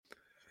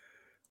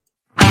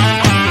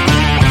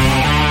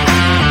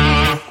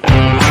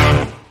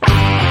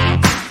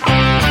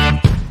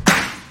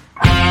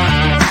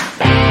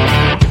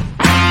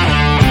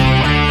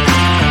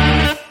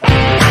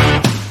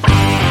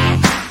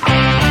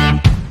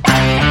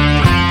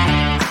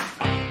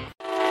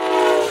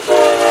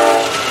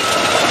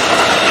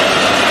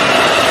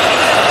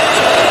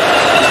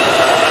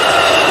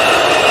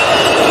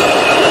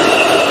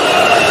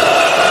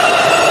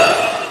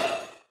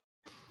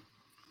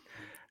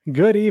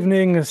Good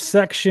evening,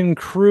 section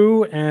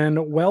crew,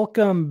 and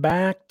welcome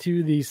back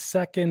to the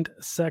Second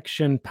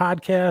Section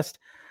podcast.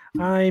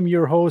 I'm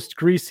your host,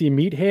 Greasy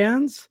Meat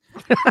Hands,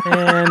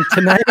 and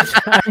tonight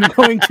I'm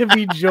going to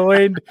be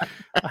joined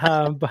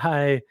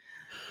by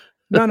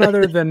none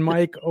other than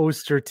Mike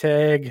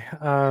Ostertag.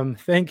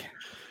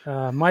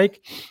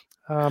 Mike,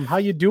 how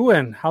you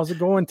doing? How's it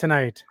going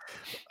tonight?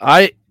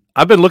 I've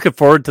been looking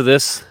forward to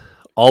this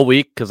all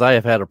week because I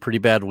have had a pretty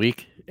bad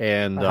week,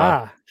 and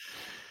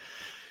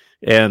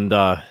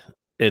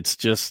it's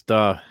just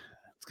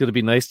it's going to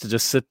be nice to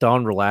just sit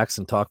down, relax,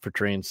 and talk for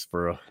trains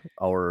for an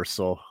hour or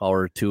so,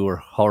 hour or two, or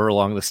however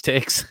long this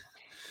takes.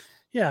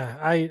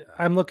 Yeah,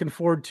 I'm looking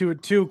forward to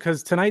it too,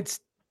 because tonight's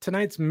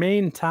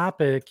main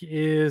topic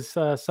is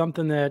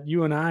something that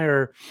you and I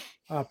are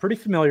pretty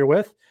familiar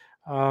with,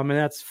 and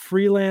that's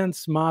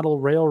freelance model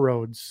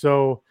railroads.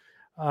 So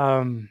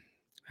I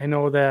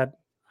know that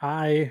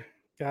I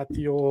got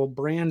the old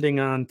branding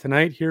on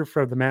tonight here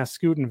for the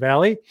Mascoutin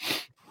Valley.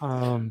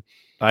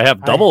 I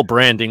have double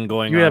branding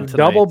going on. You have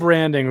tonight. Double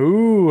branding.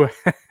 Ooh.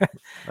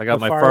 I got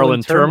my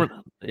Farland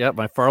Terminal. Yeah,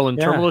 my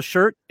Farland Terminal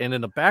shirt. And in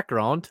the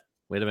background,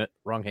 wait a minute,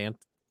 wrong hand.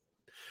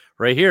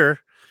 Right here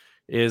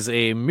is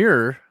a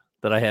mirror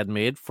that I had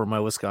made for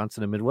my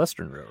Wisconsin and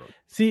Midwestern Railroad.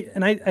 See,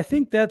 and I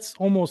think that's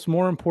almost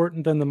more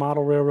important than the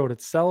model railroad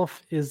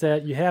itself, is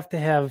that you have to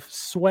have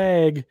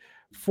swag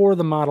for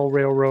the model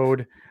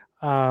railroad,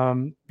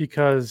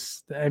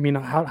 because I mean,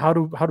 how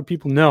do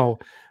people know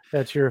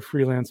that you're a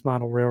freelance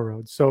model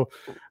railroad? So,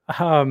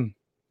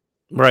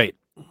 right.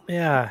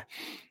 Yeah.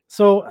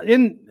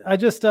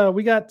 So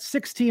we got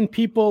 16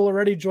 people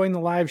already joined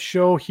the live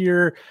show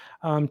here.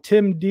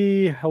 Tim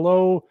D,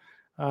 hello.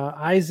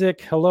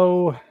 Isaac,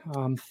 hello.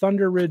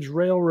 Thunder Ridge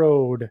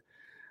Railroad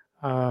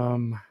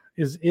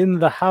is in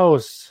the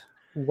house.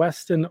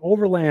 Weston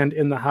Overland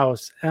in the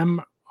house.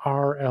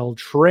 MRL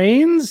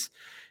Trains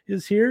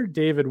is here.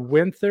 David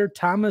Winther.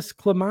 Thomas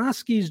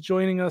Klamoski is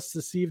joining us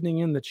this evening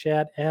in the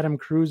chat. Adam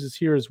Cruz is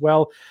here as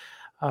well.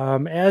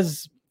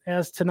 As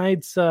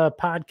tonight's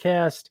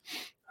podcast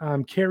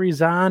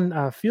carries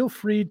on, feel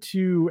free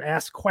to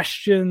ask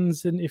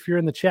questions. And if you're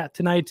in the chat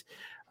tonight,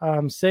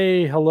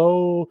 say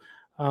hello,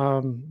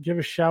 give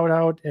a shout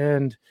out,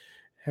 and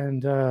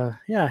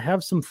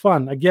have some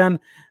fun. Again,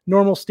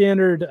 normal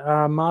standard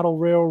model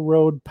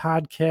railroad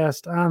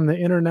podcast on the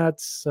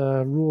internet's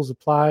rules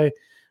apply.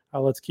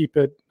 Let's keep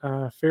it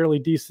fairly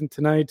decent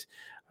tonight.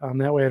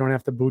 That way I don't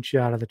have to boot you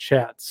out of the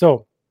chat.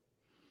 So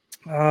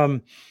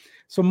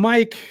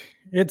Mike,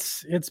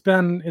 it's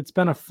been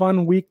a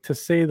fun week to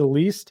say the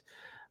least.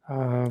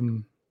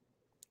 And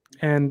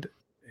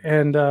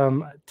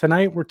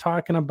tonight we're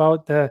talking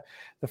about the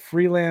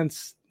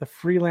freelance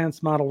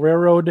model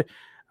railroad,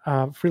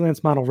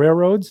 freelance model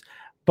railroads.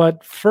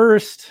 But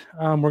first,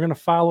 we're going to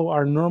follow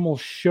our normal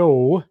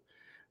show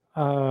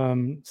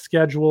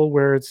schedule,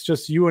 where it's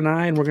just you and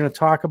I, and we're going to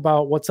talk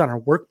about what's on our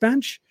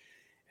workbench.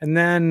 And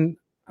then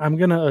I'm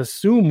going to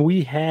assume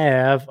we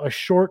have a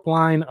short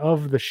line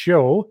of the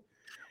show.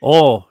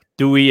 Oh,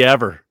 do we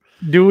ever?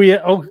 Do we?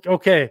 Oh,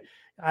 okay.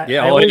 I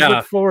always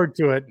look forward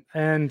to it.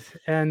 And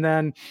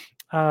then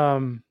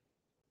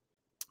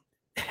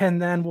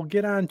we'll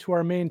get on to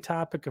our main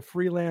topic of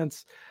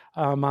freelance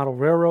model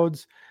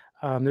railroads.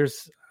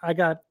 I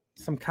got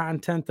some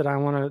content that I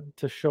want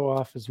to show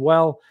off as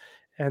well.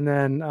 And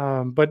then,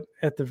 but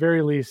at the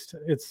very least,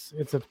 it's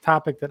a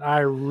topic that I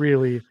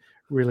really,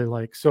 really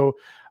like. So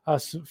a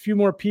few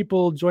more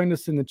people joined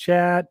us in the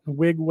chat.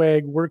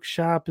 Wigwag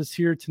Workshop is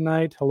here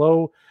tonight.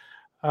 Hello.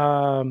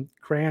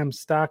 Graham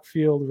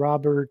Stockfield,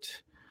 Robert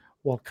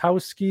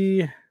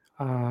Walkowski,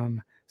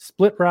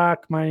 Split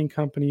Rock Mining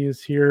Company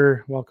is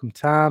here. Welcome,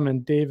 Tom,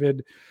 and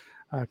David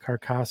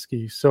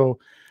Karkowski. So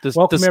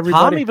welcome, does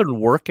everybody. Tom even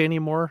work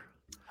anymore?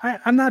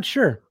 I'm not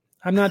sure.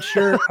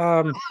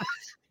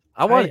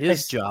 I want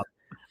his job.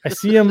 I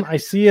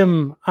see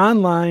him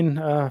online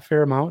a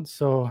fair amount.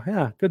 So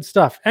yeah, good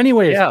stuff.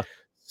 Anyways,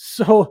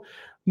 so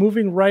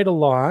moving right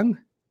along,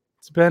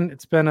 it's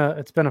been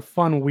a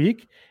fun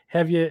week.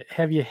 Have you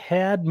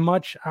had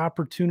much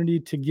opportunity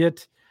to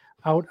get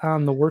out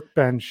on the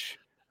workbench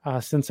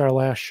since our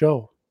last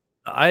show?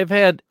 I've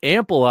had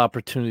ample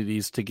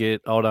opportunities to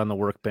get out on the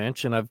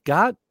workbench, and I've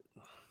got,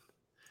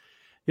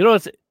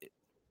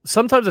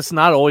 sometimes it's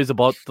not always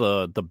about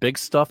the big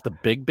stuff, the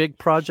big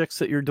projects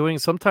that you're doing.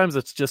 Sometimes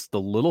it's just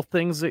the little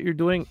things that you're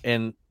doing.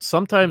 And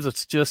sometimes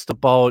it's just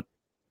about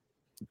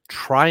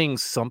trying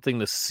something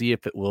to see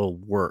if it will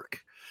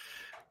work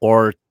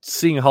or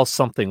seeing how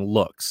something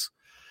looks.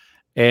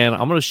 And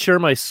I'm going to share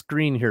my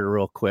screen here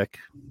real quick,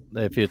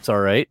 if it's all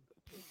right.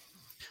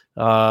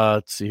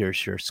 Let's see here,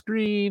 share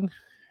screen.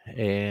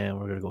 And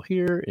we're going to go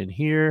here and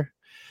here.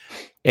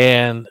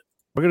 And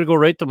we're going to go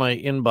right to my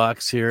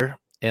inbox here.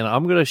 And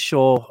I'm going to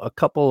show a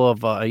couple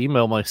of, I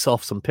emailed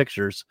myself some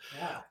pictures.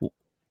 Yeah.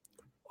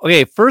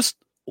 Okay, first,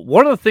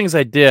 one of the things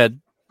I did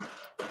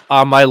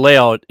on my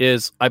layout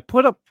is I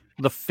put up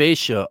the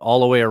fascia all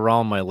the way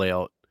around my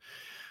layout.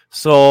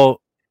 So,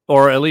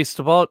 or at least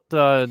about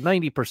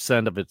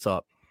 90% of it's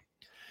up.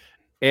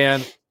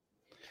 And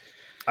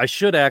I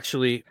should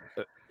actually,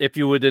 if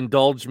you would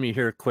indulge me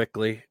here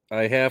quickly,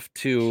 I have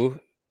to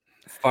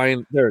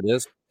find. There it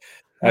is.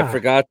 I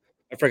forgot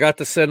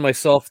to send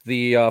myself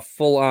the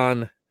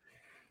full-on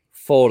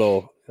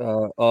photo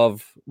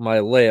of my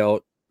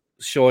layout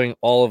showing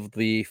all of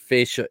the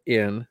fascia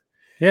in.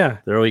 Yeah.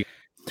 There we go.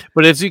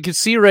 But as you can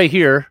see right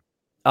here,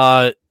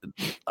 I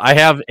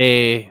have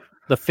the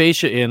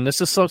fascia in.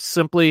 This is so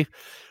simply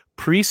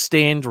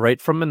pre-stained right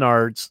from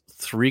Menards.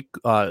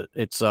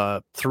 It's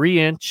a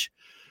 3-inch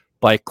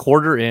by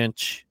 1/4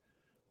 inch,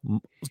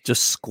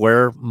 just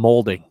square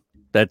molding.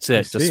 That's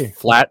it. Just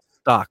flat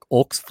stock,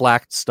 Oaks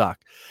flat stock.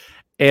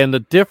 And the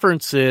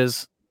difference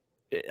is,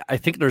 I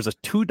think there's a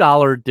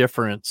 $2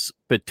 difference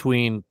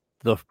between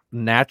the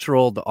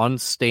natural, the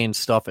unstained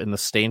stuff and the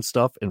stained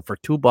stuff. And for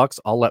 $2,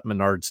 I'll let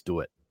Menards do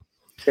it.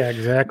 Yeah,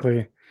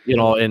 exactly.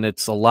 And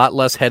it's a lot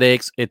less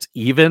headaches. It's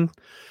even.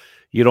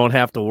 You don't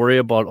have to worry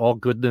about, oh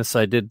goodness,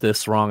 I did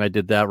this wrong. I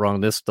did that wrong.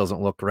 This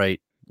doesn't look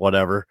right,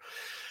 whatever.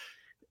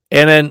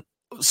 And then,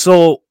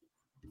 so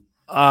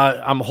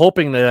I'm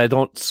hoping that I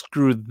don't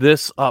screw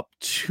this up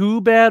too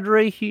bad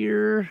right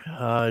here.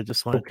 I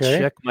just want to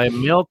check my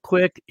mail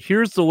quick.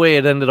 Here's the way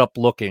it ended up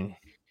looking.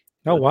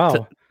 Oh,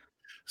 wow.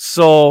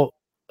 So,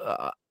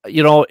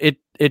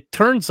 it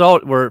turns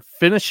out where it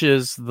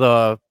finishes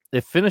the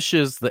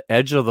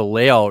edge of the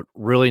layout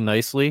really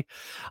nicely.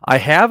 I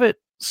have it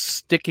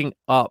sticking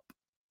up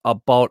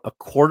about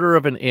 1/4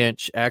 of an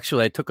inch.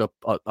 Actually, I took a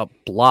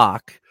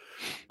block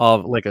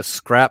of like a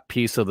scrap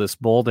piece of this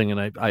molding,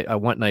 and I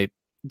went and I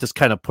just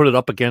kind of put it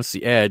up against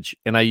the edge,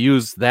 and I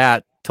used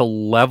that to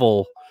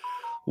level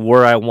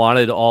where I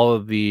wanted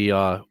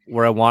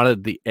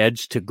the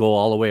edge to go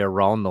all the way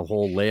around the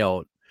whole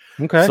layout.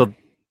 Okay.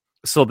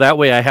 So that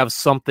way I have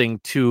something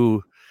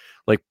to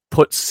like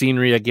put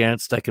scenery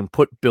against. I can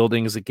put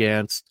buildings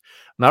against.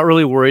 I'm not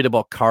really worried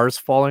about cars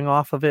falling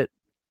off of it.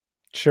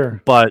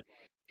 Sure. But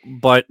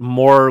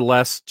more or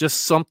less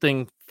just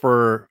something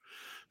so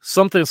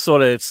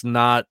that it's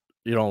not,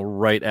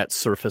 right at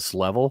surface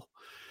level.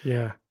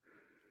 Yeah.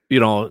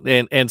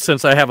 And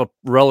since I have a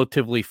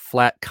relatively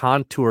flat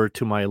contour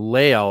to my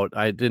layout,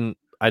 I didn't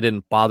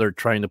bother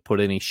trying to put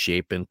any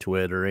shape into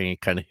it or any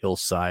kind of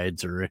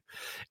hillsides or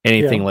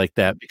anything like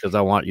that, because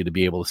I want you to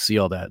be able to see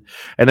all that.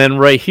 And then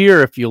right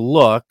here, if you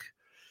look,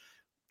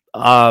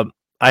 I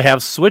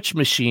have switch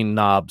machine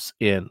knobs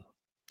in.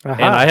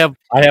 And I have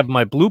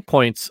my blue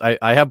points.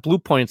 I have blue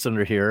points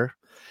under here.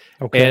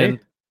 Okay.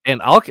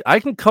 And I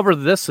can cover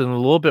this in a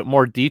little bit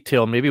more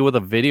detail, maybe with a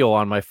video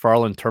on my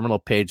Farland terminal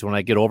page when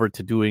I get over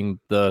to doing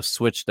the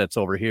switch that's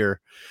over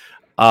here.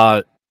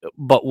 But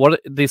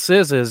what this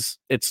is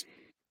it's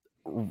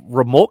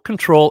remote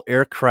control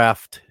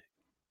aircraft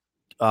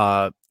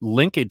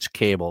linkage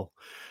cable.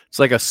 It's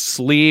like a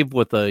sleeve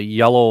with a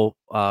yellow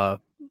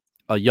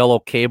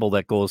cable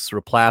that goes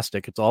through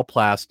plastic. It's all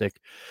plastic.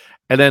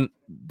 And then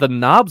the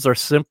knobs are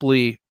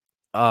simply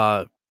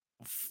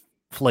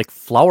like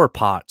flower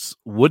pots,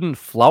 wooden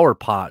flower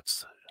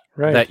pots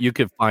that you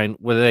could find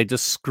where they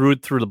just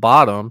screwed through the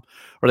bottom,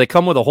 or they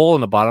come with a hole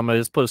in the bottom. I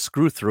just put a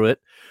screw through it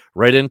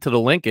right into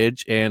the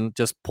linkage and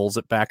just pulls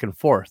it back and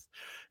forth.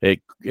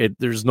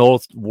 There's no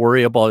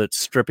worry about it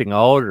stripping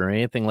out or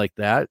anything like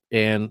that.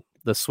 And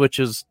the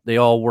switches, they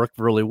all work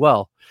really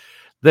well.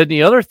 Then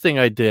the other thing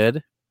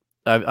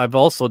I've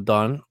also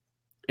done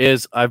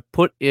is I've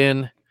put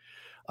in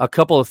a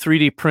couple of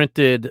 3D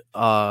printed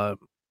proto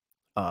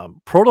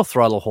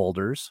throttle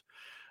holders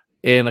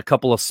in a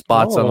couple of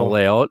spots on the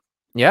layout.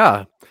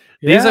 Yeah.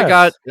 These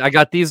I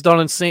got these done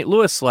in St.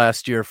 Louis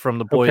last year from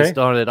the boys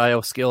down at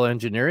IO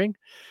Engineering.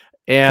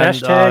 And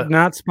hashtag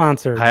not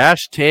sponsored.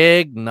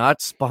 Hashtag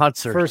not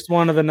sponsored. First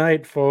one of the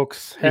night,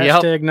 folks.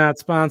 Hashtag not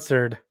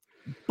sponsored.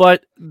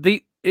 But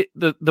the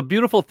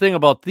beautiful thing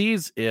about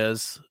these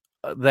is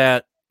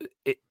that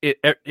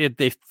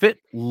they fit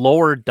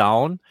lower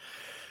down.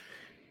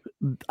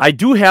 I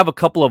do have a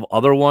couple of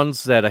other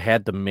ones that I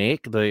had to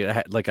make.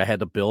 I had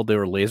to build. They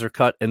were laser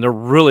cut, and they're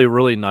really,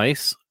 really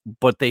nice,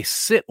 but they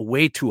sit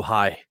way too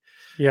high.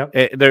 Yeah,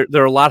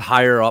 they're a lot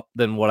higher up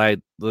than what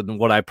I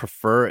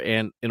prefer.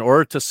 And in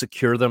order to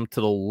secure them to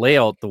the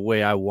layout the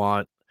way I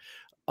want,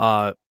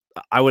 I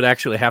would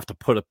actually have to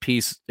put a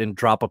piece and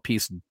drop a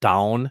piece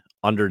down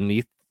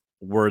underneath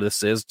where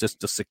this is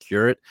just to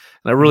secure it.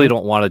 And I really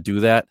don't want to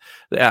do that.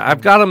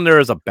 I've got them there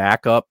as a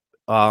backup,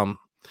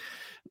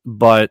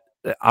 but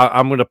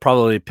I'm going to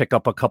probably pick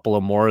up a couple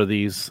of more of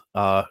these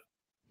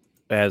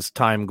as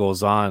time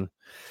goes on.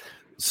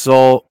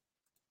 So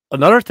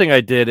another thing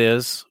I did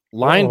is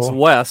Lines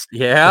West.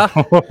 Yeah.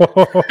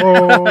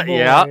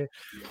 Yeah.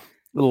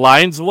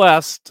 Lines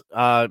West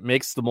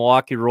makes the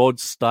Milwaukee Road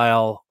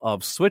style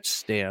of switch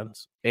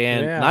stands.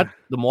 And not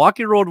the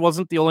Milwaukee Road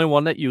wasn't the only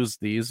one that used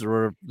these.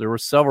 There were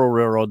several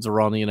railroads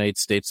around the United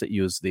States that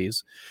used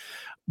these.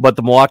 But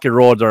the Milwaukee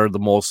Roads are the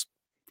most,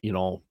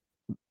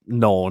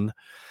 known.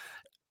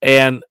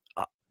 And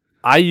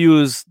I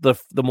use the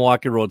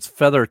Milwaukee Road's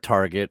feather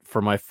target for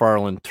my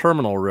Farland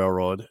Terminal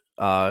Railroad.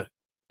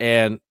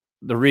 And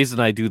the reason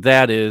I do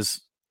that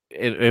is,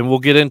 and we'll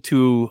get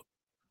into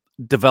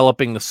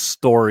developing the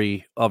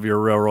story of your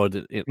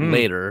railroad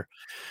later.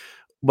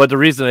 But the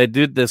reason I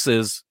did this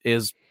is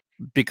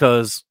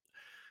because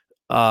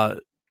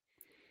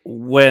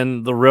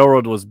when the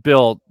railroad was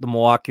built, the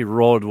Milwaukee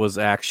Road was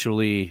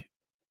actually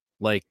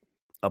like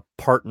a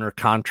partner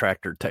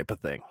contractor type of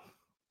thing.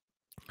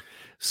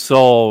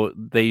 So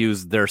they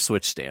used their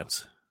switch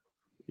stands,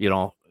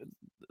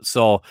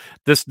 So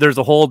there's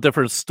a whole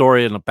different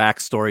story and a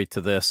backstory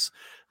to this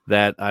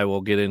that I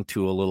will get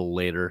into a little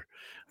later.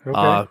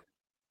 Okay.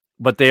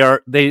 But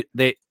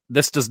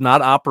this does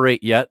not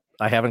operate yet.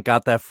 I haven't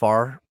got that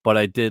far, but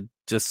I did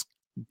just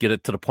get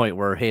it to the point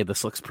where, hey,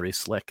 this looks pretty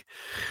slick.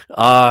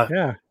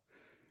 Yeah.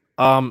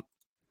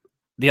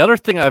 The other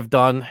thing I've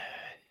done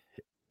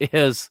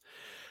is,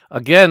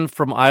 again,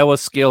 from Iowa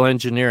Scale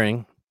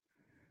Engineering.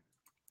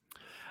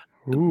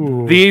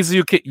 Ooh. These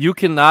you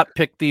cannot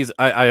pick these.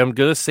 I am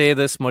going to say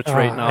this much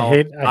right now.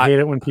 I hate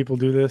it when people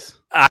do this.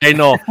 I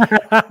know.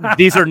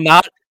 These are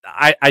not.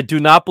 I do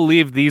not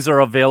believe these are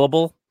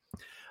available.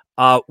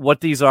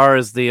 What these are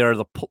is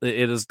it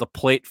is the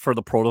plate for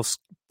the proto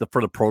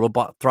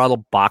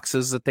throttle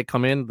boxes that they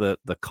come in,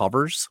 the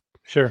covers.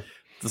 Sure.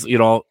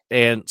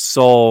 And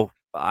so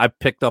I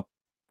picked up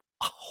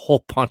a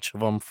whole bunch of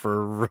them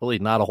for really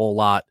not a whole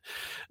lot.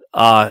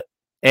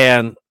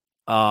 And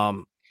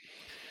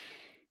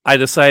I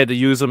decided to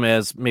use them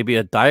as maybe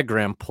a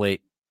diagram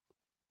plate.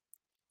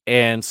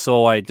 And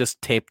so I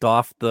just taped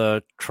off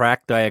the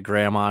track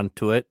diagram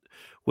onto it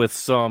with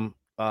some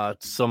of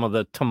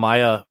the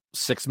Tamiya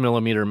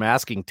 6mm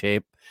masking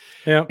tape.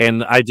 Yeah.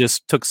 And I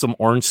just took some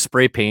orange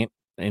spray paint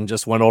and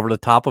just went over the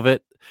top of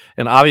it.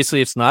 And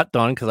obviously it's not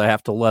done because I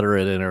have to letter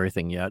it and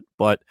everything yet.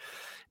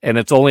 And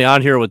it's only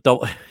on here with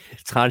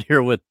it's on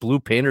here with blue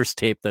painter's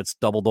tape that's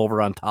doubled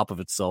over on top of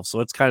itself. So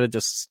it's kind of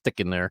just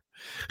sticking there.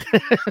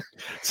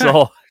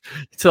 So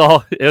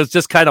it was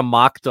just kind of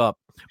mocked up.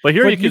 But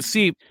here you can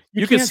see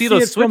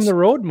those from the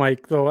road,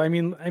 Mike. Though I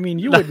mean,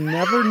 you would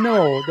never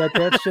know that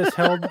that's just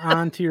held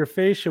onto your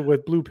fascia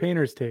with blue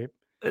painter's tape.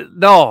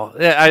 No,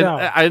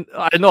 I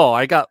know.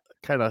 I got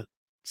kind of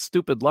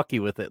stupid lucky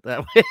with it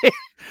that way.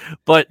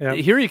 But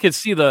here you can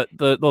see those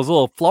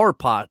little flower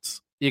pots.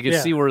 You can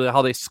see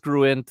how they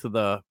screw into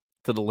the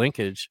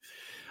linkage.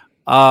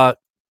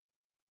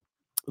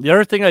 The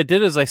other thing I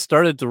did is I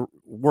started to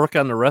work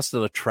on the rest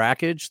of the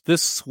trackage.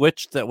 This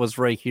switch that was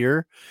right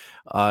here,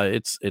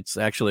 it's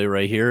actually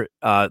right here.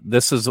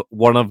 This is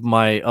one of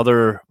my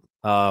other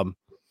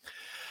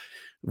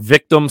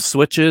victim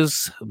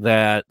switches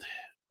that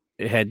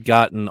had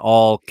gotten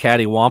all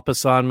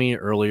cattywampus on me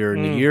earlier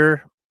in the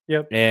year.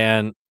 Yep.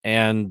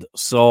 And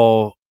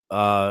so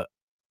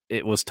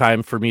it was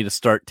time for me to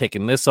start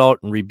taking this out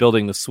and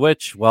rebuilding the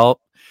switch. Well,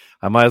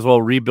 I might as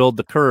well rebuild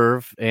the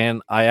curve,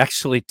 and I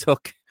actually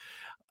took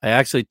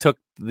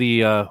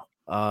the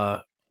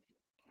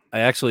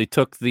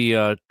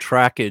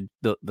trackage,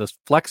 the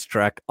flex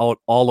track out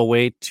all the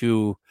way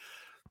to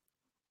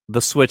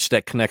the switch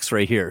that connects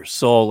right here.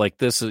 So like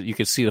this, you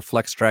can see the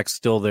flex track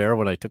still there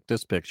when I took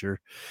this picture.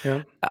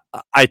 Yeah.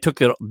 I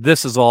took it.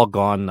 This is all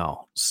gone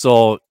now.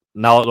 So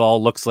now it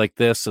all looks like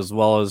this, as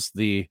well as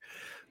the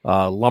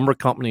lumber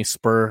company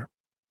spur.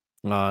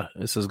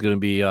 This is going to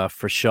be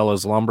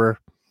Frischella's lumber.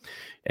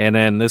 And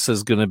then this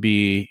is going to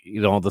be,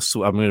 I'm going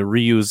to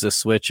reuse this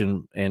switch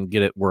and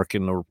get it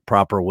working the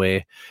proper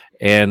way.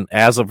 And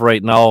as of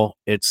right now,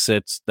 it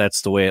sits.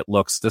 That's the way it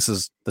looks.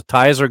 The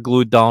ties are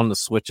glued down. The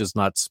switch is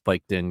not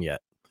spiked in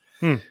yet.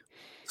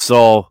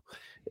 So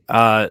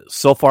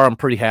far I'm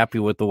pretty happy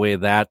with the way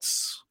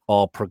that's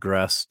all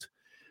progressed.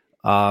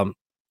 And,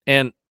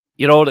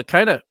 to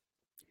kind of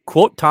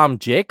quote Tom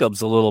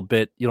Jacobs a little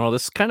bit,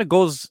 this kind of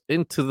goes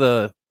into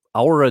the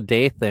hour a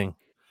day thing.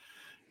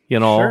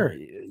 Sure.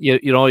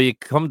 You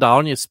come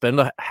down, you spend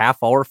a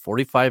half hour,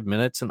 45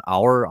 minutes, an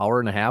hour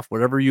and a half,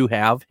 whatever you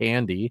have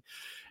handy,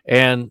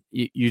 and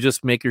you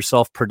just make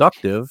yourself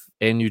productive,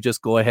 and you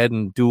just go ahead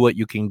and do what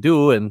you can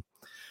do. And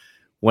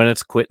when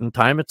it's quitting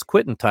time, it's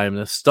quitting time.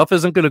 This stuff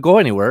isn't going to go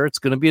anywhere. It's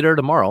going to be there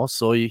tomorrow.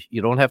 So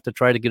you don't have to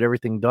try to get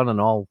everything done in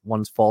all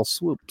one fall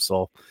swoop.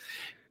 So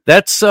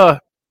that's what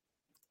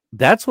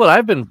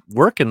I've been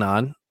working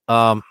on.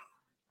 A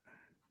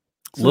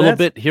little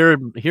bit here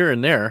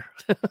and there.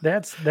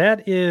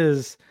 that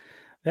is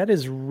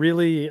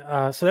really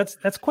so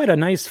that's quite a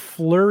nice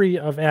flurry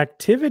of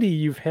activity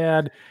you've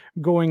had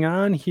going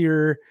on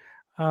here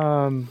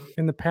in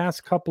the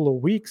past couple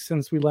of weeks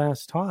since we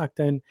last talked.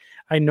 And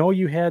I know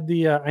you had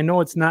I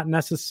know it's not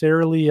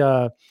necessarily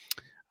a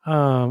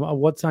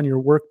what's on your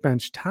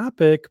workbench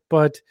topic,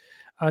 but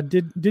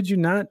did you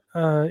not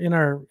in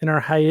our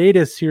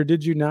hiatus here,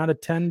 did you not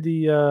attend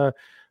the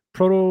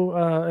Proto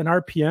and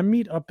RPM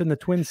meet up in the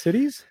Twin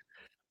Cities?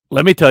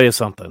 Let me tell you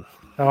something.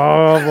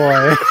 Oh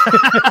boy.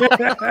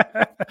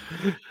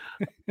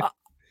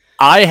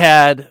 I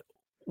had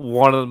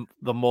one of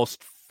the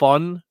most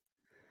fun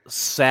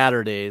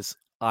Saturdays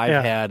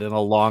I've had in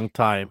a long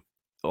time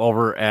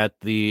over at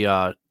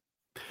the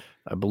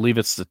I believe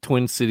it's the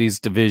Twin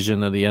Cities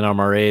division of the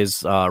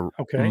NMRA's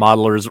Okay.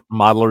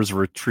 modelers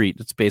retreat.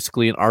 It's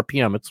basically an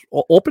RPM. It's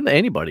open to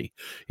anybody.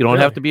 You don't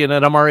have to be an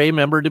NMRA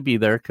member to be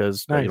there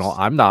because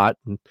I'm not.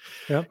 And,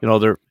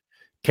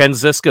 Ken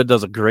Ziska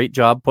does a great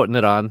job putting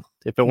it on.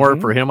 If it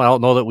weren't for him, I don't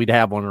know that we'd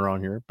have one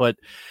around here. But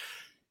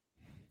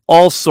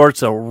all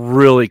sorts of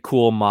really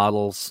cool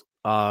models.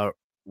 You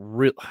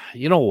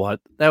know what?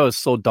 That was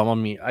so dumb of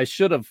me. I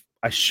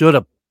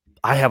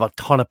have a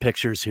ton of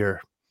pictures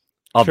here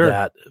of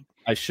that.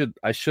 I should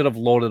have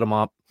loaded them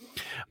up,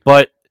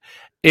 but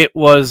it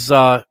was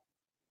so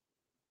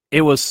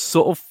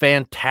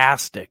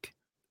fantastic.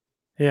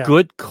 Yeah.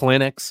 Good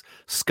clinics.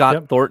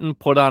 Scott Thornton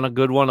put on a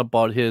good one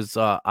about his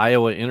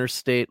Iowa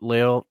interstate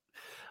layout.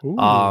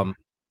 Bob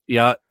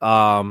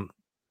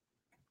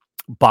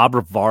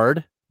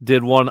Rivard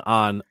did one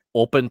on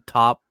open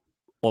top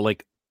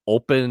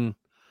open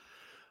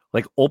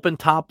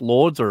top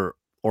loads or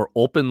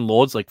open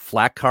loads, like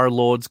flat car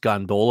loads,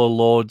 gondola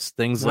loads,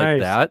 things like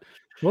that.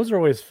 Those are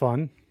always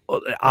fun.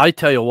 I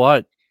tell you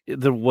what,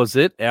 was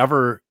it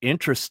ever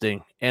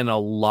interesting, and a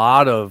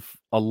lot of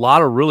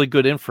really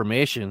good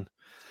information.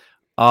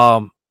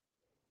 Tom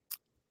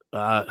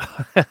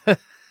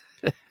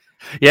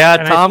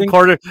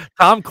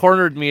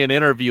cornered me and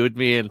interviewed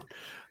me, and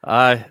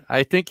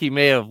I think he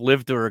may have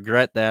lived to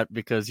regret that,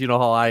 because you know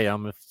how I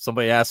am. If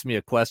somebody asks me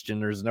a question,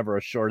 there's never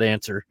a short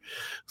answer.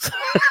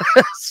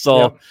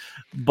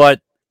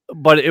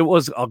 But it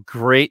was a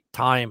great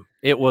time.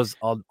 It was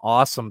an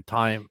awesome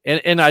time.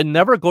 And I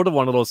never go to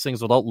one of those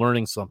things without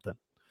learning something.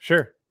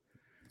 Sure.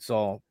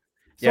 So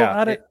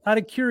out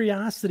of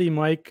curiosity,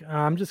 Mike,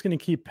 I'm just going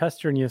to keep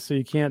pestering you so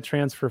you can't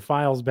transfer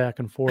files back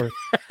and forth.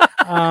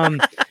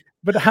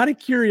 But out of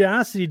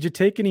curiosity, did you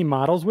take any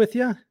models with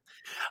you?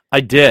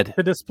 I did.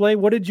 To display?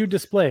 What did you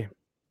display?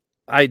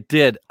 I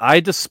did. I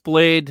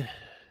displayed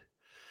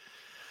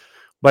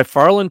my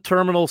Farland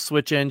Terminal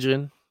switch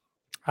engine,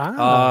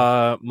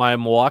 my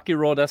Milwaukee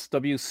Road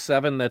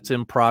SW7 that's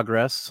in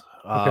progress,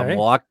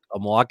 a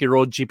Milwaukee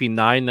Road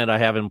GP9 that I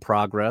have in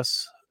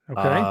progress,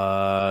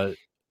 my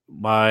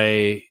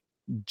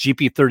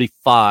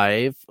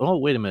GP35. Oh,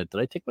 wait a minute.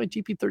 Did I take my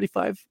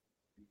GP35?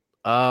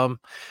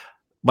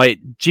 My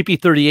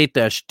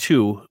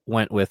GP38-2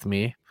 went with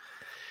me.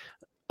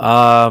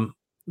 My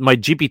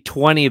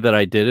GP20 that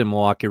I did in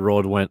Milwaukee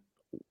Road went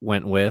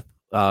with.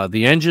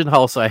 The engine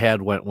house I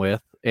had went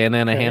with, and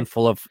then a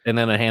handful of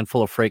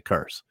freight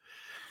cars.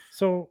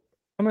 So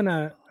I'm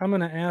gonna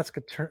ask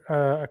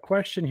a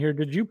question here.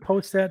 Did you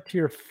post that to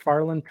your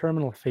Farland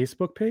Terminal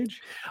Facebook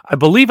page? I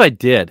believe I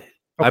did.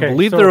 I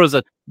believe there was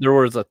a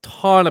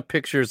ton of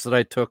pictures that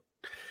I took.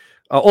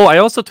 I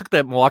also took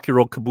that Milwaukee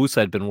Road caboose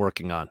I'd been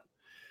working on.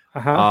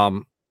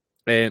 And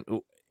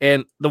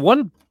the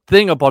one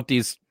thing about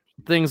these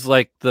things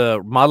like the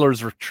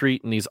modeler's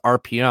retreat and these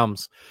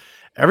RPMs,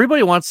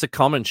 everybody wants to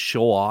come and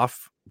show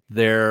off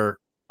their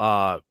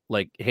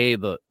hey,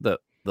 the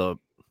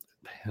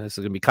this is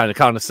gonna be kind of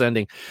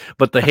condescending,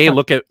 but hey,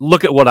 look at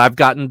what I've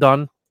gotten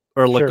done,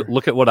 or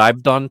look at what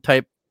I've done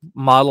type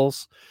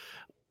models.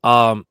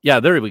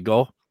 There we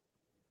go.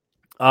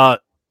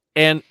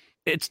 And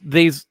it's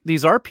these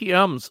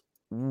RPMs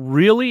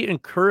really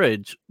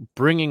encourage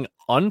bringing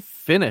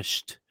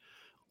unfinished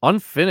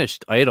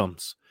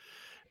items.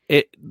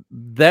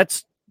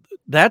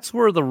 That's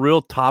where the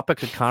real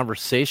topic of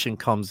conversation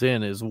comes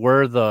in, is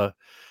where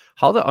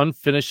how the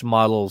unfinished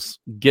models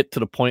get to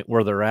the point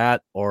where they're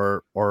at,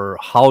 or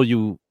how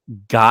you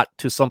got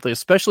to something,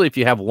 especially if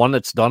you have one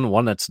that's done,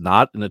 one that's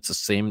not, and it's the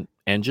same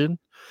engine.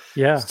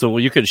 Yeah. So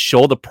you could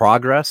show the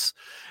progress.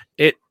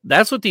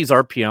 That's what these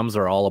RPMs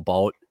are all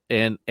about,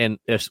 and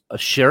a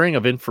sharing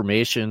of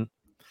information,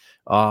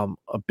 a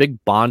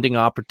big bonding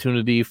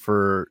opportunity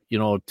for,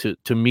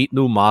 to meet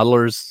new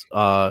modelers.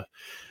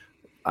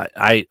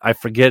 I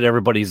forget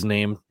everybody's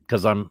name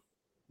because I'm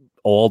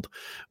old,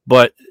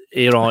 but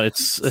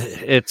it's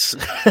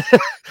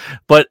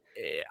but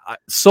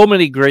so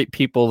many great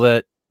people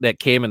that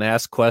came and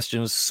asked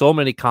questions, so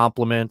many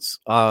compliments.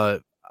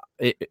 The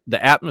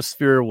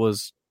atmosphere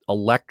was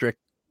electric.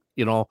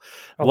 It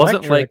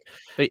wasn't like,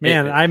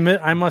 man,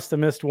 I must have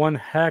missed one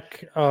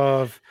heck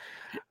of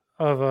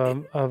a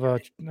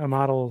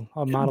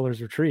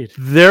modeler's retreat.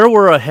 There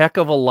were a heck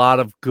of a lot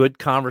of good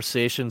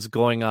conversations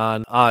going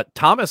on.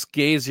 Thomas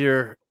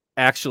Gazier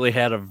actually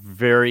had a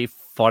very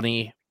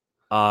funny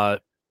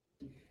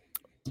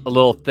a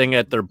little thing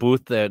at their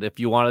booth, that if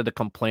you wanted to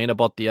complain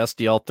about the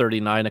SDL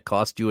 39, it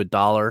cost you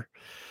 $1.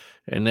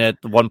 And at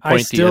one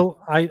point, I still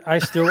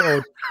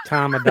owe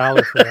Tom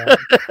 $1 for that.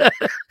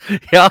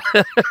 Yeah,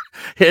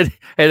 and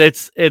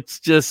it's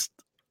just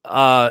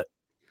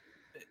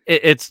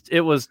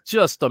it was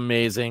just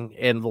amazing,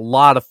 and a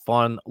lot of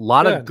fun, a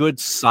lot of good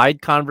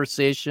side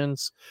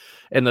conversations,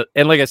 and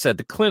like I said,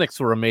 the clinics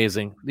were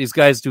amazing. These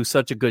guys do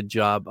such a good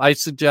job. I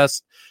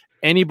suggest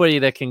anybody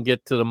that can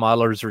get to the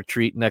modelers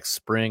retreat next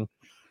spring,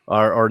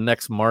 or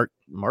next March.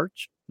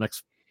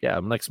 Next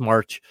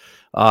March.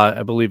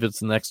 I believe it's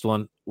the next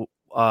one.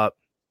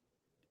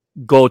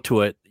 Go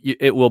to it.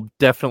 It will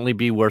definitely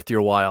be worth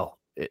your while.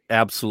 It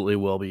absolutely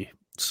will be.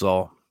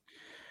 So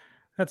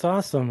That's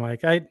awesome,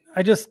 Mike. I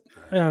just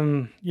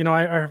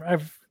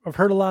I've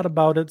heard a lot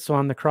about it. So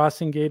on the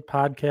Crossing Gate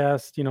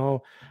podcast,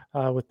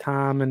 with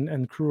Tom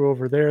and crew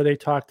over there, they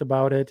talked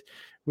about it.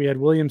 We had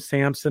William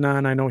Sampson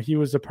on. I know he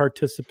was a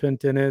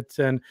participant in it,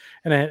 and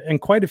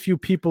quite a few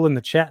people in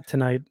the chat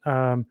tonight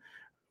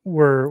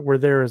were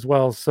there as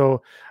well.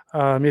 So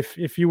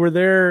if you were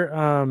there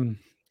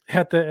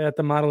at the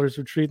modelers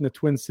retreat in the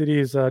Twin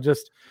Cities,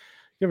 just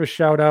give a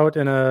shout out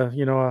and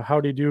a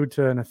howdy do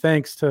and a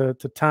thanks to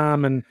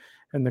Tom and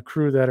the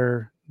crew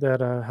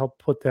that helped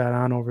put that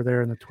on over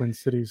there in the Twin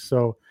Cities.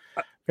 So,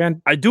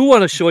 I do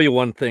want to show you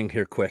one thing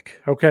here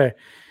quick. Okay.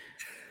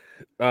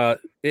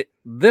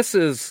 This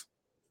is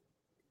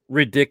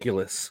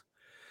ridiculous.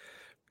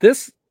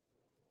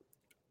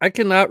 I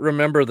cannot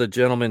remember the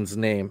gentleman's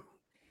name,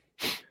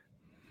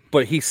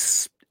 but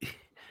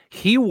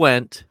he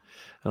went,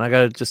 and I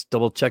got to just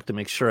double check to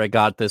make sure I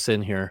got this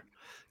in here,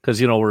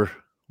 because we're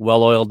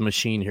well-oiled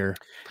machine here.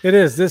 It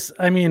is this.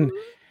 I mean,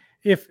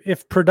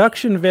 if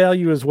production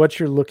value is what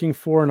you're looking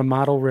for in a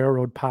model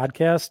railroad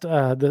podcast,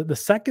 the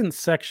second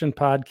section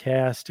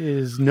podcast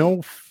is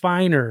no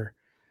finer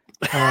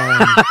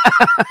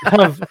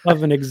of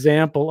an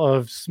example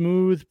of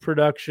smooth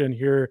production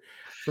here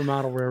for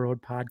model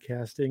railroad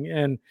podcasting,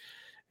 and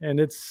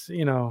it's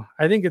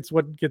I think it's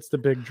what gets the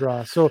big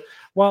draw. So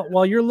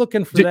while you're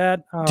looking for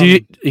that,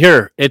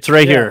 it's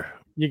right here.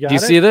 You got Do you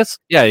see this?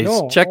 Yeah.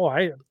 No. Check.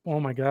 Oh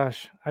my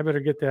gosh, I better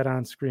get that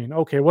on screen.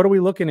 Okay, what are we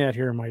looking at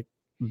here, Mike?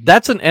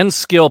 That's an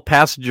N-scale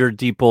passenger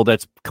depot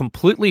that's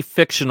completely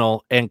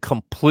fictional and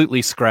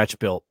completely scratch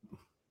built.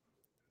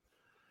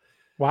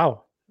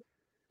 Wow.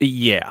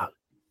 Yeah.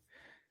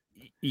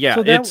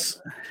 So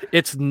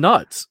it's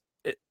nuts.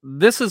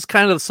 This is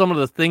kind of some of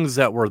the things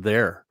that were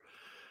there.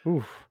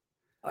 Oof.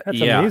 That's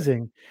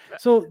amazing.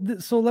 So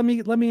let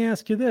me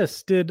ask you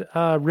this: did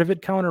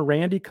Rivet Counter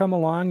Randy come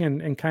along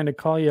and kind of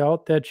call you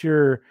out that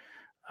your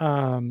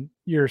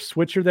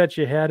switcher that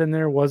you had in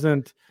there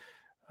wasn't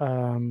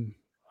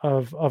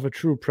of a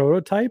true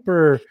prototype,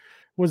 or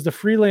was the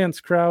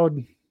freelance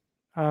crowd,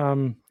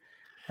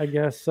 I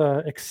guess,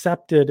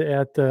 accepted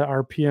at the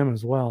RPM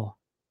as well?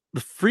 The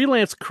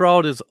freelance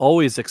crowd is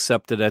always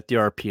accepted at the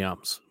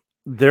RPMs.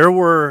 There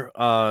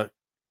were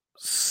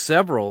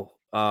several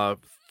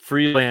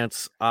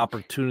freelance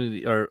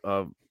opportunity or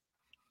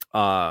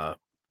let's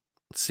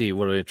see,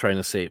 what are they trying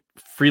to say?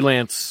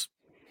 Freelance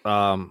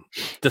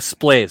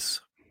displays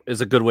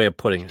is a good way of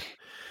putting it.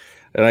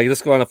 And I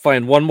just want to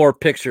find one more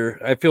picture.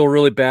 I feel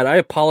really bad. I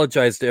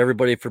apologize to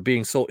everybody for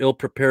being so ill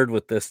prepared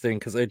with this thing,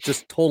 because I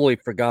just totally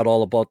forgot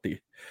all about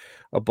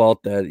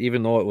that,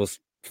 even though it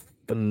was a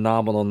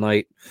phenomenal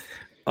night.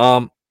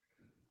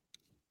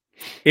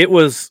 It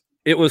was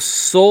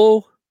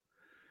so.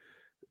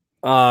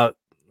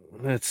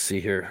 Let's see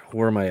here.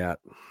 Where am I at?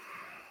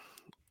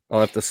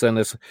 I'll have to send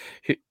this.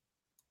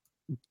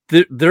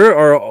 There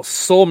are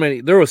so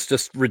many. There was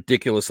just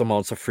ridiculous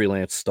amounts of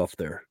freelance stuff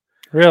there.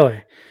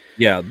 Really?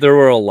 Yeah, there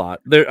were a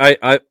lot.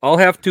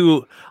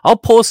 I'll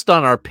post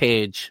on our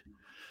page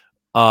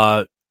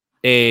some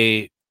of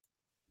the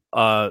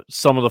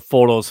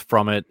photos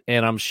from it,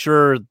 and I'm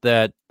sure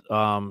that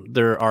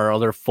there are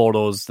other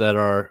photos that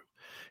are.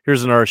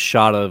 Here's another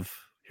shot of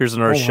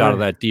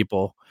that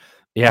depot.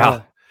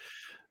 Yeah.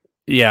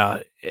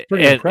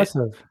 Pretty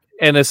impressive.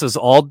 And this is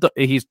all.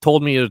 He's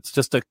told me it's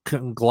just a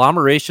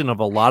conglomeration of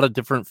a lot of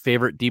different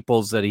favorite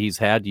depots that he's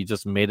had. He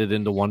just made it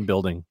into one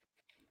building.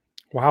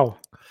 Wow.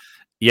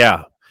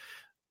 Yeah,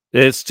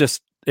 it's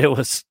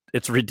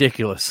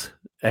ridiculous.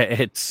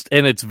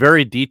 It's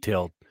very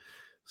detailed.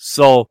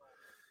 So,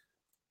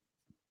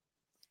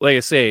 like I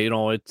say,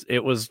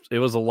 it was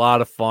a lot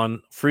of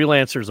fun.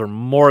 Freelancers are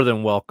more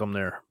than welcome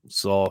there.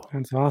 So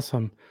that's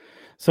awesome.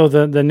 So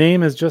the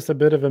name is just a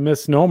bit of a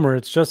misnomer.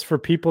 It's just for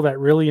people that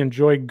really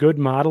enjoy good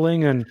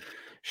modeling and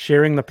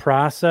sharing the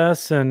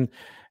process and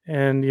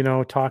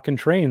talking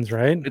trains,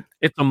 right?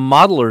 It's a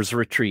modeler's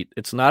retreat.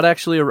 It's not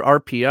actually a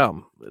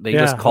RPM. They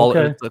just call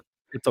it.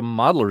 It's a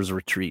modeler's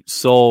retreat.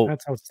 So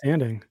that's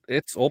outstanding.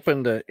 It's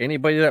open to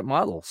anybody that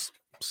models.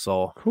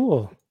 So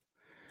cool.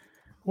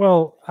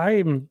 Well,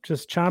 I'm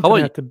just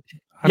chomping at the.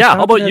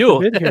 How about you?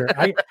 Here.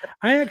 I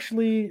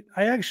actually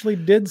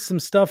did some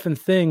stuff and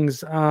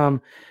things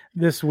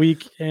this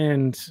week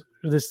and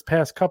this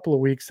past couple of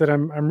weeks that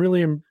I'm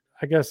really,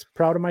 I guess,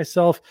 proud of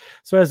myself.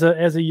 So as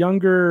a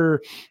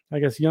younger, I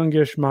guess,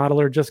 youngish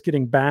modeler, just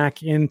getting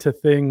back into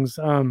things,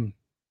 I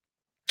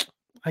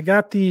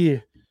got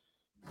the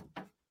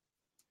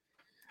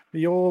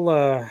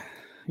old,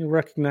 you'll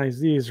recognize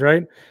these,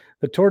 right?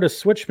 The tortoise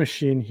switch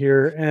machine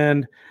here.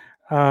 And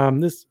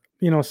this,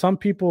 some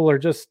people are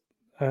just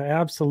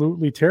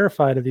absolutely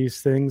terrified of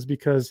these things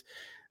because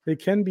they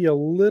can be a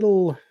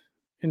little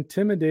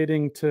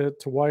intimidating to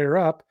wire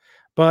up.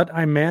 But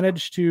I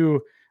managed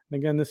to, and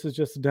again, this is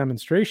just a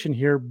demonstration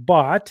here,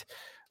 but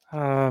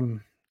I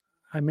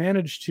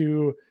managed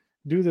to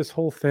do this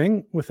whole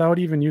thing without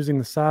even using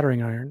the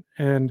soldering iron.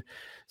 And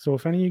so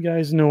if any of you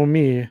guys know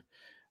me,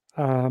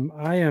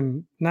 I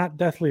am not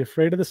deathly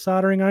afraid of the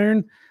soldering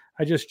iron.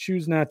 I just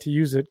choose not to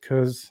use it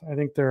because I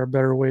think there are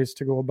better ways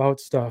to go about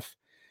stuff.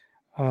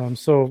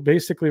 So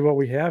basically what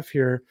we have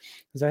here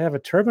is I have a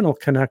terminal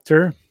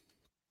connector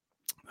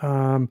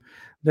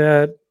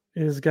that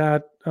is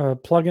got a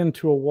plug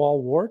into a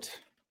wall wart.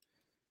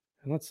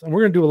 And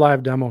we're going to do a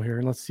live demo here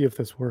and let's see if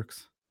this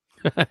works.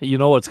 You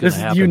know what's going to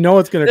happen. You know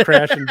it's going to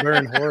crash and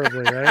burn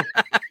horribly, right?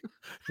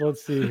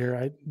 Let's see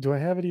here. Do I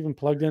have it even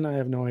plugged in? I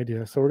have no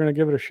idea. So we're going to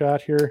give it a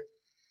shot here.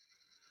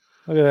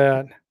 Look at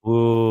that.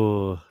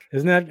 Ooh.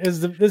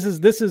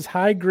 This is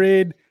high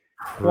grade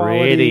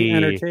quality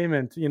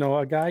entertainment. You know,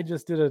 a guy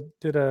just did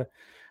a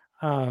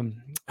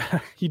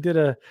he did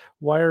a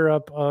wire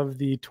up of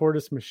the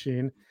tortoise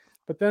machine.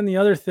 But then the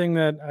other thing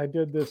that I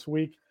did this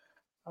week,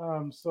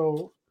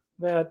 so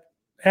that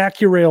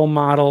AccuRail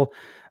model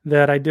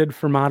that I did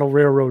for Model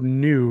Railroad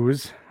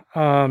News,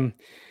 I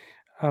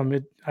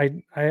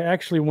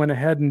actually went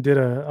ahead and did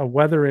a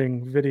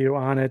weathering video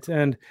on it.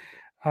 And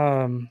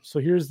so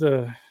here's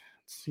the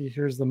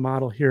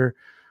model here.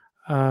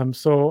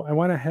 So I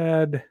went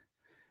ahead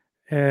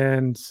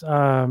and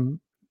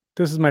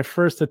this is my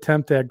first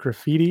attempt at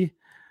graffiti,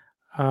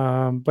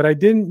 but I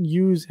didn't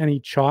use any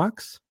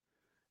chalks,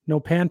 no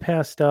pan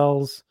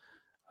pastels,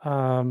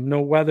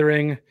 no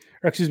weathering,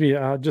 or excuse me,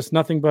 just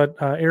nothing but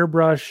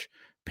airbrush,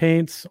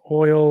 paints,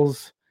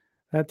 oils,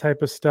 that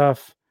type of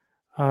stuff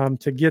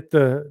to get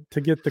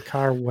the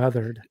car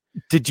weathered.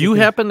 Did you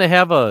happen to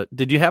have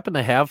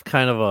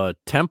kind of a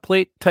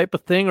template type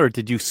of thing, or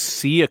did you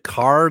see a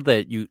car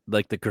that you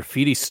like the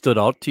graffiti stood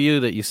out to you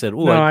that you said,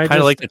 "Oh, I'd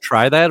kind of like to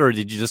try that," or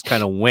did you just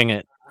kind of wing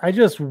it? I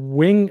just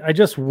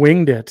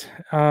winged it.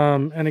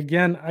 And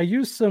again, I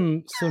used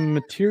some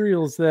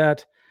materials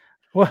that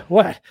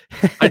what?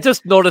 I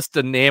just noticed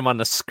the name on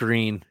the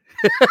screen.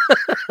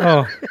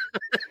 Oh,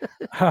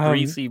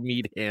 greasy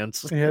meat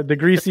hands. Yeah, the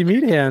greasy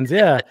meat hands.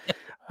 Yeah.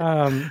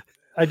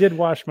 I did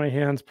wash my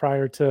hands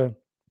prior to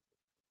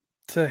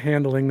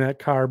handling that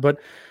car, but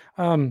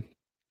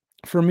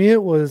for me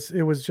it was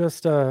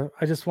just I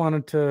just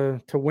wanted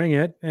to wing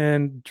it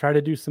and try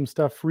to do some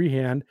stuff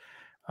freehand.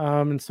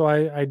 And so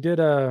I did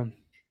a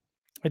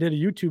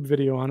YouTube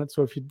video on it.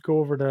 So if you go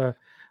over to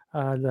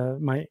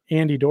my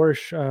Andy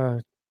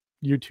Dorsch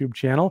YouTube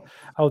channel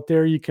out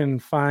there, you can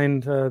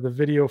find the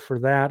video for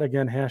that.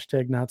 Again,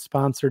 hashtag not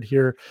sponsored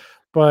here,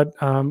 but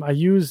I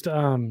used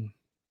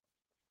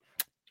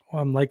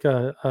like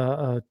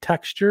a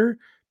texture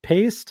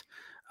paste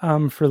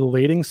for the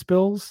lading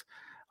spills.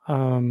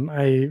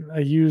 I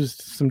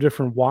used some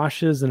different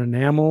washes and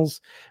enamels,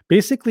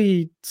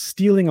 basically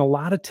stealing a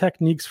lot of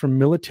techniques from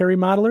military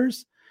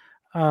modelers,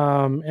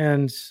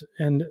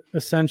 and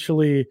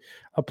essentially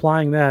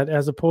applying that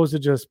as opposed to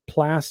just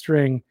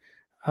plastering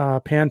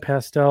pan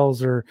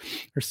pastels or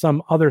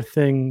some other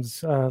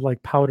things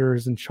like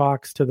powders and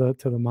chalks to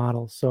the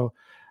model. So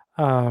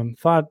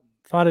thought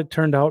it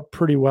turned out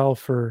pretty well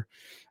for,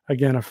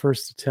 again, a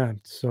first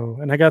attempt. So,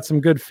 and I got some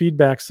good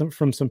feedback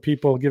from some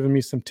people giving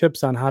me some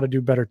tips on how to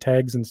do better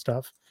tags and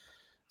stuff.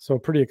 So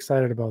pretty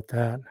excited about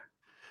that.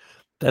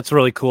 That's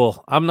really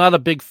cool. I'm not a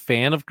big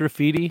fan of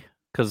graffiti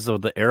because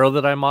of the arrow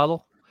that I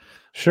model.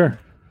 Sure.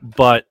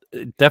 But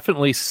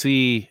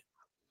definitely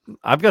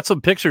I've got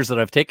some pictures that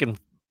I've taken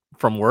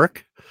from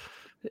work.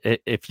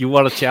 If you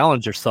want to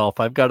challenge yourself,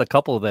 I've got a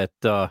couple that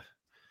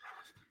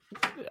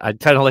I'd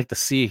kind of like to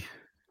see.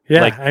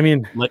 Yeah, I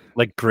mean,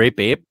 like grape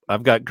ape.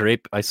 I've got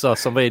grape. I saw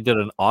somebody did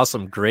an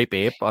awesome grape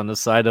ape on the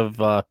side of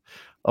a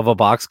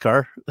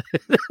boxcar.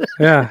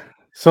 Yeah.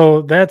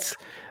 So that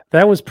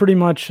was pretty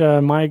much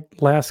my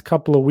last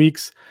couple of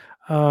weeks.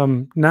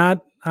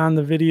 Not on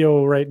the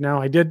video right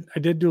now. I did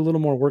do a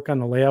little more work on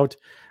the layout.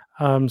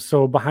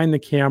 So behind the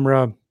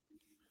camera,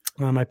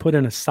 I put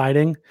in a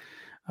siding,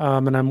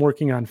 and I'm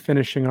working on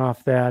finishing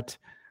off that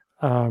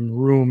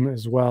room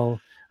as well,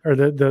 or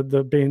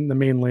the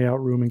main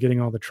layout room, and getting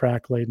all the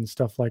track laid and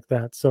stuff like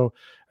that. So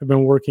I've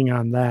been working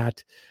on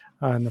that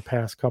in the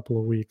past couple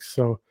of weeks.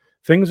 So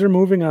things are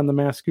moving on the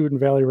Mascouten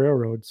Valley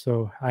Railroad.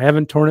 So I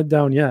haven't torn it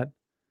down yet.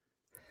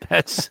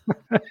 That's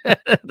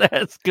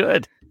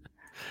good.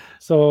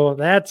 So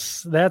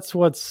that's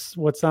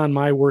what's on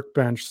my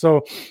workbench.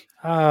 So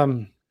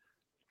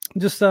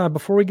just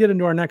before we get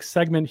into our next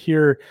segment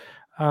here,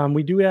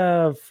 we do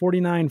have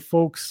 49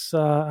 folks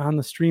on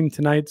the stream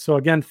tonight. So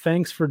again,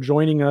 thanks for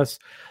joining us.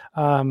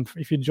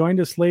 If you joined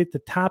us late, the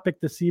topic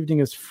this evening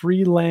is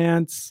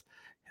freelance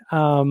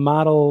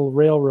model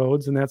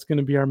railroads, and that's going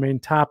to be our main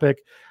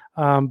topic.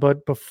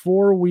 But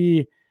before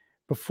we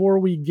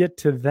get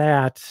to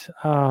that,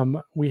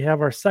 we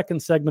have our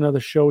second segment of the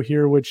show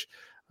here, which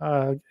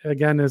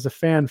again is a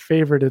fan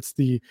favorite. It's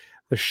the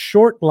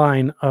short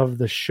line of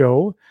the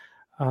show.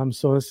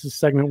 So this is a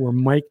segment where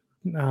Mike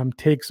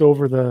takes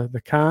over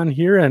the con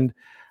here, and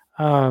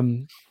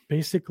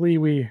basically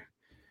we'll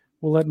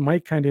let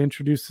Mike kind of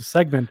introduce the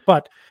segment.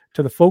 But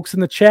to the folks in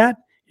the chat,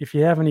 if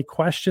you have any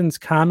questions,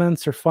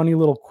 comments, or funny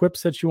little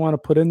quips that you want to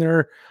put in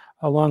there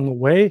along the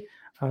way,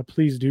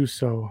 please do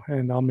so,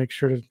 and I'll make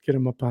sure to get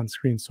them up on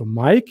screen. So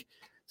Mike,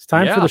 It's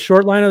time for the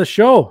short line of the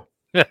show.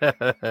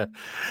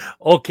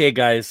 Okay,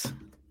 guys.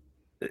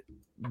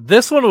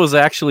 This one was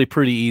actually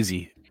pretty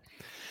easy.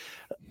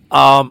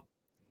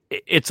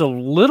 It's a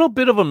little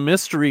bit of a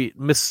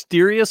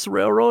mysterious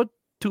railroad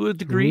to a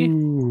degree.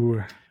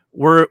 Ooh.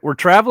 We're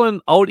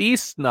traveling out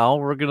east now.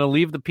 We're going to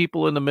leave the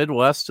people in the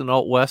Midwest and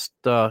out west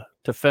to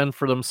fend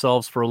for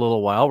themselves for a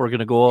little while. We're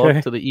going to go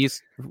out to the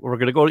east. We're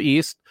going to go to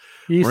east.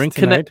 We're in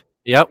Connecticut.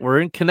 Yeah,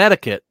 we're in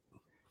Connecticut.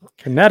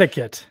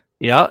 Connecticut.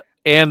 Yeah,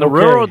 and the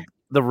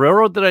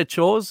railroad that I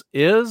chose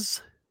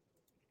is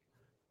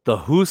the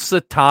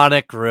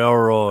Housatonic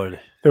Railroad.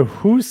 The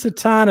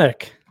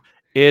Housatonic.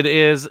 It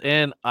is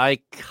an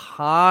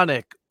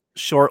iconic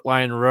short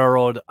line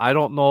railroad. I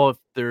don't know if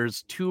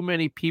there's too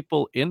many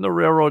people in the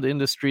railroad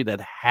industry that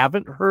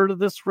haven't heard of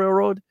this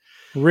railroad.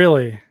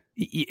 Really?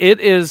 It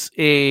is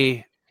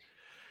it's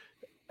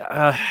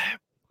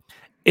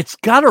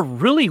got a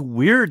really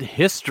weird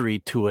history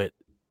to it.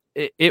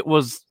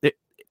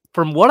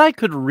 From what I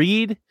could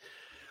read,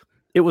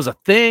 it was a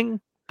thing,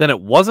 then it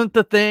wasn't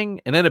the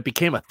thing, and then it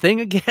became a thing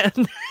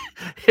again.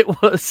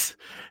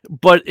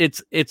 But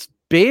it's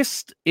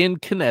based in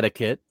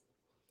Connecticut,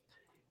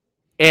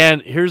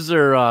 and here's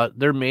their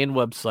main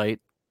website.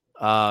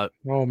 Oh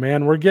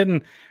man,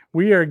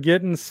 we are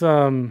getting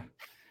some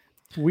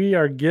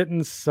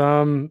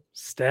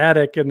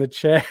static in the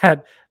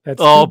chat.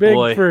 That's too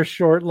big for a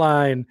short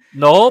line.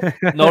 Nope.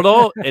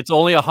 No. It's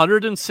only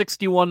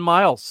 161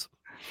 miles.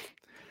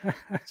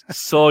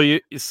 So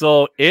it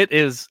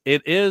is.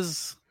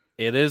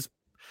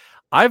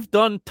 I've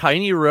done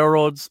tiny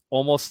railroads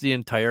almost the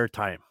entire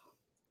time.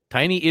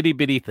 Tiny itty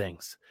bitty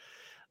things.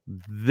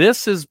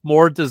 This is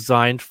more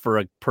designed for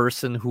a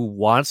person who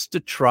wants to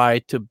try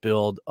to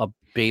build a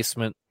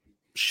basement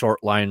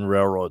short line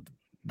railroad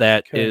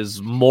that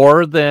is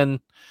more than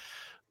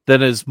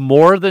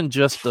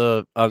just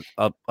a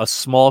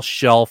small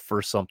shelf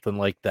or something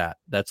like that.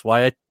 That's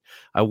why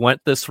I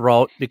went this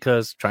route,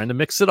 because trying to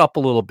mix it up a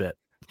little bit.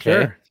 Okay.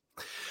 Sure.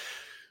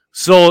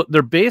 So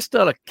they're based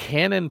out of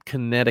Cannon,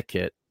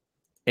 Connecticut,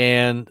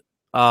 and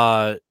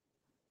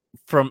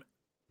from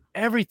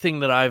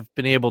everything that I've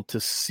been able to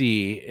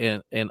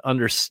see and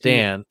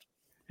understand.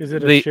 Is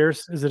it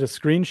a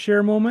screen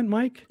share moment,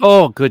 Mike?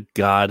 Oh, good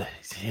God.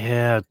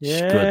 Yeah.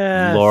 Yes.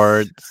 Good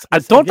Lord. I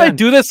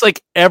do this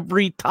like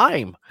every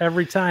time.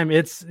 Every time.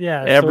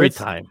 Every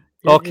time.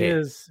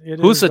 Okay.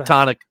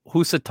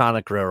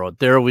 Housatonic Railroad.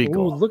 There we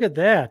go. Look at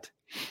that.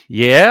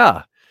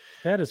 Yeah.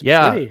 That is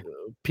pretty.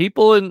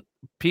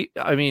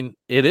 I mean,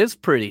 it is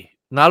pretty.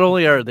 Not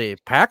only are they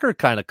Packer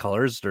kind of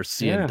colors, they're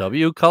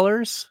C&W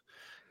colors.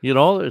 You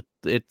know,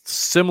 it's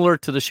similar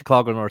to the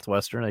Chicago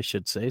Northwestern, I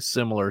should say,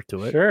 similar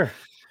to it. Sure.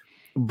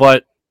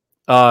 But,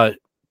 and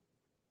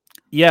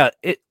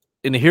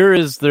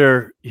here's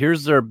their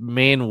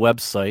main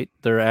website,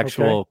 their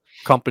actual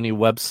company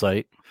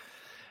website.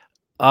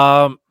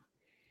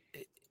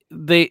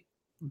 They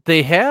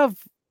have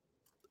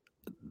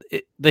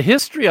the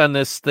history on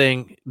this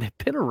thing. They've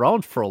been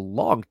around for a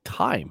long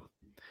time.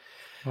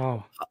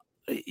 Wow.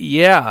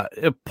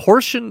 A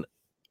portion.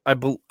 I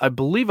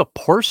believe a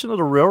portion of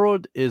the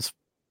railroad is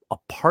a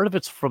part of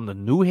it's from the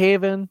New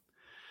Haven,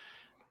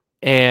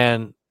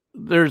 and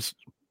there's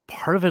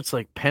part of it's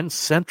like Penn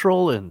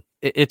Central, and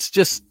it's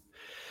just.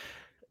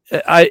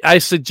 I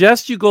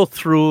suggest you go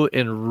through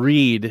and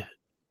read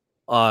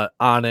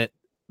on it,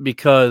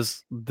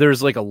 because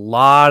there's like a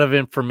lot of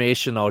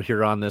information out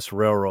here on this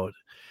railroad.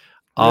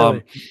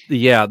 Really?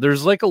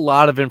 There's like a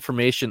lot of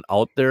information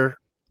out there,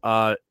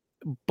 but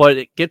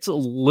it gets a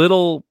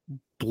little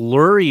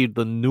blurry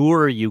the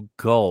newer you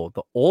go.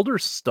 The older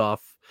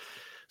stuff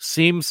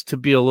seems to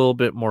be a little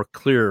bit more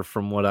clear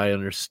from what I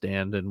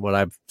understand and what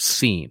I've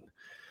seen.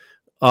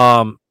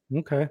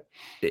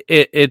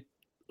 It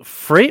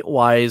freight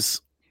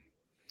wise,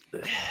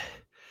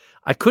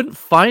 I couldn't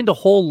find a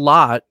whole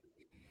lot.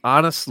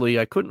 Honestly,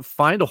 I couldn't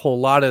find a whole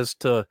lot as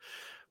to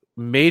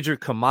major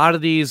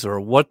commodities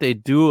or what they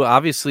do.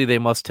 Obviously, they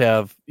must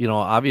have,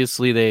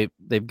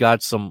 they've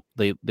got some,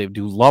 they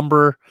do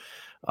lumber.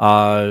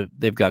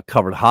 They've got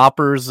covered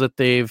hoppers that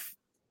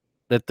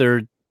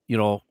they're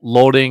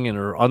loading and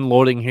or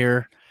unloading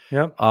here.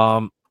 Yep.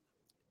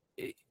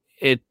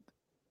 It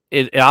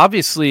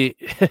obviously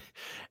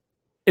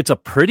it's a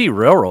pretty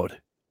railroad.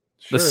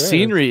 Sure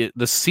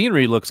the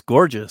scenery looks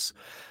gorgeous.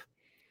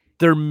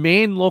 Their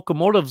main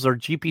locomotives are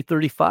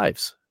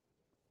GP35s.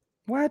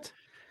 What?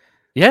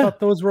 Yeah. I thought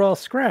those were all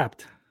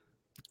scrapped.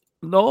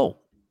 No.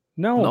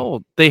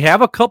 They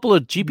have a couple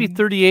of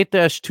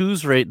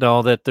GP38-2s right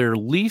now that they're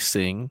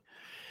leasing,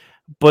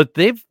 but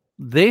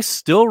they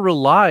still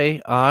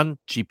rely on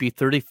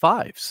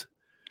GP35s.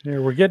 Yeah,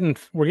 we're getting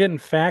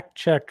fact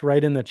checked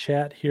right in the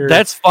chat here.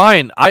 That's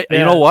fine. You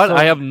know what?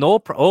 I have no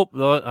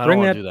problem. I don't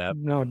want to do that.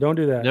 No, don't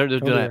do that. Don't do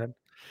that.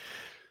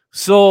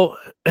 So,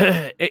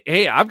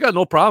 hey, I've got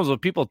no problems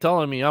with people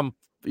telling me I'm,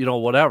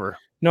 whatever.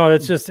 No,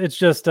 it's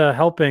just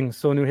helping.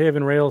 So New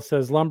Haven Rail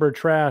says lumber,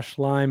 trash,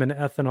 lime, and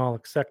ethanol,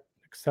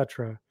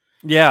 etc.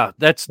 Yeah,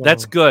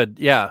 that's good.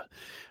 Yeah.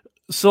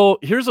 So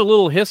here's a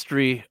little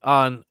history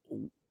on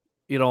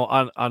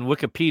on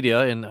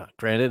Wikipedia, and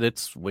granted,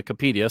 it's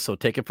Wikipedia, so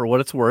take it for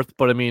what it's worth.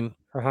 But I mean,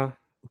 for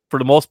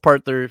the most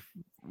part, they're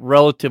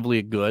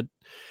relatively good.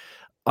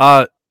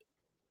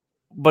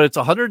 But it's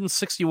a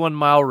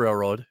 161-mile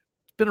railroad.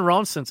 It's been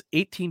around since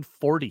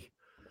 1840.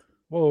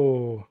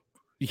 Whoa.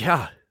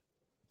 Yeah.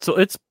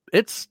 So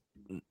it's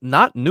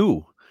not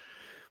new.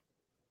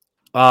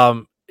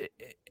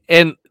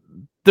 And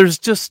there's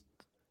just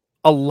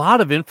a lot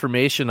of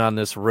information on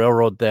this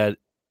railroad that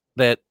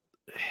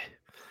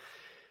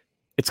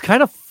it's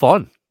kind of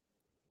fun.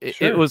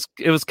 It was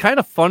kind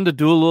of fun to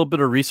do a little bit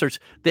of research.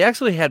 They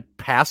actually had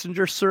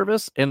passenger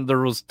service, and there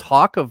was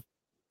talk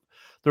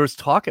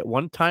at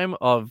one time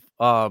of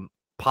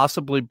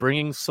possibly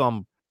bringing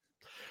some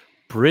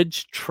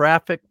bridge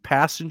traffic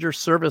passenger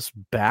service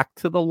back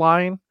to the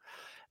line.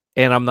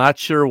 And I'm not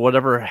sure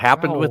whatever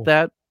happened with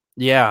that.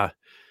 Yeah.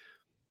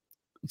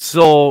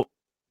 So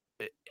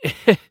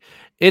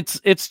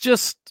it's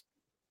just,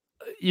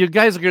 you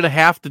guys are going to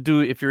have to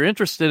do, if you're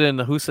interested in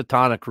the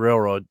Housatonic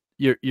Railroad,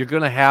 you're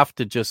going to have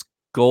to just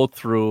go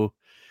through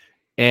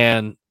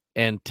and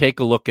take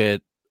a look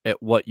at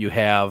what you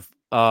have.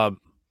 I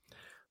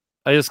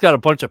just got a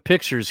bunch of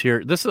pictures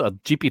here. This is a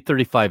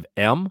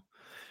GP35M,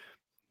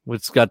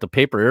 which got the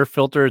paper air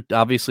filter.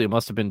 Obviously, it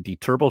must have been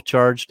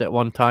deturbocharged at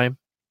one time.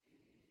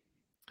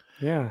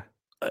 Yeah.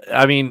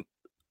 I mean,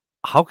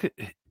 how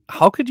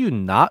could you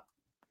not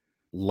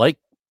like?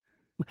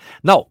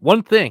 Now,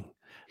 one thing,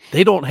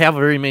 they don't have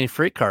very many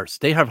freight cars.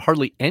 They have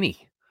hardly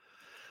any.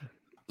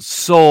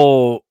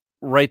 So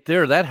right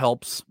there, that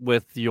helps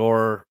with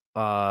your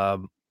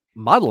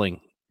modeling,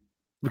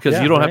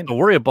 because you don't have to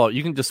worry about.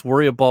 You can just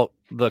worry about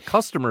the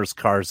customers'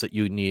 cars that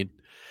you need.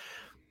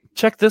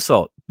 Check this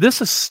out.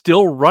 This is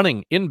still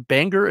running in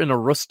Bangor and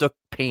Aroostook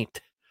paint.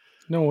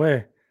 No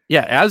way.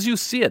 Yeah, as you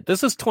see it.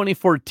 This is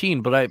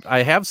 2014, but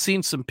I have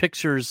seen some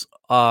pictures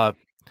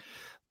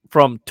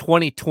from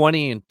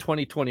 2020 and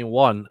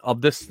 2021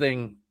 of this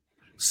thing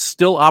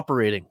still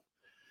operating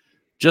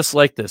just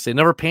like this. They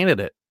never painted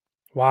it.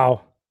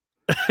 Wow.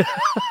 Right?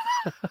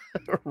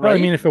 Well, I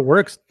mean, if it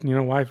works,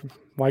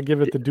 why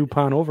give it the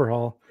DuPont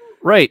overhaul?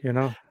 Right.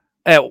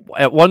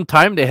 At one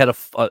time, they had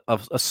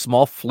a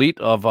small fleet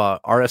of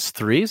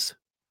RS3s,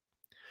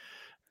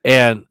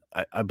 and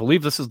I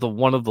believe this is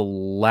one of the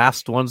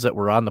last ones that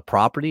were on the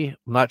property.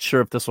 I'm not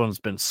sure if this one's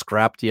been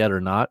scrapped yet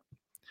or not.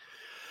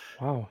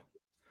 Wow.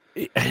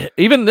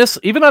 Even on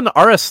the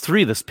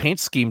RS3, this paint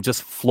scheme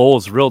just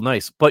flows real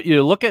nice. But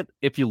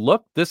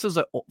this is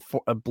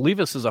I believe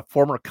this is a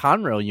former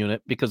Conrail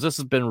unit, because this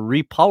has been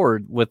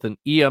repowered with an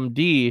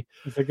EMD.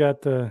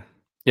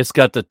 It's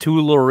got the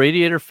two little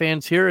radiator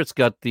fans here. It's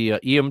got the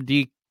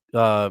EMD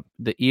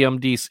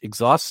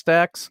exhaust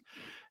stacks,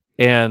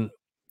 and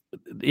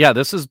yeah,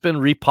 this has been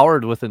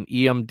repowered with an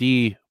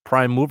EMD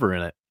prime mover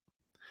in it.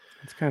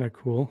 That's kind of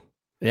cool.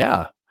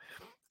 Yeah.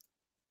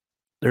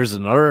 There's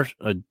another,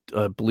 I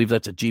believe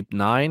that's a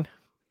EP9.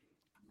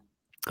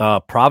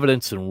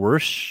 Providence and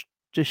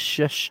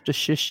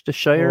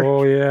Worcestershire.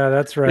 Oh, yeah,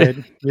 that's right.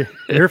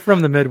 You're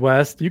from the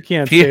Midwest. You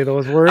can't say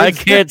those words. I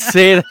can't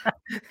say that.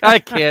 I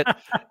can't.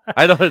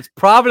 I know it's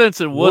Providence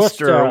and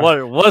Worcester.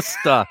 Or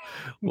what?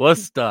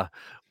 Worcester.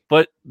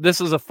 But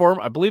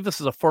I believe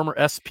this is a former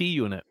SP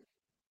unit.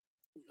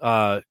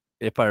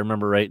 If I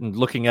remember right. And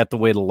looking at the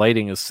way the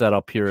lighting is set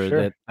up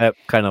here, that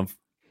kind of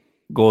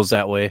goes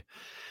that way.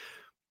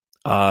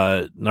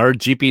 Another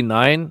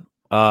GP9.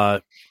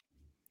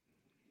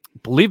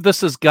 Believe this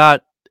has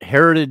got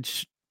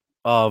heritage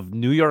of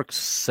New York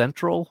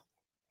Central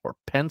or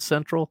Penn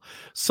Central,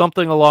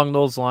 something along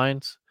those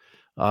lines.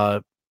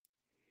 But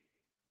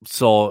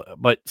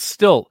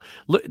still,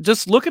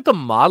 just look at the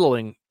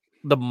modeling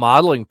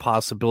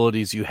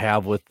possibilities you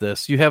have with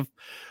this. You have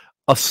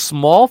a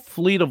small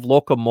fleet of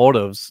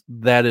locomotives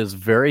that is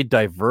very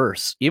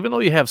diverse. Even though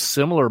you have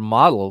similar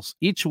models,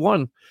 each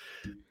one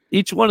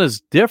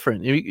is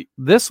different.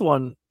 This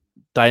one,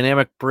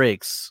 dynamic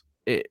brakes,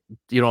 the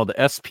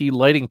SP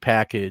lighting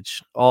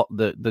package, all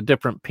the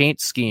different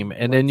paint scheme,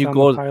 and then you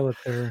go Pilot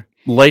there.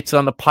 Lights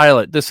on the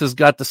Pilot. This has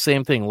got the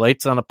same thing,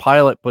 lights on a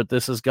Pilot, but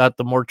this has got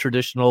the more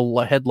traditional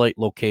headlight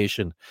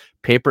location,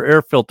 paper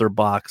air filter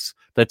box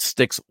that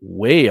sticks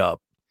way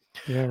up.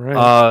 Yeah,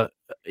 right.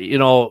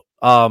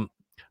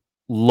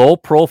 Low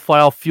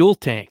profile fuel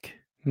tank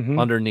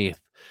underneath.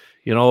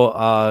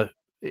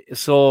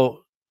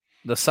 So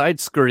the side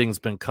skirting's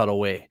been cut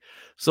away.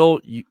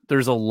 So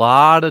there's a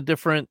lot of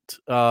different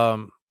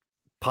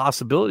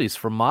possibilities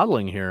for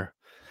modeling here.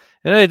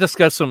 And I just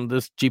got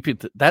this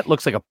GP. That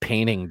looks like a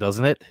painting,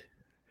 doesn't it?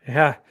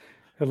 Yeah.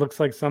 It looks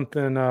like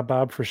something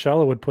Bob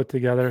Frischella would put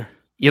together.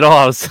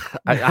 I was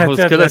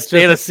going to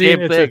say the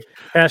same thing.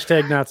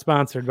 Hashtag not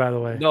sponsored, by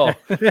the way.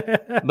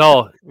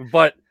 No.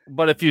 But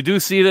if you do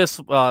see this,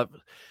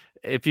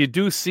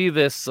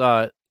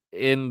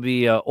 in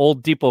the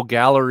Old Depot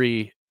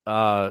Gallery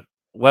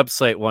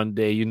website one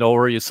day, you know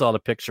where you saw the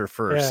picture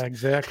first. Yeah,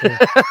 exactly.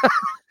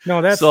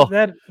 No,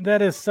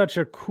 that is such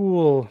a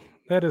cool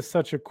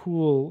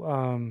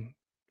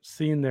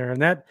scene there,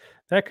 and that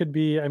could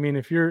be. I mean,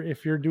 if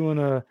you're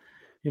doing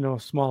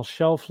small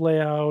shelf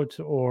layout,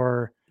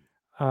 or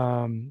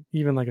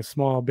even like a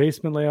small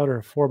basement layout or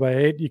a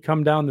 4x8, you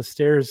come down the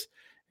stairs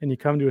and you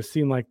come to a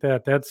scene like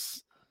that.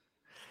 That's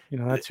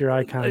your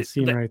icon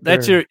scene right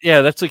that's there.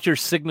 that's like your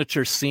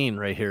signature scene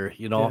right here.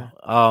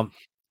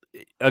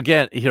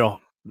 Again,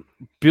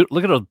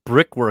 look at the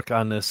brickwork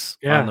on this,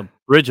 on the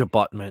bridge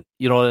abutment,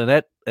 and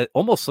that it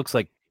almost looks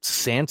like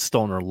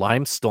sandstone or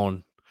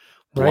limestone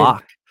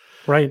block,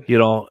 right.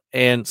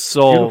 And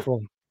so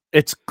Beautiful.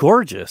 it's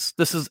gorgeous.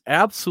 This is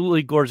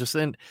absolutely gorgeous.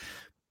 And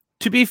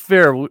to be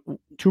fair,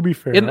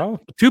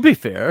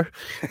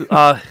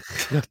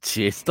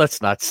 geez,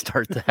 let's not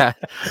start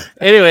that.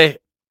 Anyway,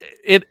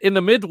 in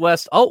the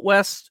Midwest, out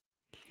west,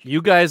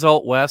 you guys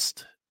out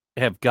west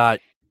have got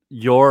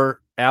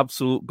your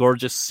absolute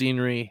gorgeous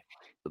scenery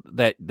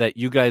that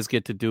you guys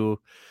get to do.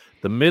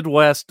 The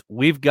Midwest,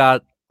 we've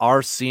got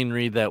our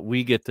scenery that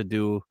we get to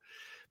do.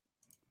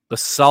 The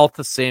South,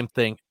 the same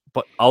thing.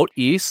 But out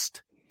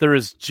east, there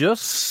is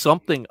just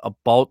something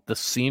about the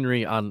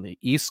scenery on the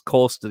East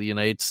Coast of the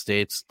United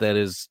States that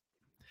is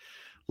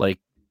like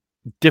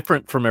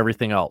different from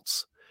everything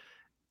else.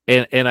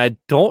 And I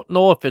don't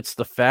know if it's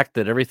the fact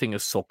that everything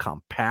is so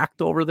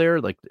compact over there,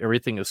 like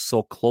everything is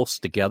so close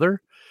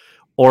together,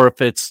 or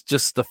if it's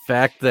just the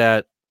fact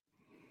that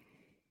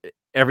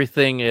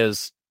everything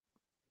is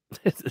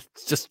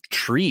it's just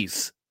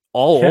trees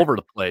all over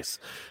the place.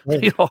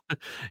 Right.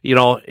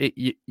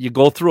 You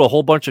go through a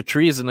whole bunch of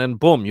trees and then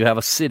boom, you have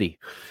a city.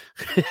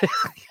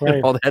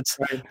 Right. That's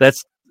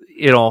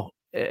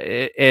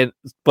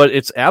but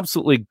it's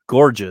absolutely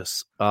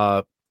gorgeous.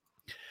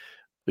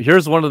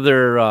 Here's one of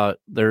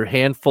their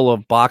handful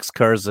of box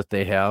cars that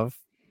they have.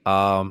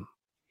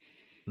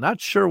 Not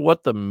sure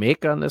what the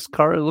make on this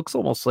car. It looks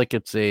almost like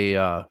it's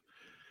a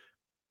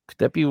could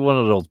that be one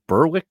of those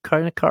Berwick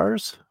kind of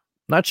cars?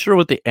 Not sure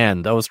what the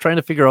end. I was trying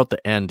to figure out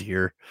the end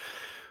here.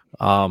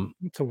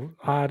 It's an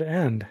odd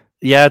end.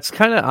 Yeah, it's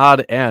kind of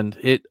odd end.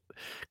 It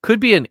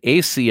could be an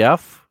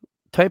ACF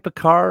type of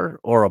car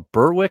or a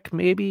Berwick,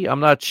 maybe.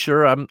 I'm not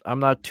sure. I'm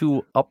not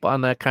too up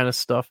on that kind of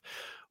stuff.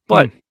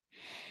 But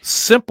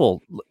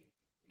simple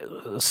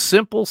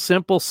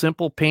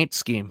paint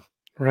scheme.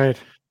 Right.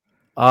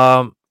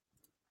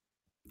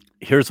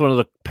 Here's one of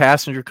the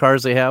passenger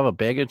cars they have, a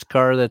baggage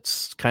car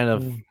that's kind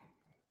of,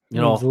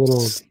 the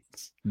little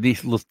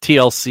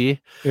TLC.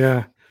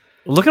 Yeah.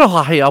 Look at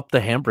how high up the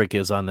handbrake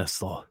is on this,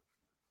 though.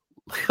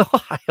 Look how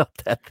high up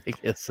that thing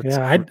is.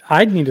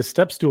 I'd need a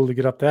step stool to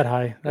get up that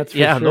high. That's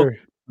for sure.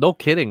 No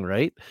kidding,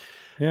 right?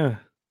 Yeah.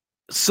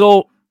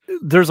 So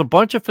there's a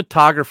bunch of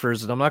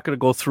photographers, and I'm not going to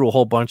go through a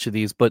whole bunch of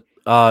these, but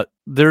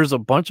there's a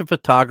bunch of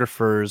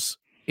photographers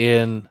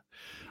on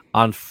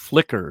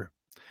Flickr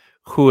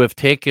who have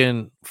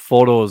taken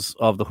photos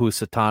of the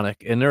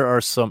Housatonic, and there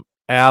are some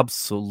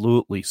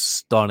absolutely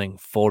stunning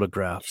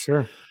photographs.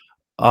 Sure.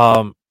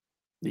 Whoa.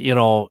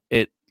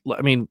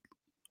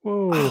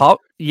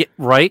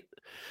 Right?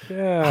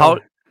 Yeah.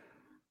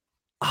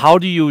 How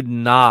do you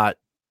not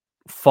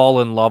fall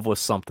in love with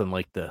something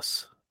like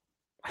this?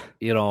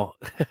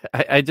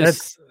 I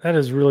just that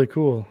is really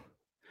cool.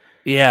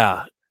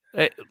 Yeah.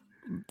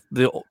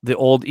 The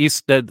old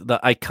the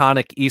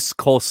iconic East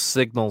Coast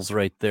signals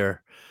right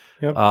there.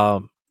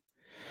 Yep.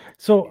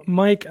 So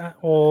Mike,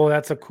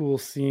 that's a cool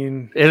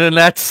scene. And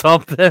that's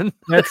something.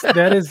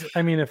 that is,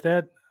 I mean, if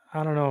that,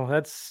 I don't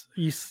know,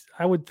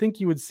 I would think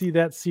you would see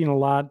that scene a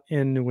lot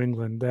in New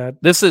England.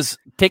 This is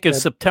taken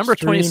September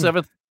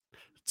 27th,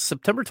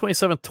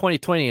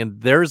 2020, and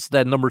there's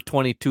that number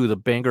 22, the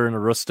Bangor and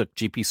Aroostook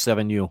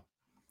GP7U.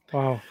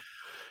 Wow.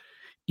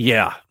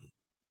 Yeah.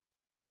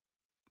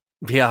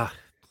 Yeah.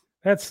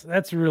 That's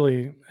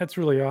really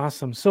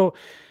awesome. So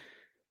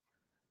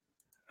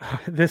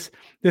this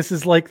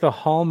is like the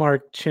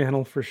Hallmark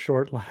Channel for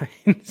short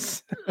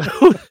lines.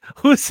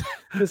 Who's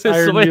this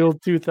Iron Mule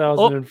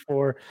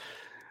 2004?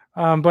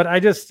 But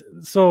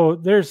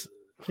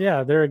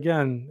there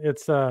again,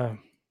 it's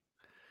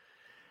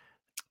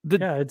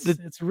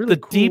it's really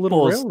cool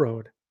little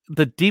railroad.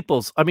 The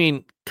Deeples, I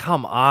mean,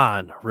 come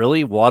on,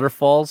 really?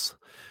 Waterfalls?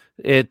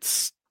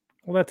 That's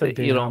a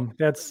dam.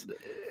 That's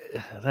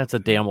a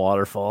damn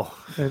waterfall.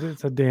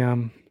 It's a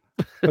dam.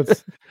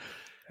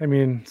 I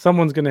mean,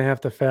 someone's going to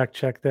have to fact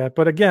check that.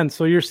 But again,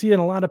 so you're seeing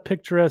a lot of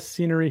picturesque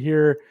scenery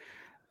here.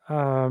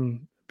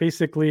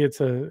 Basically,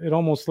 it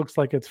almost looks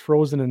like it's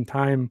frozen in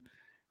time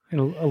in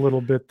a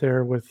little bit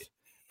there but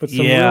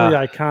some really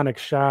iconic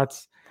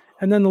shots.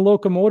 And then the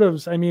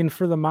locomotives, I mean,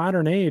 for the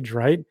modern age,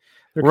 right?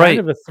 They're kind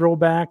of a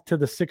throwback to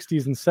the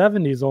 60s and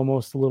 70s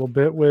almost a little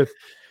bit with,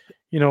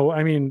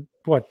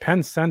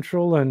 Penn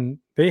Central, and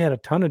they had a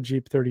ton of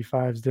Jeep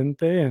 35s, didn't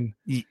they? And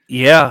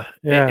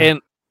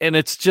and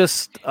it's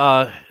just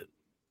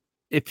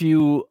if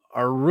you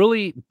are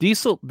really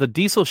the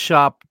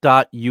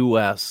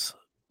dieselshop.us,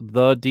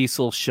 the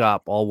diesel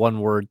shop, all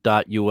one word,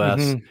 .us.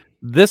 Mm-hmm.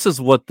 This is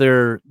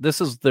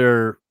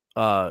their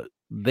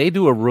they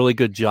do a really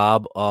good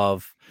job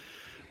of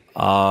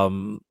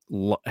having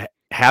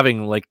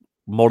like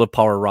motive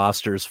power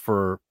rosters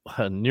for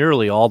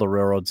nearly all the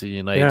railroads in the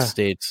United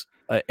States.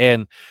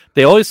 and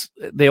they always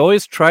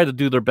try to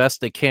do their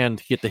best they can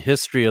to get the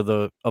history of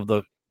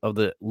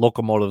the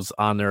locomotives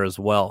on there as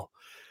well.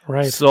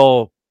 Right.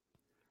 So,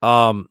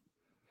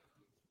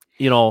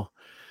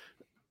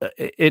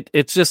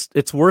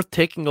 it's worth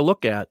taking a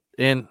look at,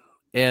 and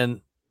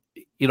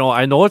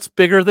I know it's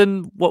bigger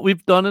than what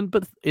we've done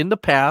in the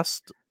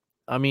past.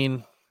 I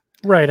mean,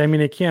 right. I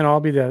mean, it can't all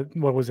be that.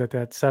 What was it?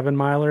 That 7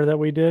 miler that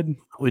we did?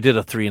 We did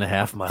a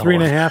 3.5 mile.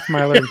 3.5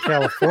 miler in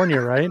California,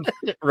 right?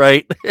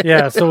 Right.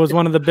 Yeah. So it was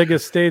one of the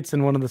biggest states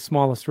and one of the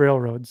smallest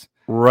railroads.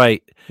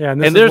 Right. Yeah,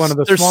 and this is one of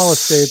the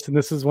smallest states, and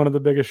this is one of the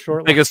biggest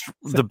short lines.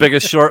 The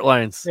biggest short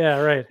lines. Yeah,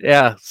 right.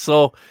 Yeah.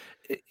 So,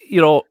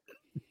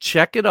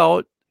 check it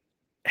out.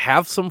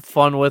 Have some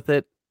fun with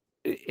it.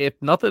 If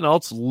nothing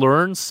else,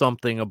 learn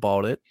something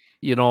about it,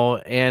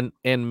 and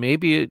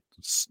maybe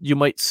you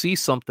might see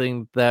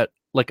something that,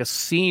 like a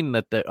scene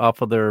that they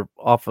off of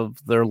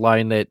their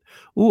line that,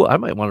 I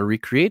might want to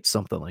recreate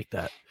something like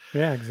that.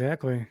 Yeah,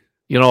 exactly.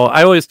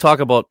 I always talk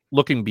about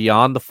looking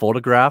beyond the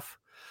photograph.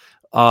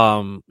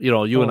 You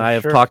and I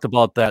have talked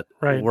about that,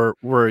 right?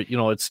 Where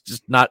it's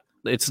just not.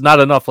 It's not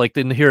enough. Like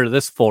in here,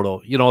 this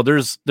photo,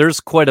 there's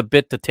quite a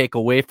bit to take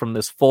away from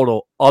this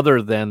photo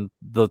other than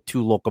the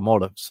 2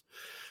 locomotives.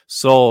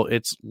 So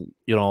it's,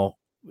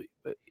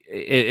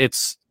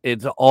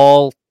 it's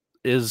all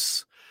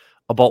is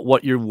about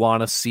what you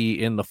want to see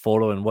in the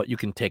photo and what you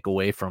can take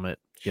away from it,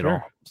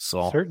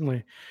 so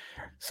certainly.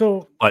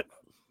 So, but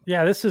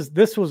yeah, this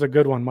was a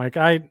good one, Mike.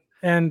 I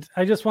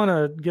just want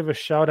to give a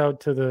shout out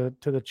to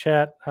the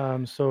chat.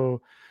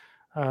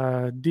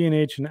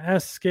 DNH and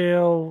S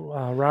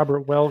scale,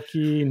 Robert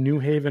Welke, New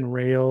Haven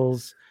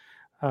Rails,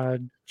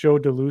 Joe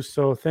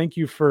DeLuso. Thank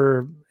you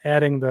for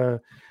adding the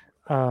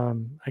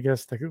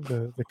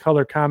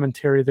color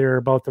commentary there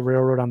about the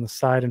railroad on the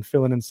side and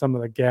filling in some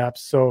of the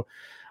gaps. So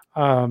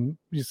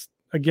just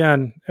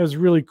again, it was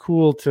really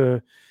cool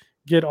to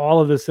get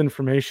all of this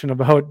information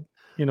about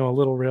a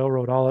little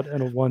railroad all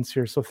at once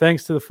here. So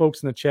thanks to the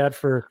folks in the chat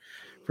for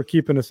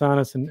keeping us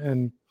honest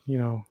and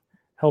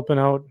helping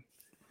out.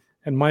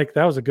 And Mike,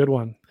 that was a good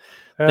one.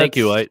 Thank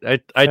you.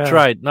 I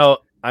tried. Now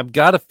I've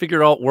got to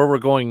figure out where we're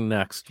going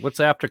next. What's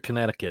after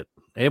Connecticut?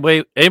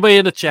 Anybody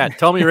in the chat?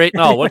 Tell me right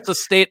now. What's the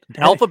state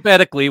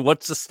alphabetically?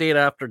 What's the state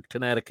after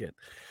Connecticut?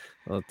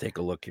 I'll take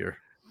a look here.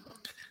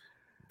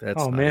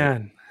 That's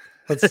man.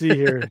 Let's see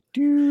here.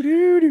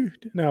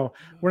 No,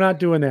 we're not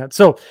doing that.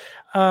 So,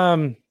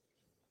 what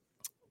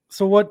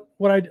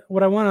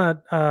I want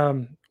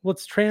to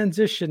let's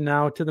transition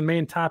now to the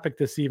main topic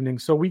this evening.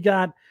 So we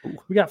got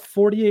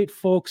 48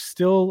 folks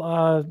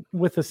still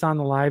with us on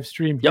the live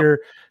stream here.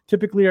 Yep.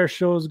 Typically our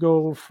shows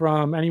go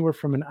from anywhere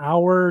from an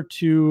hour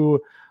to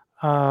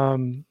hour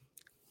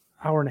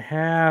and a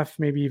half,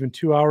 maybe even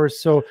 2 hours.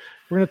 So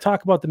we're going to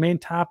talk about the main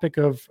topic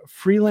of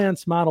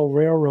freelance model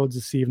railroads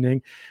this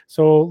evening.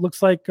 So it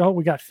looks like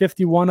we got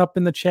 51 up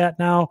in the chat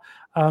now.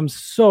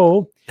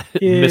 So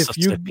if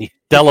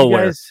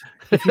Delaware,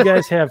 if you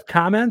guys have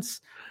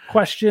comments,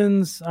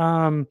 questions,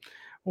 or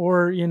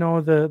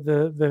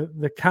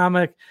the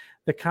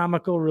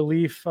comical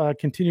relief,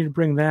 continue to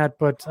bring that.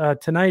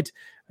 But tonight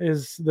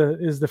is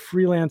the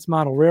freelance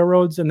model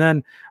railroads, and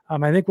then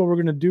I think what we're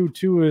going to do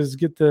too is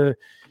get the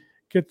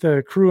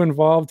crew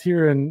involved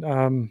here and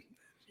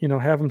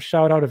have them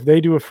shout out if they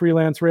do a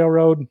freelance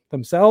railroad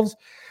themselves.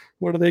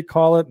 What do they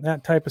call it?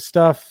 That type of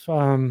stuff,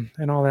 and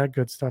all that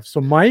good stuff. So,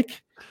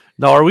 Mike,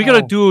 now are we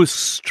going to do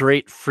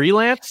straight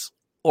freelance?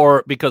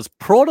 Or because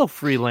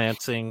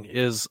proto-freelancing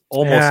is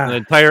almost an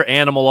entire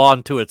animal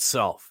onto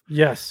itself.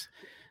 Yes.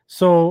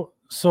 So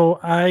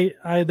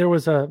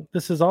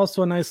this is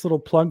also a nice little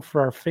plug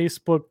for our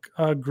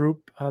Facebook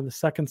group, the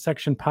Second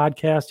Section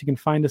Podcast. You can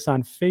find us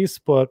on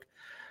Facebook.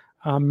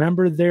 A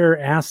member there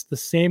asked the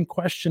same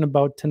question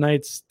about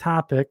tonight's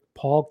topic,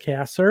 Paul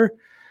Kasser,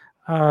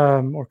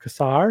 or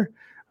Kassar.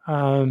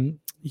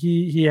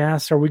 He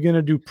asked, are we going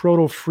to do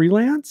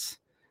proto-freelance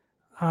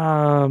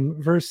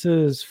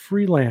versus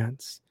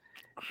freelance?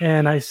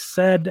 And I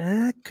said,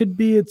 it could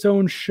be its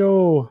own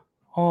show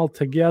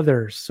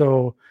altogether.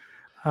 So,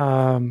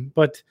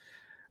 but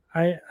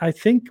I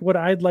think what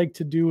I'd like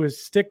to do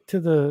is stick to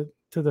the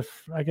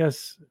I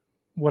guess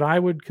what I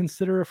would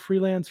consider a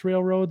freelance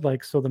railroad,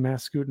 like the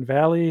Mascoutin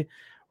Valley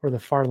or the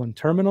Farland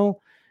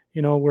Terminal,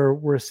 where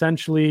we're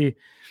essentially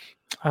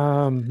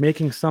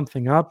making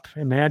something up,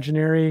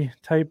 imaginary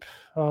type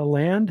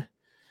land.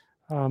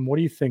 What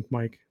do you think,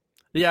 Mike?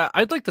 Yeah,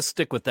 I'd like to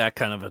stick with that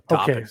kind of a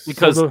topic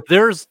because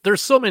there's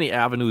so many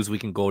avenues we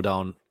can go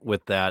down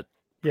with that.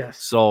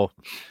 Yes. So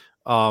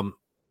I'll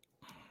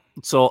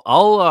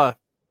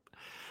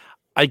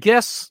I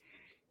guess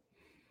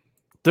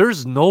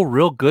there's no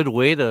real good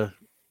way to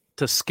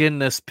skin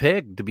this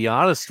pig, to be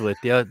honest with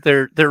you.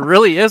 There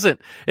really isn't,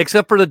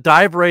 except for to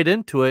dive right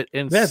into it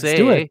and Let's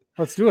do it.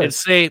 And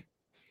say,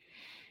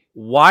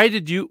 why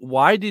did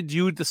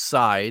you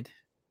decide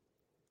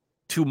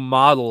to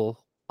model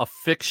a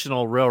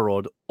fictional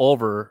railroad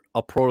over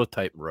a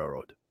prototype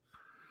railroad?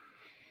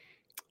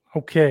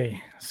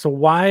 Okay, so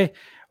why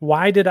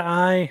did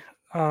I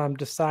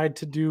decide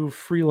to do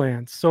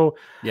freelance. So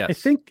I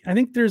Yes. think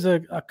there's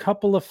a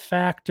couple of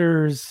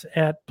factors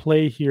at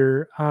play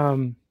here.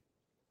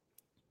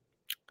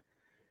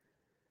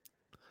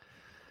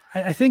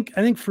 I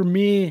think for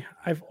me,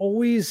 I've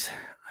always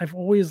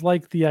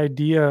liked the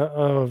idea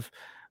of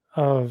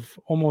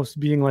almost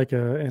being like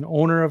an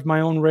owner of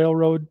my own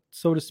railroad,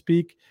 so to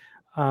speak.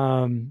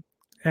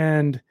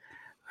 And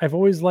I've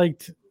always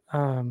liked,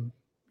 you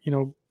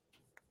know,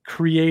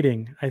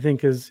 creating. I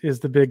think is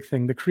the big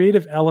thing. The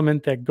creative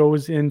element that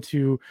goes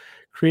into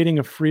creating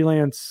a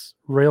freelance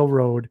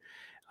railroad,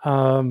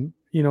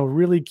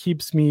 really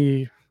keeps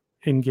me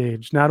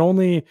engaged. Not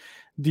only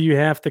do you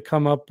have to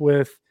come up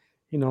with,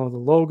 the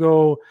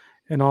logo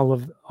and all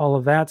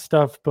of that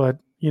stuff, but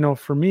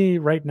for me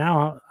right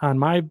now on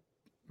my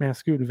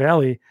Mascouten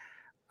Valley,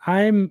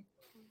 I'm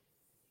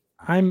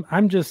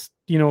I'm just,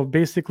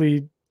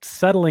 basically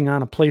settling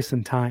on a place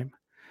and time.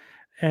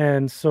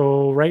 And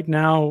so right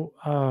now,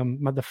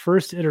 the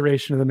first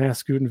iteration of the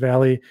Mascouten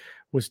Valley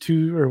was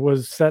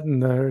set in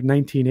the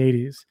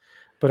 1980s,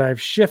 but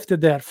I've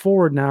shifted that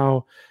forward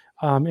now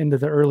into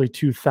the early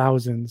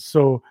 2000s.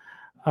 So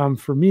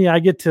for me, I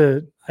get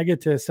to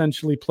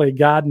essentially play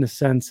God in a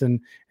sense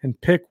and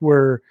pick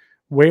where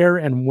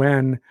and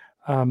when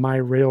my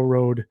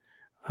railroad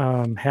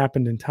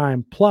happened in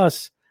time.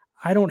 Plus,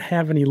 I don't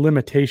have any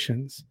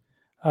limitations,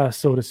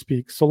 so to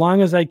speak. So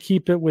long as I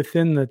keep it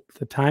within the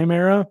time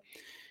era,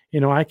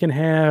 I can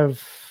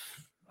have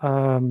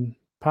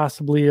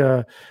possibly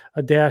a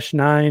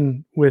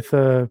 -9 with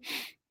a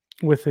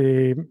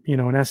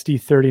an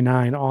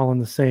SD39 all in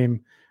the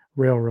same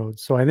railroad.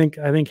 So I think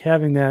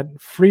having that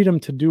freedom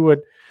to do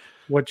it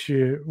what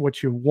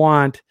you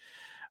want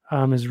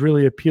is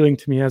really appealing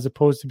to me, as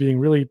opposed to being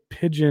really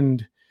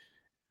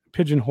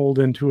pigeonholed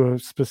into a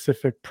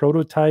specific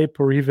prototype,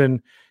 or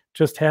even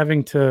just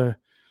having to,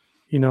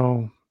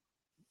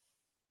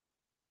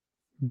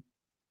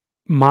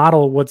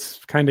 model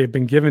what's kind of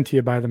been given to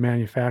you by the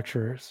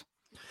manufacturers.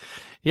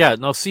 Yeah.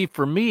 Now, see,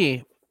 for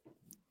me,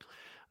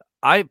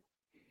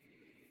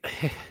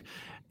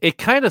 it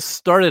kind of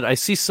started. I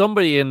see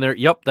somebody in there.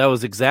 Yep, that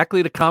was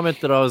exactly the comment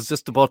that I was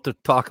just about to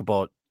talk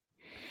about.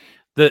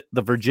 The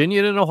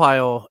Virginian in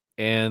Ohio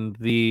and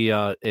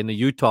the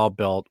Utah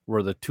belt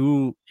were the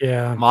two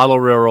model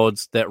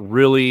railroads that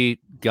really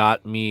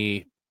bit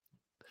me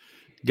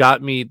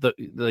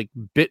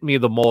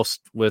the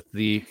most with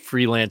the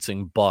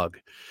freelancing bug.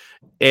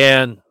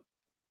 And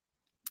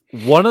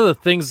one of the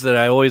things that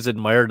I always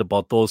admired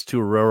about those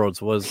two railroads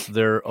was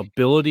their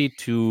ability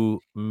to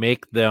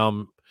make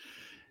them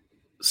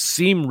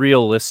seem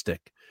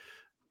realistic.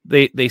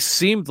 They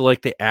seemed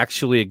like they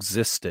actually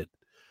existed.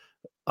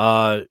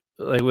 Like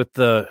with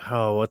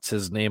what's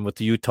his name with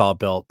the Utah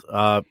belt.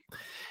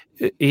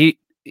 He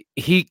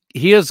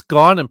has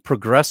gone and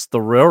progressed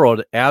the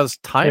railroad as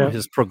time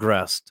has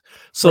progressed.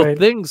 So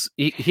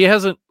he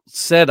hasn't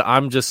said,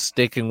 I'm just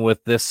sticking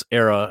with this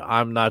era,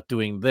 I'm not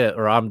doing this,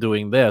 or I'm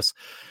doing this.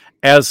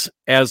 As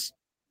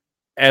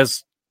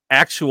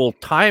actual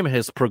time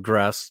has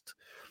progressed,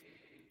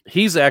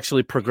 he's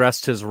actually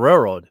progressed his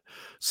railroad.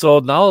 So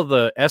now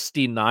the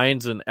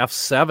SD9s and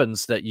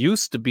F7s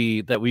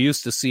that we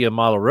used to see in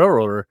model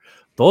railroader,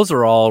 those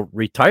are all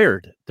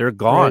retired. They're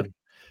gone.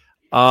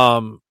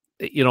 Right.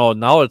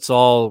 Now it's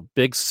all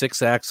big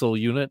 6-axle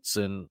units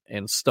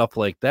and stuff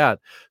like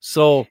that.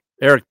 So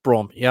Eric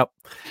Brom, yep,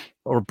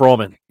 or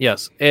Broman,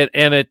 yes, and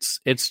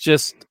it's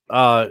just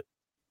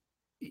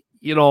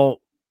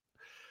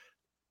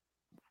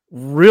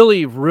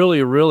really,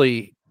 really,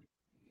 really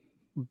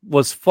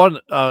was fun.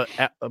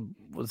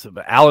 Was it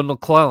Alan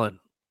McClellan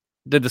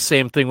did the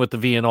same thing with the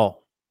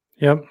V&O.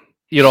 Yep.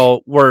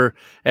 Where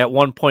at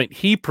one point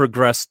he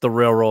progressed the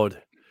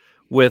railroad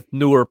with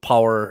newer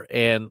power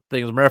and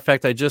things. As a matter of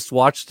fact, I just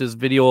watched his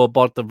video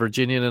about the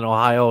Virginian in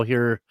Ohio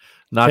here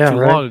not too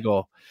long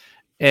ago.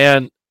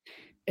 And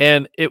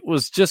it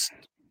was just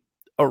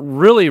a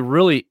really,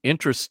 really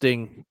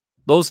interesting.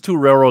 Those two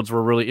railroads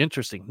were really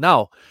interesting.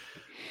 Now,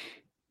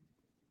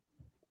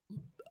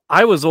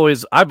 I've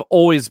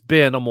always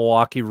been a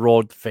Milwaukee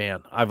Road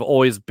fan. I've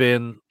always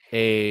been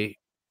a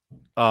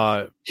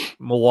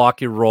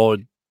Milwaukee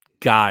Road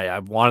guy.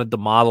 I've wanted to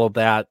model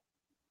that,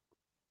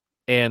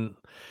 and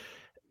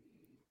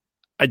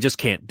I just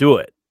can't do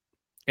it.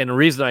 And the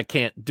reason I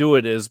can't do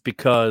it is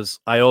because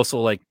I also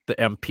like the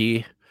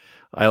MP.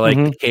 I like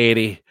the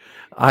Katy.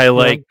 I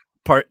like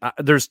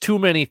there's too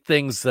many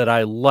things that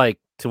I like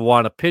to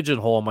want to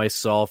pigeonhole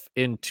myself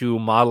into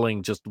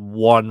modeling just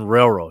one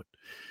railroad.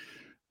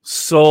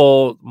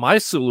 So my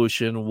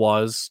solution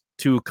was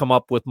to come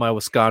up with my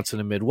Wisconsin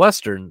and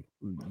Midwestern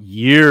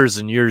years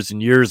and years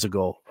and years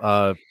ago.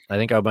 I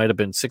think I might have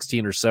been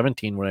 16 or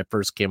 17 when I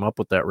first came up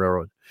with that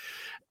railroad.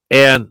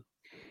 And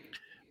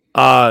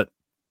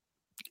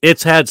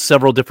it's had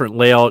several different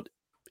layout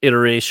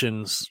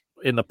iterations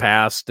in the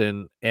past,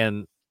 and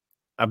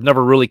I've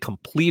never really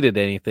completed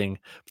anything.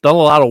 I've done a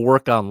lot of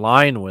work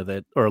online with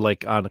it, or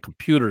like on the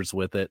computers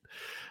with it.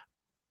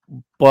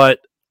 But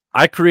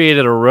I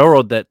created a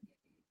railroad that,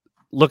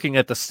 looking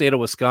at the state of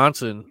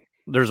Wisconsin,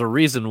 there's a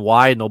reason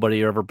why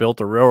nobody ever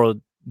built a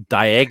railroad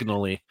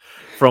diagonally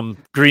from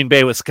Green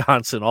Bay,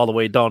 Wisconsin, all the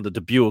way down to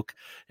Dubuque.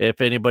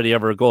 If anybody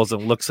ever goes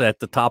and looks at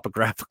the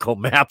topographical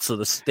maps of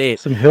the state,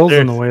 Some hills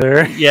in the way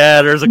there.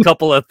 Yeah, there's a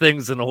couple of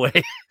things in the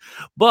way.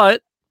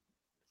 But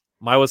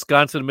my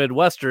Wisconsin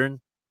Midwestern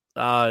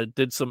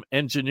did some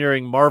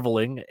engineering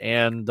marveling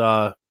and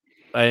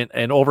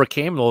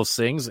overcame those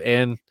things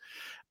and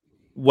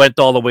went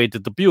all the way to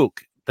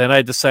Dubuque. Then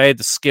I decided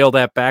to scale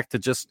that back to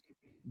just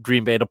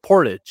Green Bay to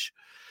Portage.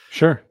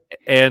 Sure.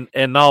 And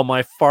now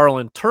my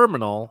Farland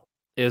terminal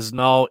is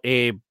now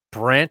a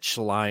branch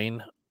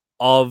line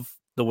of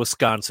the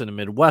Wisconsin and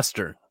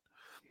Midwestern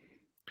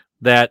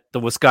that the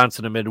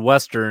Wisconsin and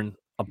Midwestern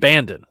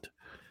abandoned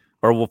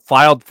or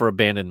filed for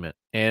abandonment,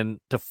 and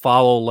to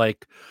follow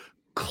like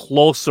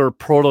closer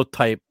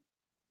prototype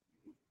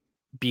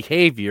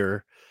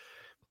behavior,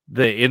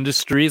 the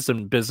industries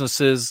and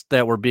businesses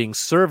that were being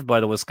served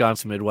by the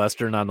Wisconsin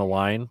Midwestern on the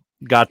line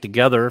got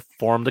together,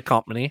 formed a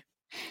company,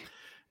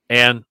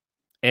 and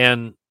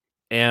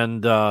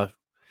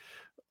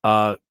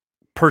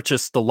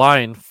purchased the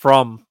line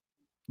from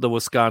the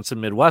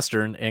Wisconsin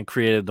Midwestern and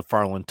created the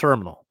Farland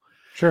terminal.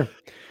 Sure.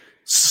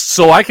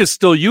 So I could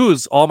still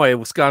use all my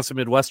Wisconsin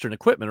Midwestern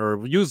equipment,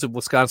 or use the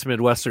Wisconsin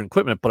Midwestern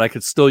equipment, but I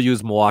could still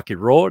use Milwaukee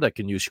Road. I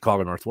can use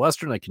Chicago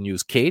Northwestern. I can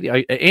use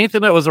Katy.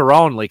 Anything that was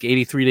around like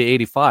 83 to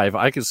 85,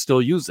 I could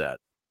still use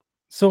that.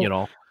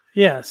 So,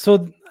 yeah.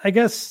 So I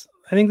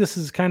think this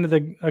is kind of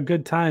a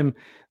good time.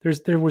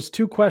 There was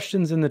two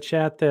questions in the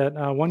chat that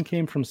one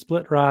came from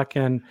Split Rock,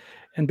 and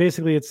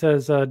basically it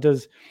says,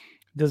 does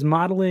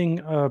modeling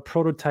a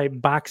prototype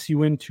box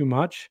you in too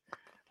much,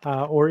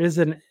 or is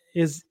it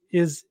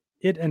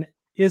an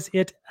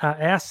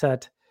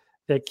asset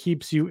that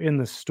keeps you in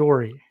the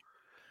story?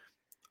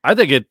 I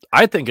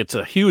think it's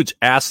a huge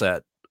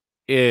asset,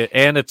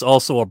 and it's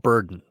also a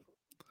burden.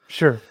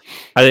 Sure.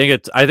 I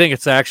think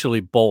it's actually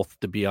both,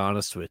 to be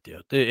honest with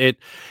you.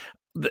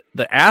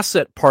 The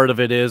asset part of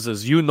it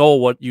is you know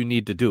what you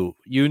need to do.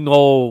 You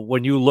know,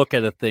 when you look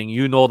at a thing,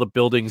 you know the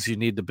buildings you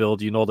need to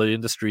build, you know the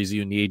industries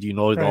you need, you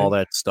know, right. All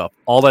that stuff.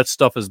 All that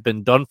stuff has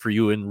been done for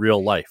you in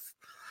real life.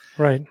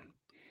 Right.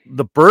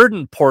 The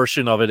burden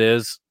portion of it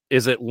is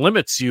it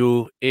limits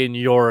you in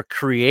your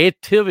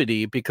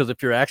creativity, because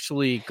if you're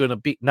actually going to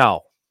be,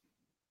 now,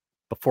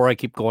 before I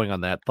keep going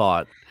on that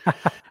thought,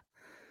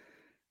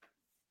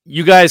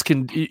 you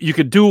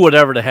can do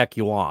whatever the heck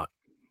you want.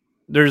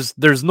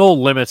 There's no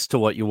limits to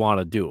what you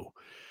want to do.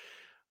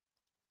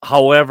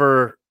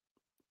 However,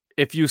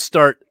 if you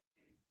start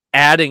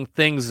adding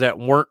things that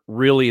weren't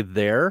really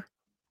there,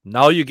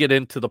 now you get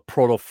into the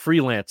proto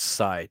freelance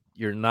side.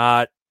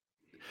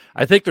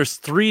 I think there's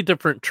three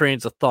different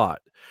trains of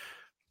thought.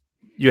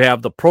 You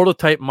have the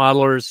prototype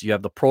modelers, you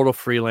have the proto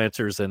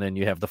freelancers, and then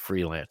you have the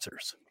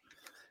freelancers.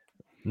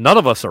 None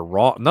of us are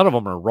wrong. None of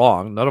them are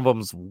wrong. None of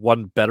them's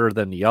one better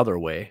than the other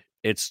way.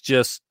 It's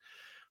just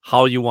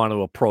how you want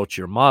to approach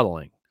your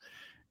modeling.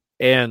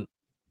 And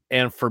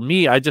for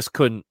me, I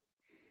couldn't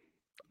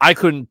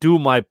do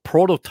my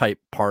prototype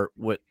part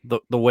with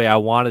the way I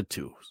wanted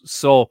to.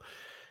 So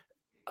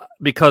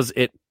because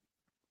it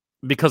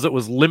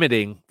was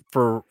limiting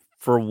for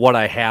what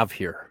I have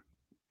here.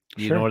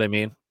 You know what I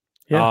mean?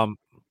 Yeah.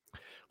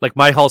 Like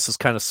my house is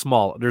kind of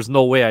small. There's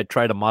no way I'd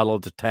try to model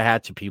the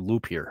Tehachapi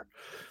loop here.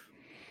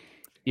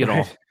 You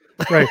know.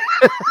 Right.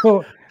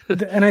 Well,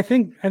 and I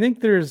think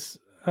there's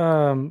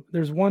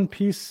one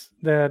piece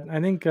that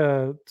I think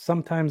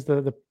sometimes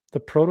the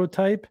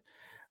prototype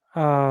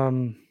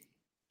can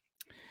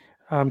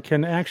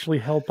actually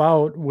help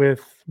out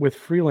with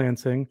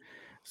freelancing.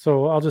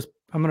 So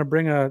I'm going to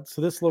bring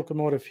so this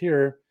locomotive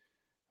here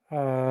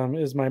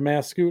is my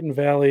Mascoutin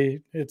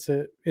Valley. It's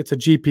a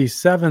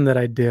GP7 that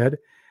I did,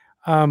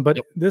 but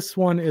yep. This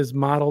one is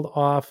modeled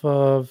off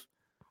of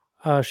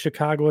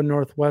Chicago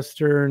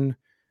Northwestern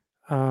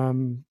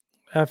FRVR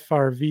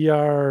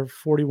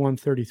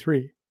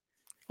 4133.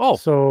 Oh,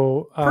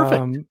 so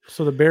perfect.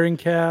 So the bearing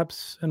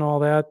caps and all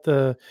that,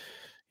 the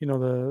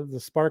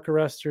spark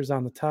arresters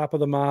on the top of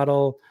the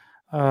model,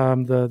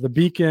 the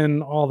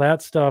beacon, all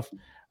that stuff.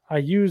 I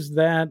use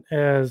that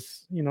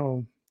as,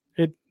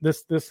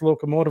 this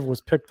locomotive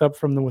was picked up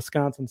from the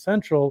Wisconsin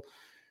Central,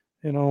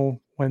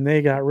 when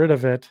they got rid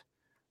of it,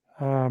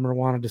 or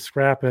wanted to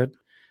scrap it,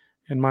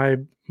 and my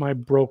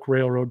broke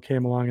railroad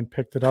came along and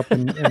picked it up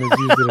and has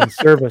used it in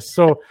service.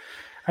 So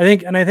I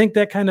think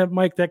that kind of,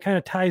 Mike, that kind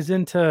of ties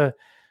into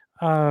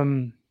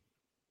the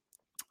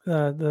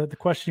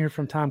question here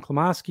from Tom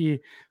Klomoski.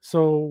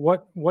 So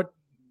what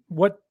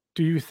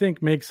do you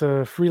think makes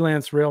a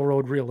freelance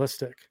railroad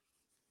realistic?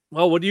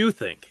 Well, what do you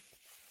think?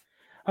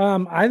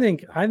 I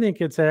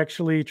think it's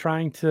actually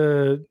trying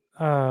to,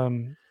 I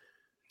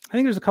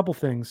think there's a couple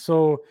things.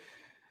 So,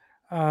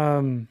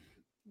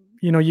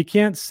 you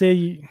can't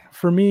say,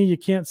 for me, you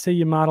can't say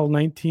you model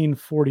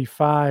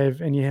 1945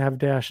 and you have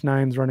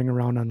 -9s running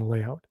around on the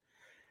layout.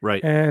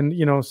 Right. And,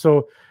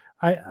 so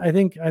I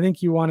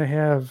think you want to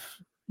have,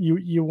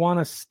 you want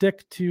to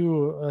stick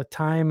to a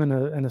time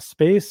and a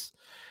space.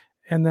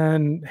 and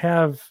then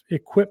have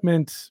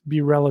equipment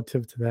be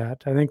relative to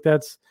that. I think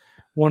that's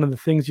one of the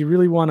things you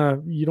really want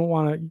to, you don't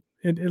want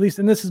to, at least,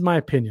 and this is my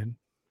opinion.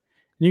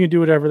 You can do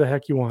whatever the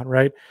heck you want,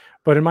 right?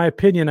 But in my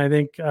opinion, I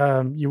think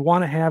you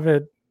want to have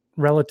it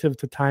relative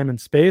to time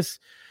and space.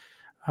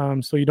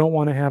 So you don't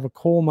want to have a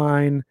coal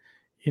mine,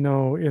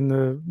 in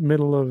the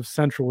middle of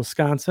central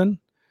Wisconsin.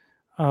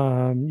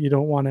 You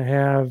don't want to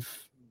have,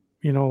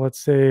 let's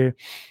say,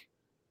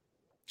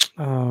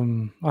 I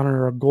don't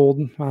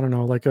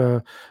know, like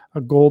a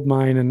gold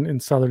mine in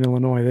Southern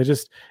Illinois. They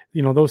just,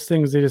 those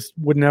things, they just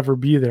would never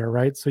be there,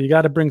 right? So you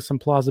got to bring some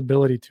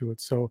plausibility to it.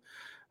 So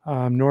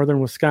Northern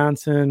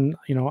Wisconsin,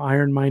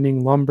 iron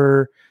mining,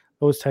 lumber,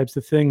 those types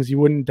of things, you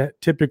wouldn't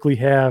typically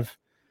have,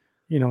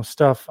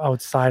 stuff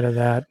outside of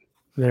that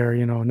there,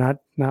 not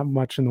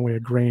much in the way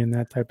of grain,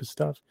 that type of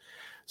stuff.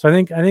 So I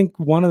think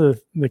one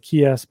of the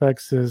key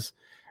aspects is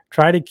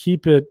try to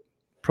keep it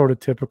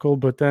prototypical,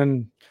 but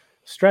then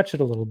stretch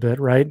it a little bit,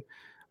 right?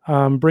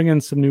 Bring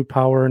in some new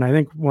power. And I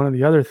think one of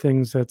the other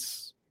things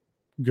that's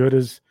good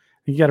is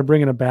you got to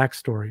bring in a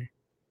backstory.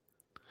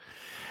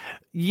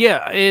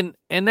 Yeah, and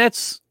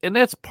that's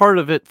part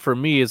of it for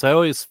me. Is I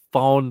always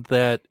found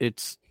that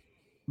it's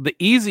the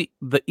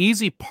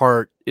easy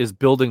part is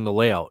building the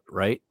layout,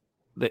 right?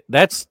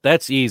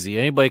 That's easy.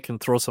 Anybody can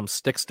throw some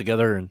sticks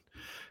together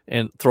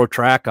and throw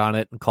track on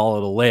it and call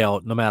it a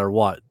layout, no matter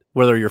what,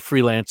 whether you're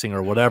freelancing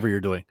or whatever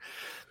you're doing.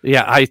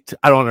 Yeah, I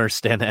don't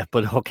understand that,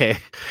 but okay.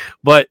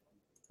 But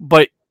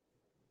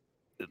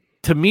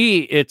to me,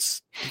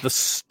 it's the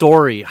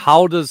story.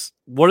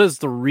 What is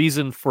the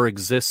reason for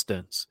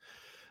existence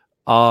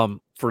for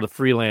the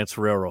freelance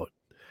railroad?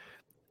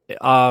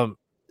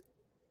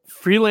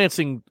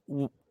 Freelancing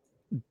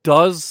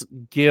does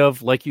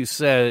give, like you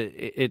said,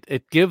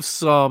 it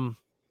gives you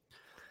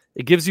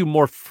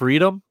more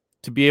freedom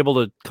to be able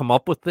to come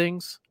up with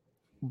things,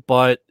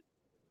 but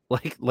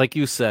like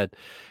you said,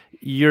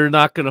 you're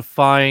not going to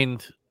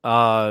find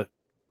you're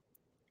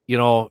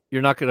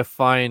not going to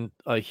find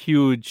a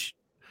huge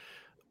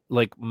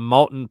like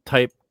mountain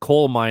type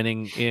coal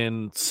mining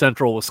in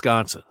central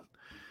Wisconsin.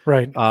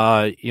 Right.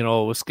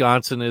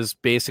 Wisconsin is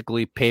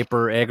basically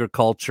paper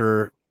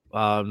agriculture.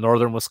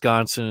 Northern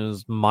Wisconsin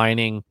is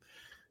mining,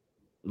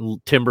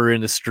 timber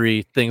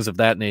industry, things of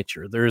that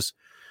nature. There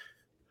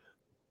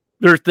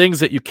are things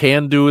that you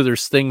can do.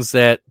 There's things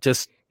that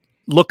just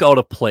look out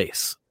of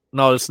place.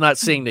 Now, it's not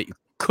saying that you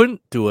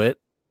couldn't do it,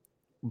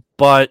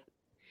 but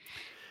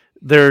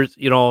there's,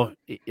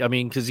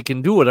 because you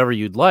can do whatever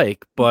you'd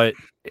like, but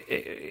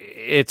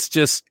it's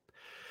just,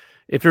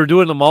 if you're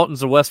doing the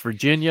mountains of West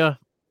Virginia,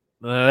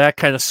 that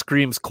kind of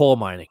screams coal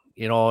mining,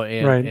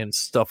 and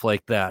stuff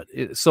like that.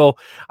 So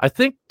I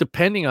think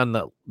depending on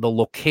the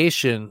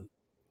location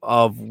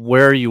of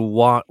where you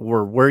want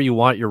your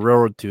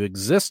railroad to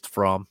exist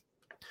from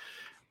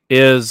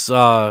is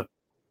kind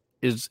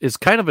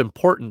of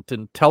important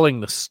in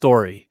telling the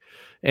story,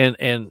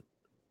 and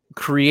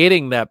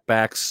creating that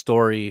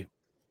backstory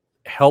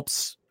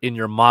helps in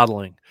your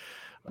modeling.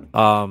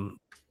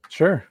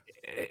 Sure.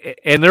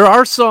 And there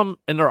are some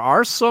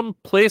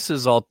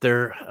places out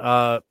there.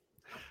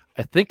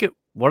 I think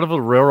one of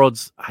the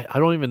railroads, I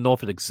don't even know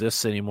if it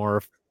exists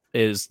anymore,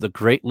 is the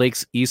Great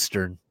Lakes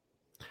Eastern.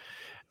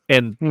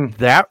 And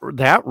that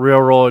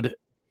railroad,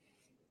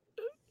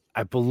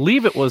 I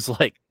believe it was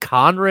like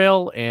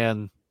Conrail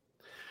and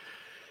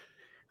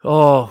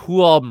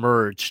who all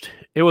merged.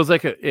 It was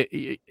like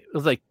a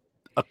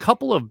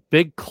couple of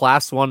big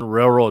Class 1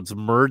 railroads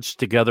merged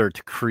together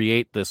to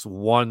create this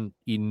one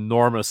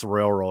enormous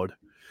railroad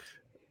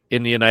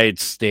in the United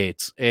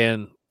States.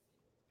 And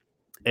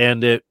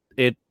I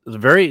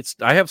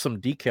have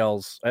some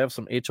decals. I have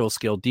some HO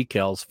scale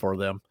decals for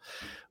them,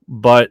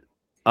 but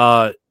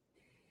the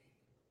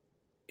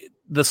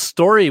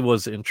story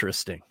was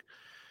interesting.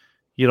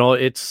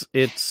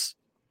 It's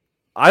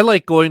I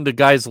like going to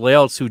guys'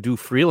 layouts who do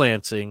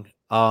freelancing.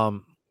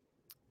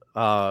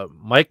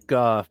 Mike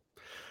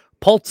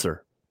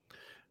Pulitzer.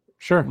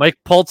 Sure. Mike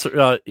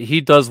Pulitzer,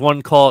 he does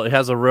one called, it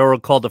has a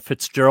railroad called the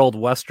Fitzgerald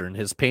Western.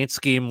 His paint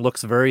scheme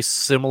looks very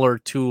similar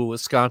to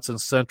Wisconsin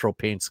Central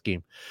paint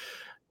scheme.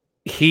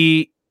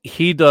 He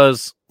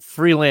does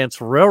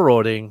freelance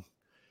railroading,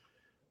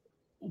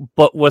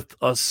 but with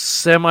a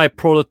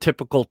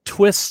semi-prototypical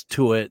twist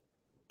to it.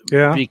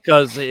 Yeah.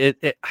 Because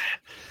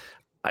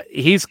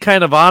he's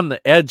kind of on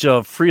the edge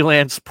of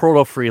freelance,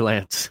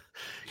 proto-freelance.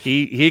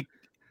 He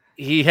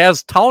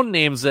has town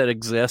names that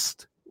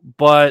exist,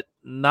 but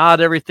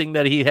not everything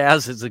that he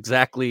has is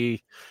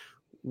exactly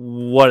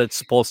what it's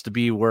supposed to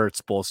be, where it's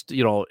supposed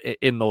to,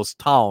 in those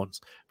towns,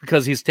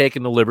 because he's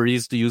taken the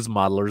liberties to use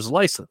modeler's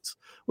license,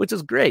 which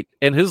is great.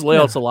 And his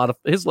layout's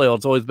his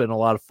layout's always been a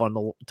lot of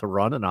fun to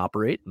run and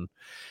operate.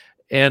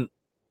 And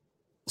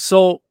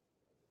so,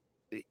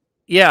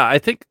 yeah, I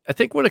think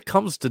when it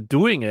comes to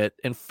doing it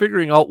and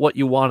figuring out what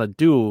you want to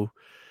do,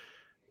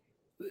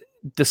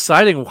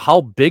 deciding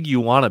how big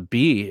you want to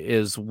be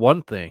is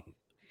one thing.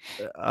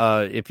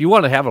 If you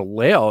want to have a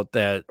layout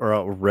or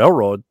a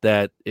railroad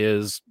that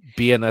is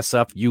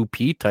BNSF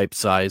UP type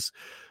size,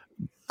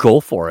 go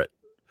for it.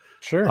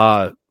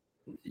 Sure.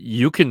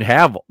 You can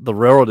have the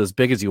railroad as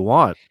big as you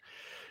want.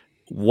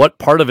 What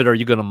part of it are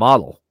you going to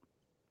model?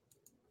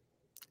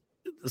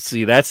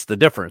 See, that's the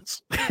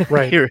difference.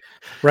 Right. Here.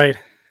 Right.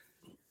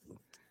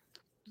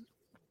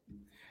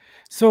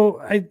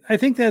 So I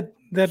think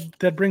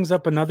that brings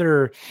up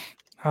another.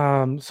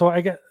 So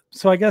I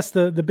guess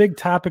the big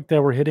topic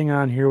that we're hitting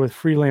on here with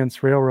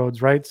freelance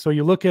railroads, right? So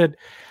you look at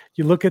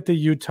the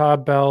Utah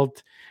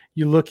belt,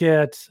 you look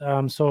at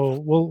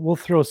so we'll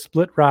throw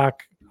Split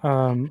Rock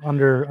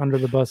under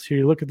the bus here.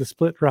 You look at the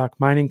Split Rock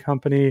Mining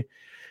Company.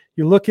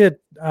 You look at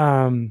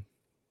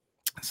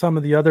some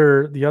of the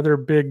other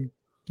big,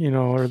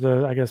 or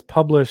the, I guess,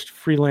 published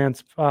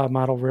freelance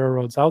model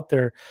railroads out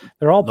there.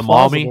 They're all The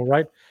plausible, Maumee.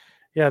 right?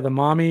 Yeah, the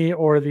Maumee,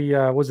 or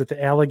the was it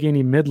the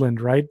Allegheny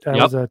Midland, right? That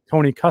Yep. was a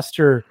Tony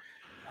Custer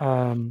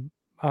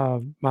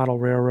model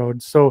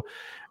railroad. So,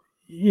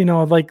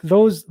 like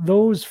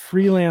those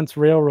freelance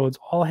railroads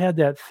all had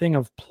that thing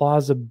of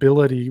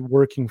plausibility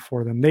working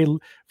for them. In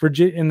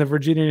the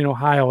Virginia and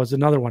Ohio is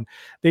another one.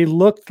 They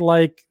looked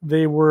like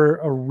they were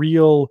a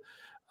real.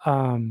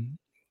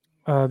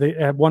 They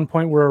at one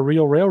point were a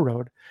real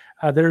railroad.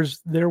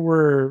 There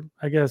were,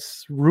 I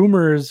guess,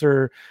 rumors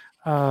or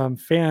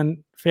fan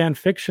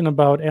fiction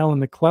about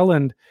Alan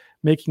McClelland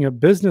making up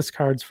business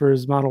cards for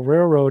his model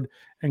railroad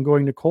and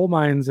going to coal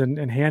mines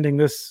and handing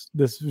this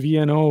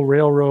VNO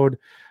railroad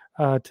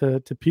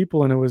to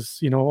people, and it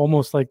was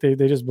almost like they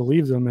just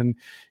believed them, and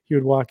he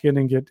would walk in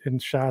and get in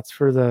shots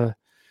for his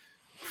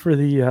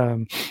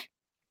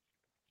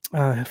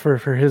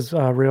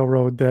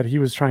railroad that he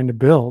was trying to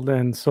build.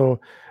 And so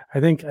I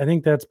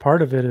think that's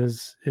part of it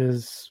is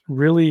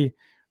really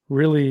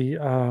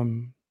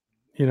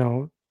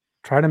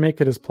try to make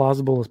it as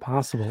plausible as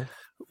possible.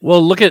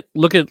 Well, look at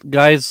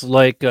guys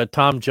like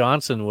Tom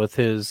Johnson with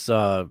his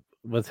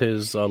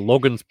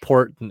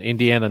Logansport and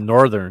Indiana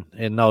Northern,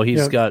 and now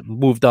he's got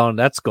moved down.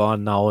 That's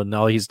gone now, and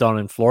now he's down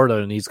in Florida,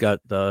 and he's got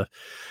a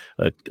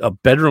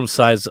bedroom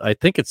size. I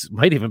think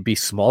might even be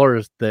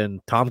smaller than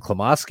Tom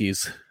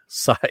Klomoski's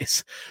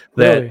size.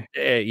 That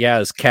Really?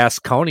 Is Cass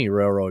County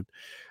Railroad.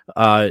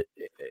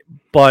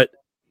 But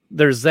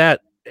there's that,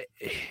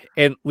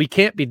 and we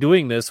can't be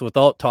doing this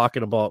without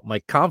talking about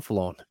Mike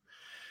Conflone.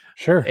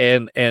 Sure.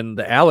 And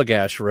the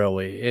Allagash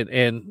Railway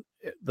and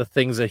the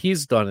things that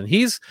he's done. And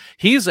he's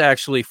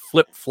actually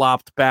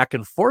flip-flopped back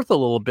and forth a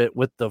little bit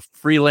with the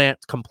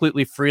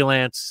completely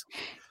freelance,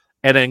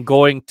 and then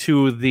going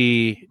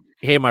to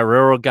hey, my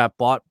railroad got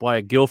bought by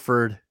a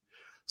Guilford,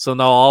 so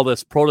now all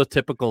this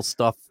prototypical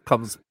stuff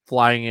comes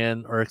flying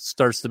in or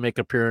starts to make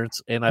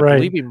appearance. And I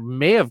believe he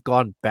may have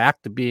gone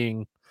back to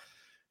being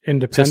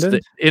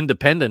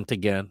independent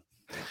again.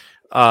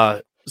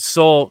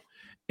 So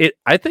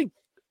I think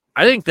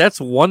that's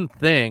one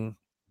thing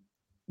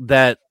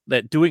that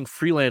doing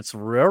freelance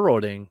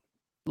railroading,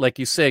 like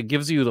you say,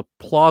 gives you the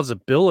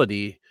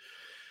plausibility.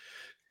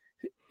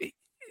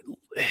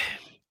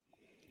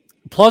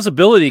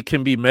 Plausibility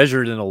can be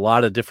measured in a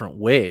lot of different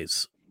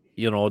ways,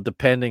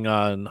 depending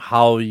on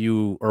how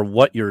you or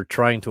what you're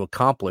trying to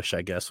accomplish,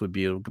 I guess would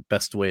be the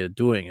best way of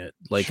doing it.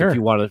 Like if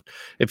you want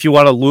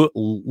a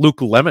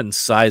Luke Lemon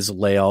size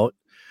layout,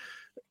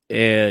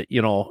 and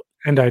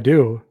I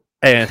do.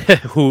 And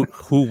who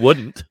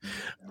wouldn't?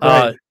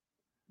 Right.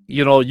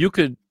 You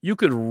could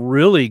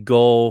really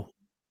go,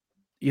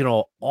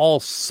 all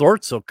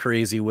sorts of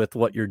crazy with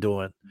what you're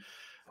doing,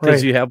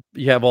 because you have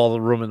all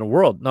the room in the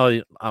world.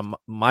 Now, on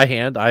my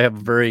hand, I have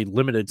very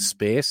limited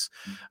space.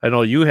 I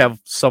know you have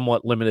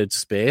somewhat limited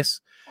space.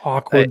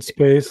 Awkward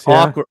space.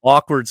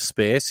 Awkward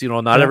space.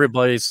 Not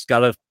everybody's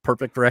got a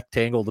perfect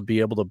rectangle to be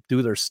able to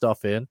do their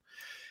stuff in.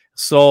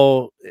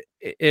 So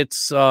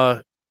it's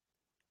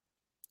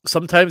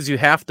sometimes you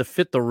have to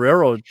fit the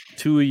railroad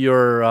to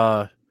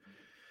your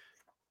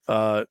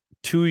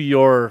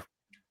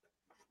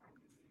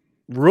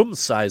room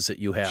size that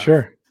you have.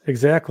 Sure,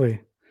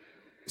 exactly.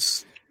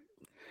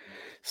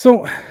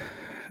 So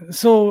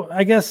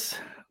I guess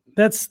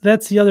that's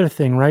the other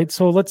thing, right?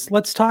 So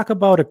let's talk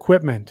about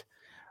equipment.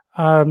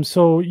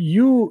 So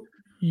you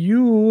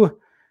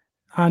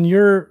on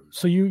your,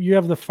 so you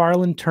have the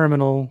Farland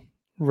Terminal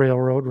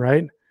Railroad,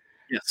 right?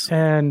 Yes.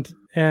 And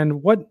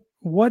what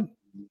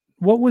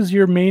was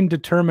your main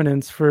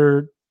determinants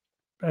for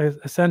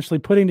essentially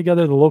putting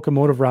together the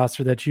locomotive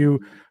roster that you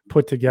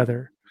put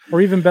together?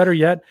 Or even better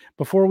yet,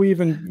 before we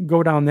even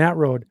go down that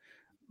road,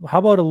 how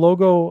about a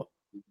logo?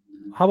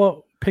 How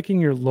about picking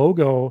your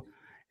logo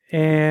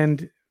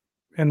and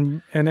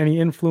any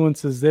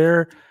influences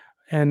there?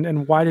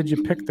 And why did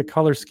you pick the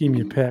color scheme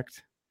you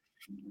picked?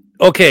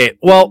 Okay,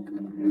 well,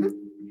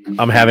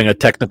 I'm having a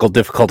technical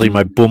difficulty.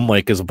 My boom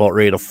mic is about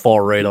ready to fall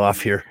right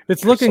off here.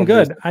 It's looking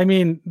good. Reason. I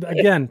mean,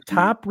 again,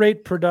 top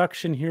rate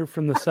production here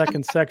from the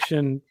Second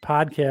Section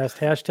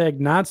podcast. #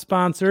 not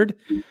sponsored.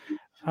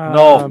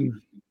 No,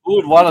 who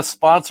would want to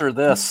sponsor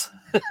this?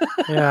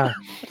 Yeah.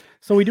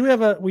 So we do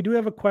have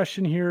a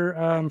question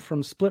here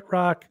from Split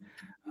Rock.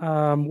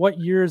 What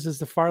years is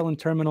the Farland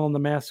Terminal in the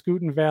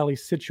Mascoutin Valley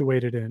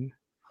situated in?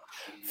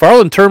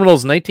 Farland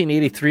Terminals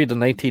 1983 to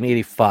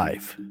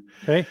 1985.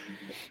 Okay.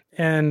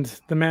 And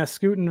the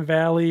Mascoutin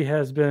Valley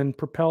has been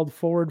propelled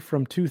forward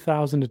from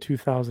 2000 to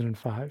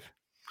 2005.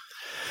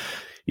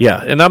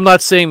 Yeah, and I'm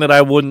not saying that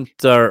I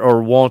wouldn't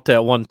or won't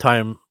at one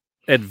time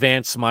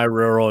advance my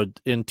railroad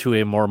into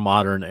a more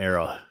modern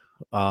era.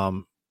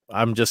 I'm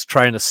just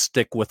trying to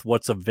stick with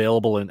what's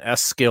available in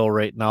S scale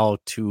right now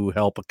to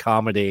help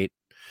accommodate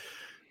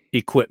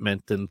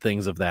equipment and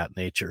things of that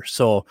nature.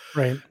 So,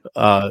 right.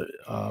 I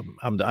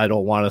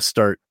don't want to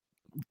start.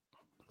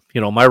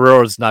 My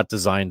railroad's not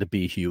designed to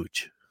be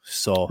huge.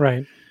 So,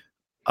 right.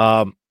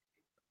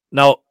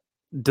 Now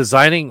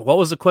designing. What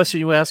was the question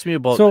you asked me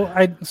about?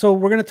 So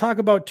we're going to talk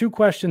about two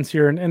questions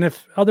here, and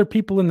if other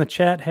people in the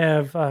chat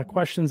have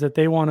questions that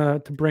they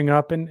want to bring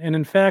up, and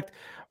in fact,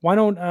 why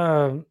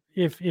don't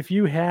if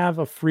you have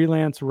a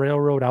freelance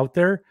railroad out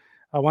there,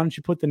 why don't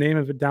you put the name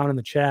of it down in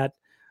the chat,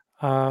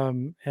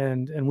 and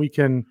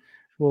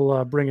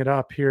we'll bring it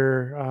up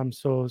here,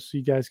 so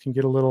you guys can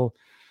get a little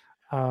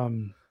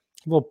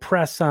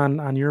press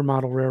on your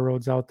model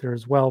railroads out there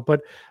as well.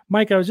 But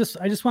Mike, I just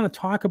want to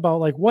talk about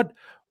like what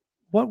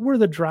were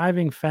the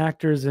driving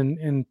factors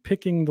in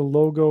picking the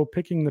logo,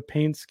 picking the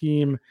paint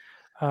scheme,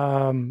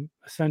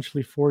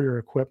 essentially for your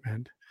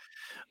equipment?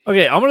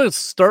 Okay, I'm going to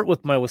start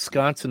with my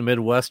Wisconsin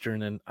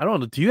Midwestern, and I don't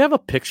know. Do you have a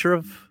picture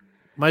of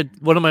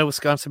one of my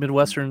Wisconsin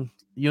Midwestern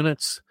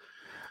units?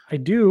 I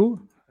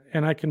do,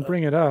 and I can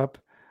bring it up.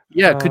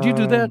 Yeah, could you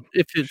do that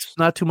if it's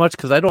not too much?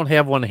 Because I don't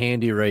have one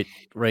handy right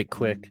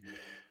quick.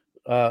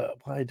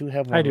 I do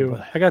have one. I do.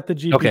 I got the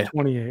GP28,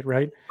 okay.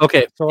 Right?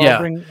 Okay. So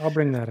yeah. I'll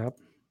bring that up.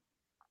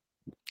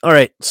 All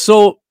right.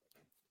 So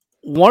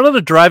one of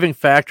the driving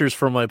factors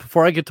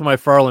before I get to my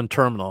Farland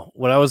terminal,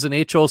 when I was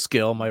in HO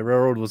scale, my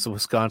railroad was the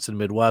Wisconsin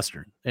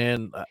Midwestern,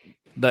 and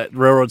that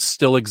railroad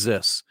still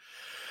exists.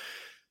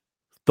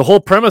 The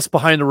whole premise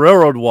behind the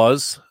railroad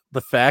was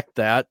the fact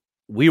that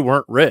we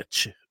weren't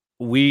rich.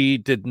 We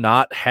did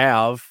not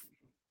have,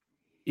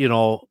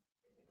 an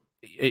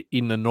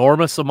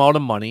enormous amount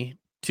of money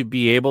to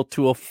be able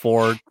to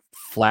afford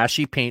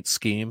flashy paint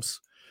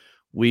schemes.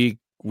 We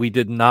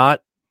did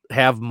not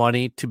have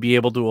money to be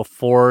able to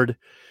afford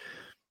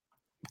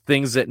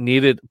things that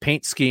needed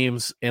paint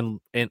schemes and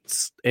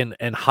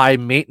high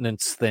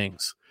maintenance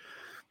things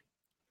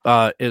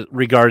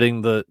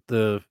regarding the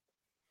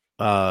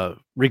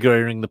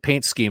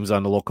paint schemes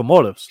on the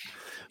locomotives.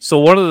 So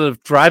one of the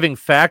driving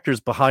factors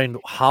behind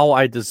how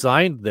I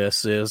designed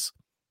this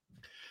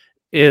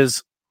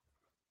is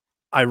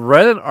I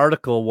read an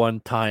article one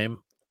time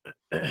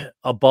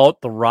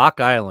about the Rock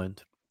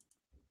Island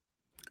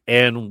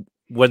and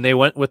when they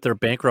went with their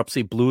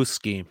bankruptcy blues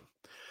scheme.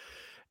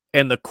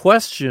 And the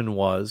question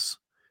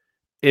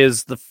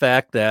is the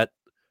fact that,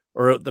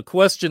 or the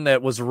question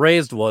that was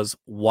raised was,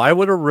 why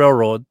would a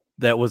railroad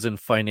that was in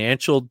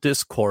financial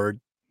discord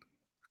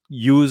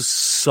use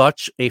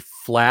such a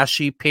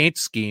flashy paint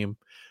scheme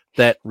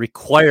that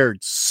required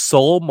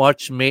so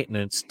much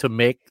maintenance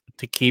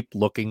to keep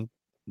looking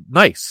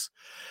nice?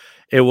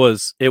 It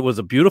was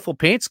a beautiful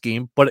paint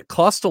scheme, but it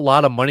cost a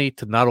lot of money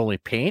to not only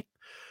paint,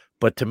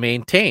 but to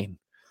maintain.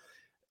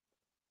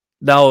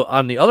 Now,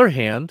 on the other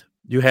hand,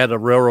 you had a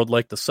railroad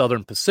like the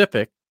Southern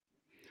Pacific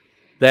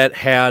that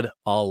had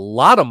a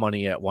lot of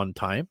money at one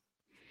time,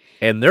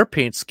 and their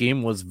paint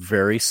scheme was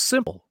very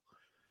simple.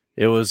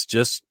 It was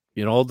just,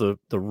 the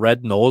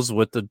red nose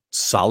with the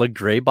solid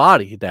gray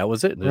body. That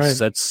was it. And it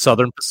said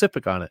Southern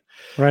Pacific on it.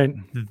 Right.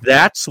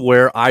 That's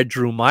where I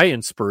drew my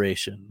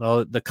inspiration.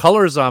 Now, the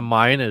colors on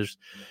mine is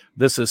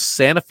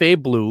Santa Fe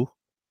blue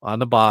on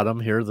the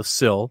bottom here, the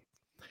sill,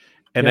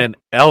 and then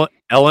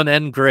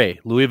L&N gray,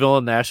 Louisville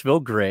and Nashville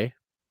gray.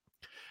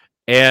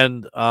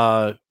 And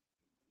Don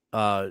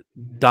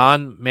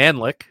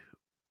Manlick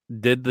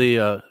did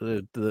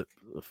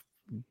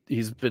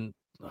he's been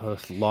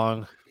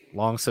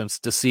long since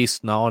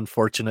deceased now,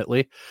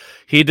 unfortunately.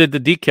 He did the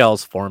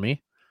decals for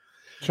me.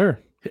 Sure.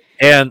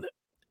 And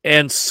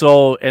then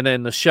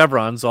the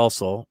chevrons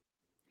also.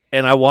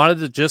 And I wanted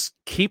to just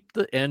keep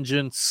the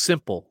engine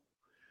simple.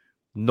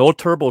 No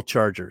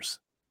turbochargers.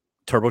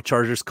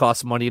 Turbochargers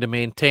cost money to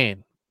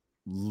maintain.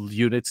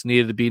 Units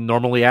needed to be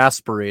normally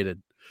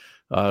aspirated.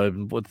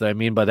 What I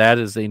mean by that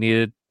is they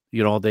needed,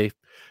 they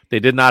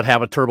did not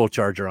have a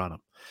turbocharger on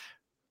them.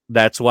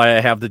 That's why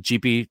I have the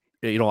GP.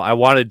 I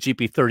wanted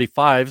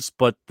GP35s,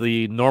 but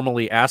the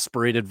normally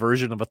aspirated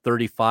version of a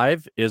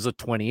 35 is a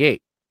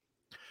 28.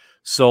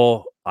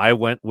 So I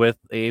went with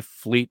a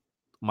fleet.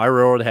 My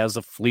railroad has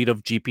a fleet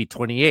of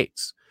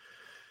GP28s.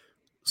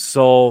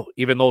 So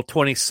even though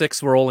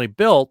 26 were only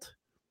built,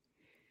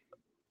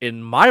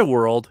 in my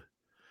world,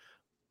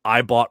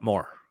 I bought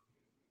more.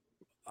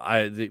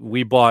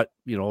 We bought,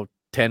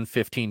 10,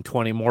 15,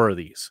 20 more of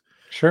these.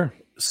 Sure.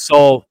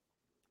 So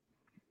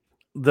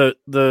the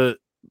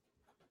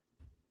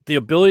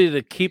ability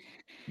to keep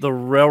the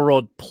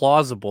railroad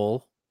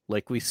plausible,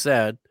 like we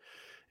said,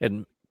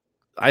 and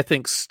I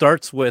think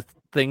starts with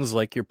things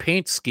like your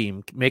paint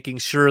scheme, making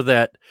sure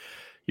that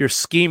your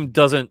scheme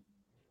doesn't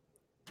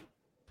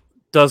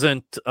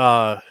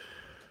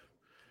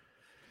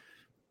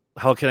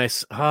how can I?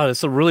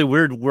 It's a really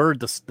weird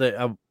word.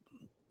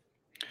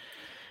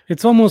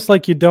 It's almost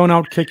like you don't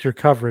outkick your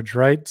coverage,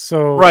 right?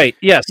 So, Right.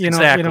 Yes.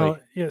 Exactly.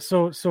 yeah.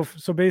 So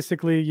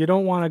basically, you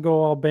don't want to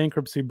go all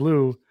bankruptcy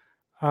blue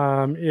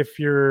if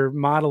you're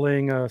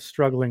modeling a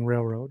struggling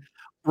railroad.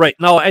 Right.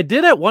 Now, I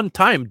did at one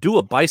time do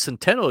a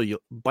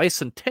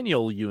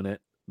bicentennial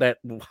unit that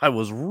I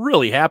was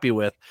really happy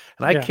with,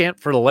 and I Yeah, can't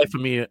for the life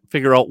of me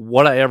figure out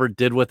what I ever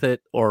did with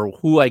it or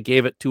who I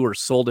gave it to or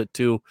sold it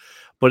to,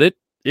 but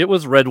it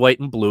was red, white,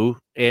 and blue,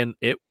 and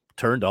it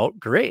turned out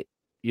great.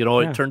 It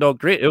yeah, turned out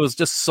great. It was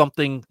just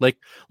something like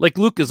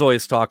Luke is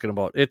always talking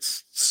about.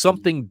 It's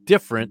something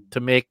different to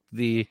make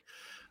the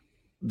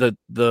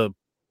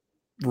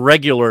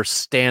regular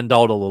stand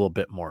out a little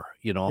bit more.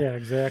 yeah,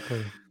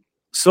 exactly.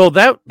 So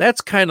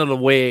that's kind of the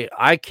way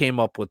I came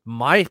up with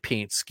my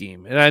paint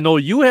scheme. And I know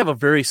you have a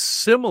very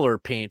similar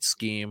paint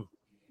scheme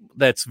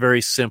that's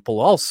very simple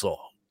also.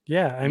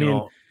 Yeah, I You mean,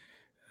 know,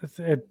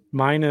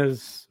 mine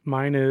is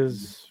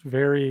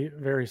very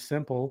very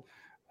simple.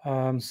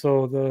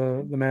 So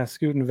the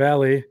Mascoutin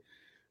Valley,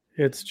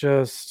 it's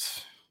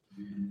just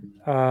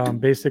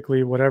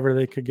basically whatever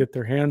they could get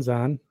their hands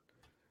on.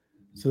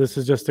 So this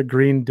is just a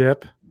green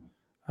dip,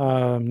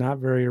 not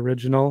very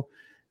original.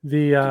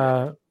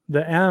 The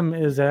M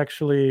is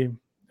actually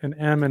an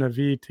M and a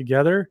V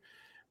together,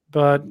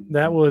 but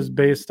that was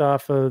based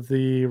off of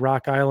the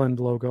Rock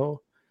Island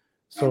logo.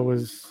 So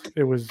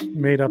it was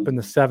made up in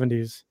the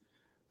 70s.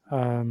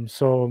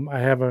 So I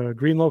have a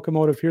green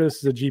locomotive here. This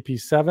is a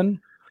GP7.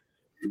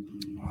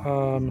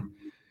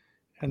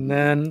 And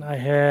then I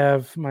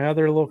have my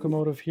other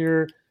locomotive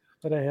here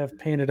that I have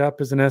painted up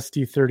as an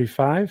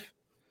SD35.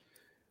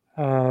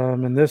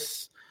 And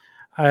this,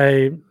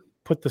 I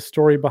put the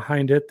story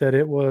behind it that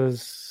it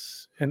was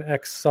an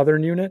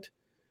ex-Southern unit.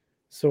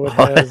 So it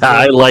has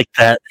I like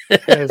that.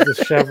 has the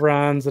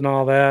chevrons and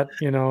all that,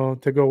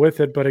 to go with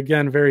it. But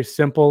again, very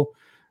simple.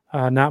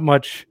 Not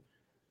much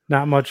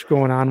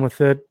going on with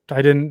it.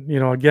 I didn't,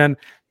 again,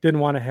 didn't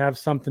want to have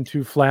something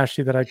too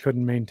flashy that I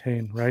couldn't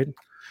maintain. Right.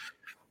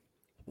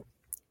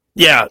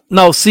 Yeah.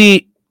 Now,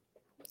 see,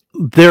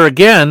 there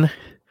again,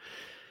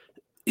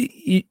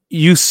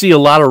 you see a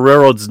lot of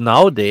railroads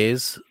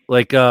nowadays.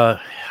 Like, I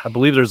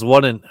believe there's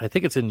one I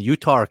think it's in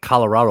Utah or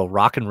Colorado,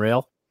 Rock and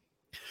Rail.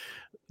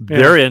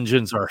 Their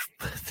engines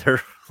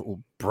they're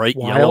bright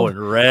Wild. yellow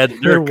and red.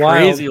 They're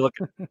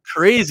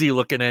crazy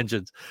looking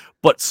engines,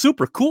 but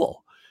super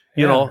cool,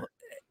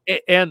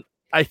 and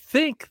I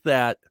think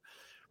that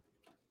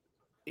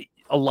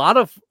a lot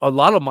of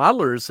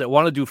modelers that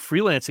want to do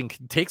freelancing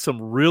can take some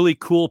really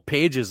cool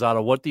pages out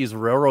of what these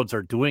railroads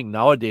are doing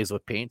nowadays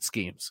with paint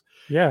schemes.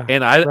 Yeah.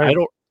 And I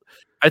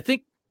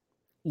think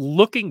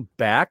looking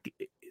back,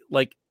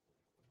 like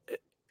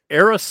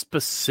era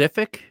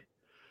specific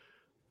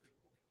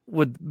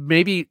would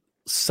maybe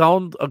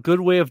sound a good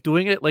way of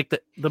doing it. Like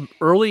the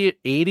early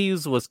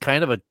 80s was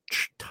kind of a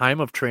time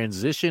of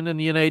transition in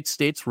the United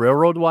States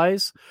railroad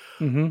wise.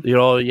 Mm-hmm.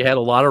 You had a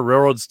lot of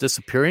railroads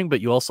disappearing,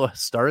 but you also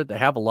started to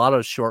have a lot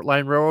of short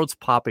line railroads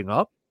popping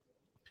up.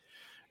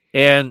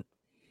 And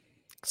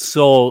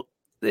so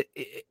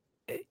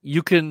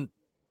you can,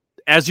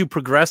 as you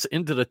progress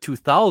into the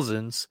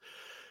 2000s,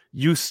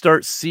 you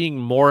start seeing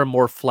more and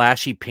more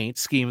flashy paint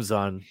schemes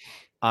on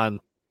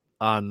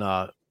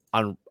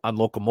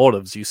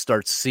locomotives. You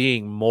start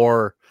seeing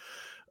more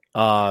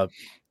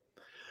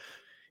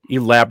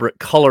elaborate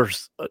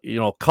colors.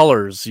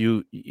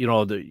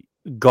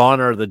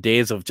 Gone are the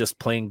days of just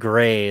plain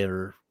gray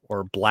or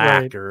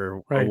black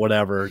or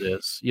whatever it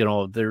is.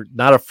 They're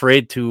not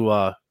afraid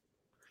to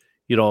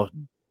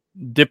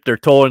dip their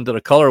toe into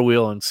the color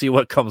wheel and see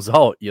what comes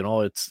out.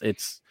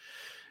 It's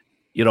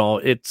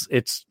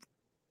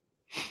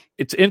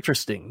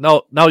interesting.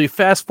 Now you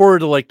fast forward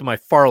to like my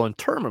Farland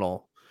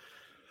terminal.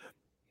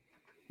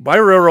 My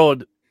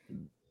railroad,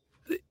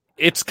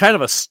 it's kind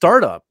of a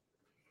startup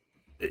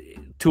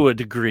to a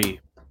degree.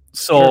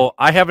 So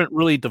I haven't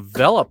really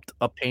developed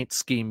a paint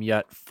scheme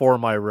yet for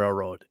my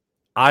railroad.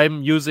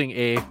 I'm using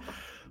a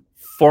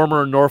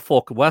former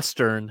Norfolk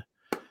Western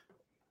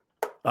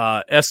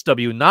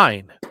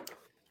SW9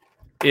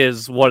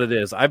 is what it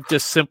is. I've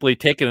just simply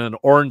taken an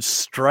orange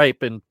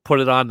stripe and put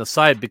it on the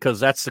side because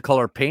that's the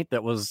color paint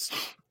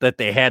that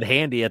they had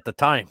handy at the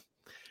time.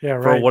 Yeah,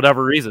 right. For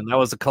whatever reason, that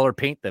was the color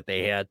paint that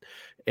they had.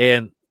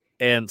 And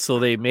so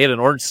they made an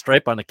orange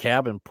stripe on the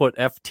cab and put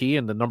FT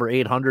and the number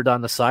 800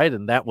 on the side,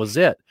 and that was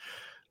it.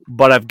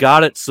 But I've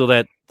got it so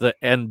that the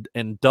N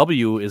and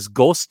W is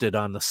ghosted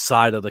on the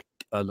side of the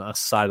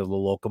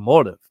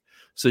locomotive,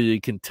 so you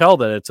can tell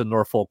that it's a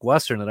Norfolk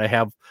Western. And I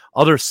have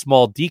other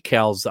small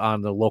decals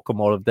on the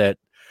locomotive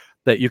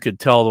that you could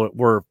tell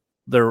were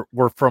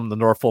from the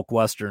Norfolk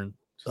Western.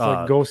 It's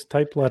like ghost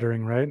type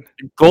lettering, right?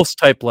 Ghost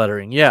type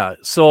lettering, yeah.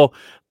 So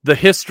the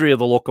history of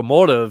the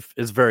locomotive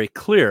is very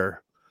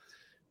clear.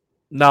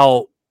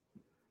 Now,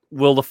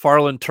 will the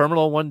Farland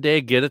terminal one day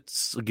get a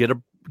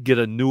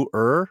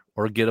newer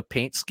or get a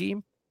paint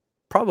scheme?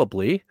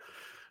 Probably,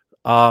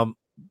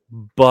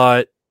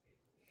 but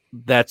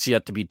that's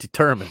yet to be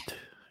determined.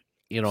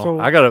 So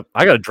I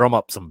gotta drum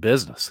up some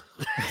business.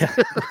 yeah,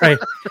 right.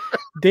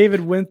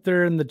 David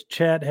Winter in the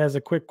chat has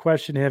a quick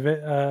question. Have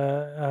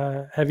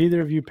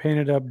either of you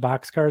painted up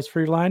boxcars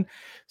for your line?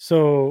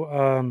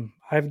 So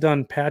I've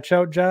done patch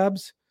out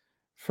jobs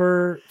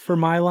for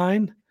my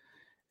line,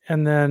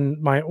 and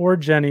then my ore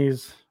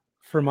jennies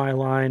for my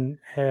line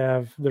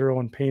have their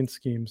own paint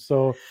scheme.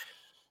 So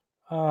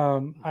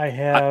I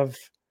have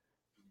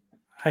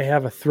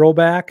a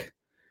throwback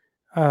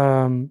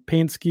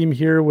paint scheme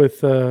here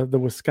with the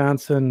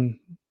Wisconsin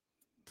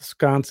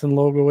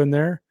logo in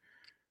there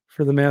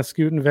for the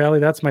Mascoutin Valley.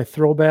 That's my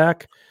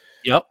throwback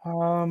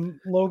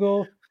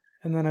logo.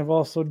 And then I've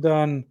also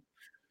done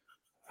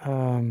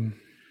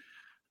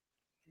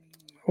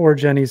ore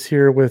jennies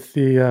here with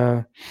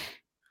the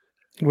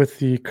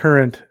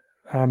current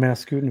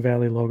Mascoutin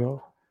Valley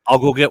logo. I'll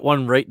go get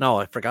one right now.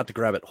 I forgot to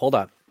grab it. Hold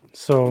on.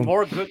 So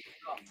more good.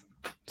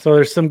 So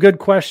there's some good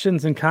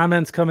questions and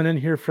comments coming in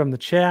here from the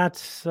chat.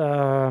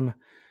 Let's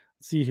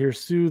see here.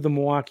 Sue, the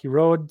Milwaukee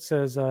Road,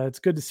 says, it's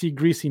good to see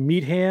Greasy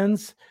Meat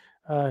Hands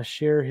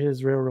share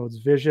his railroad's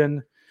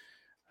vision.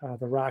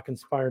 The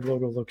rock-inspired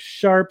logo looks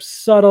sharp,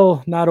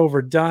 subtle, not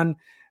overdone.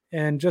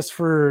 And just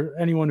for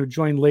anyone who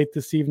joined late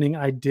this evening,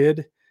 I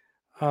did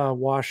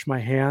wash my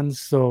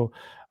hands. So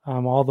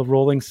all the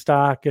rolling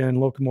stock and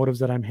locomotives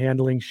that I'm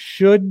handling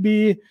should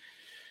be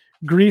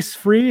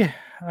grease-free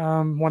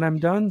when I'm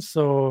done.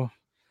 So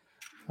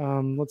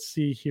let's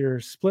see here.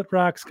 Split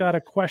Rock's got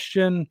a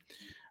question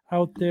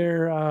out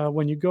there.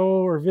 When you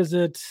go or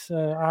visit,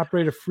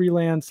 operate a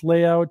freelance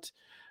layout,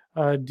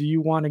 do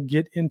you want to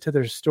get into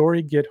their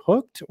story, get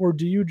hooked, or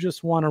do you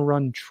just want to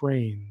run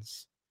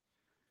trains?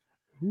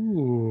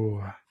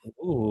 Ooh.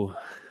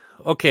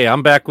 Okay,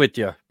 I'm back with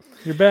you.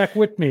 You're back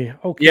with me.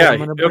 Okay, yeah, I'm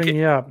going to bring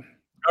you up.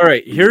 All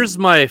right, here's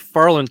my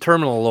Farland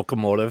Terminal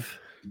locomotive.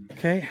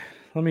 Okay,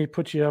 let me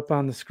put you up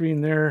on the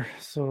screen there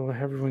so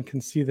everyone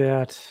can see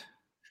that.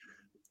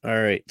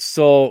 All right,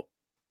 so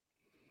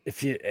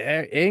if you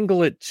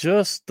angle it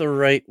just the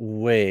right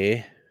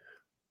way,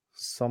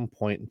 some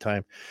point in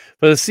time,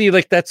 but see,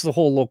 like that's the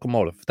whole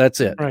locomotive.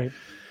 That's it. Right.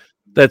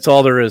 That's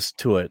all there is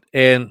to it.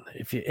 And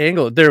if you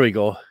angle it, there we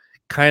go.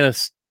 Kind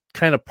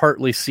of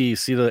partly see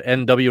the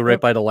NW right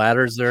by the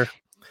ladders there.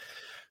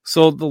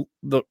 So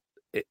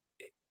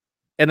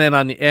and then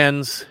on the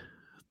ends,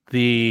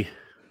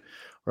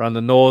 or on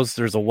the nose,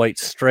 there's a white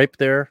stripe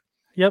there.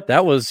 Yep.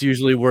 That was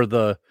usually where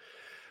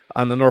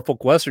on the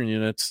Norfolk Western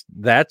units,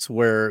 that's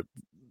where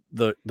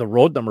the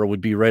road number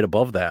would be right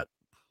above that.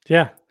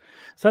 Yeah.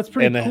 So that's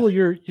pretty cool.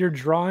 You're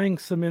drawing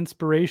some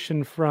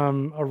inspiration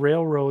from a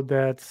railroad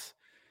that's,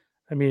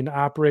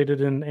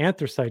 operated in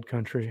anthracite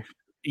country.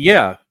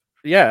 Yeah.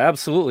 Yeah,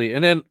 absolutely.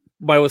 And then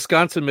my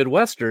Wisconsin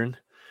Midwestern,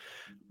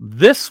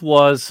 this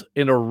was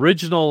an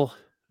original,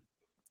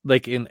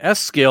 like in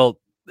S scale,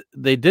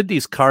 they did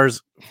these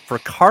cars for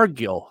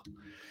Cargill.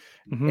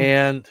 Mm-hmm.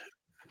 And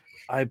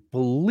I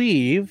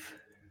believe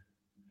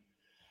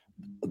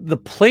the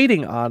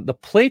plate on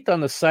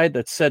the side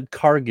that said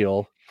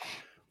Cargill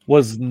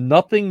was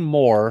nothing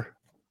more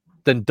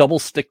than double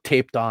stick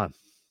taped on.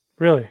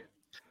 Really?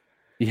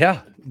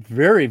 Yeah,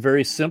 very,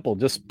 very simple.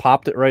 Just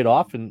popped it right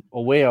off and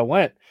away I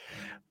went.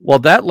 Well,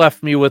 that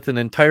left me with an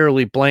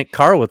entirely blank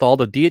car with all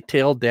the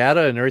detailed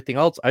data and everything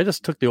else. I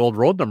just took the old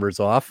road numbers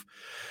off,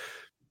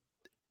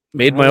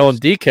 made my own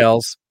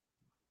decals,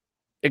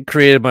 and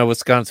created my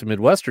Wisconsin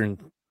Midwestern.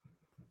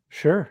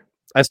 Sure.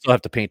 I still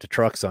have to paint the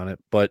trucks on it.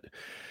 But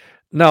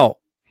now,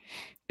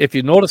 if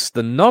you notice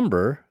the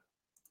number.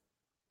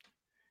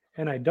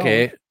 And I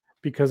don't,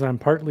 because I'm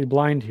partly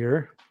blind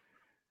here.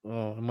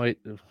 Oh, I might.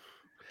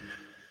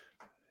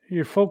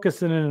 You're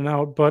focusing in and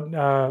out, but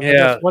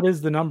what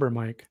is the number,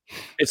 Mike?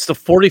 It's the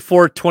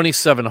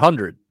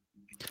 44-2700.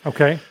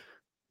 Okay.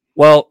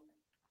 Well,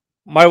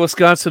 my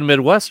Wisconsin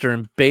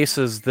Midwestern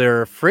bases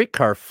their freight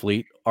car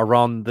fleet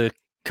around the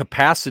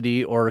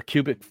capacity or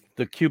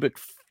the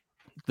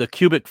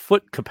cubic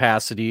foot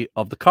capacity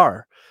of the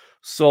car.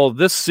 So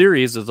this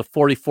series is a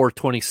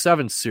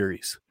 44-27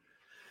 series.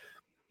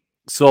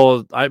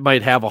 So I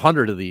might have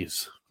 100 of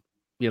these,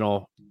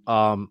 and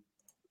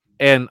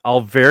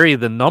I'll vary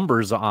the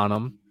numbers on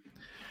them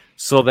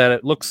so that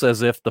it looks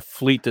as if the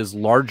fleet is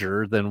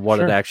larger than what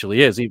it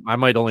actually is. I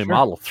might only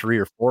model 3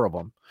 or 4 of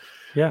them.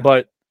 Yeah.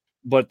 But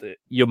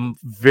you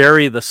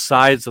vary the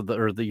size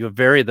you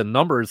vary the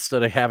numbers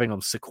instead of having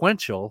them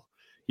sequential.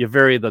 You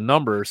vary the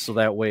numbers so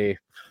that way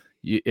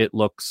it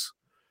looks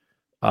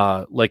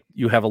like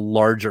you have a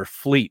larger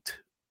fleet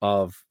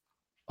of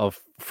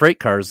freight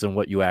cars than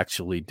what you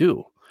actually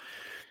do.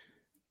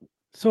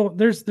 So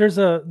there's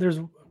a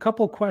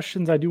couple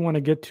questions I do want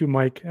to get to,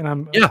 Mike, and I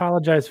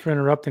apologize for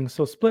interrupting.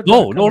 So Split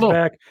comes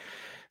back,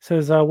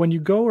 says, when you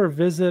go or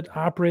visit,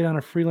 operate on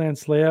a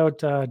freelance layout,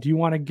 do you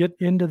want to get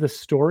into the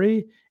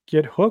story,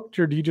 get hooked,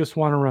 or do you just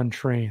want to run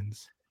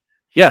trains?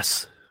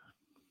 Yes.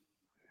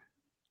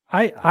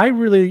 I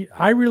really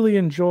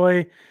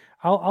enjoy.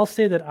 I'll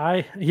say that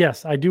I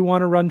do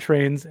want to run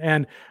trains,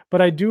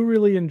 but I do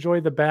really enjoy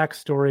the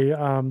backstory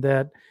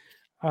that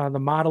the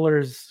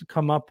modelers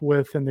come up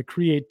with and the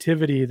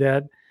creativity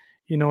that,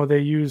 they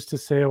use to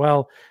say,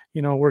 well,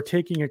 we're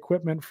taking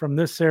equipment from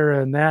this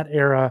era and that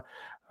era,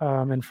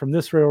 and from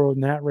this railroad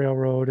and that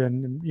railroad,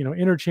 and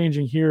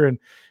interchanging here. And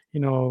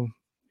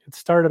it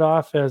started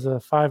off as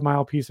a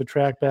 5-mile piece of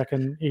track back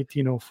in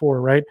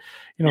 1804, right?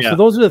 So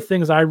those are the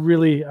things I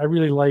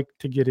really like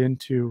to get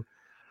into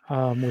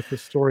with the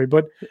story.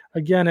 But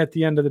again, at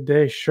the end of the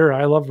day, sure,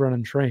 I love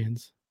running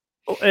trains.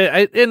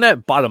 In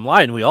that bottom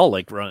line, we all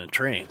like running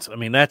trains. I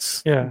mean,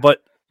 that's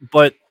but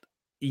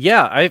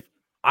yeah,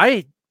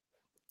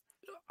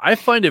 I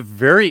find it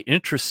very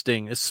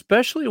interesting,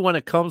 especially when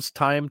it comes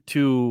time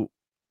to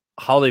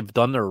how they've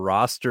done their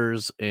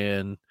rosters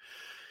and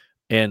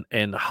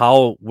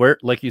how, where,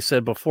 like you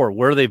said before,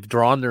 where they've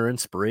drawn their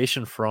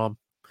inspiration from.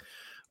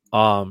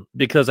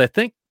 Because I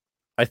think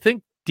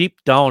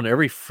deep down,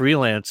 every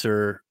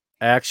freelancer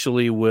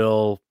actually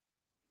will,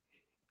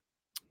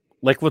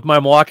 like with my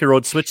Milwaukee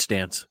Road switch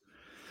stands.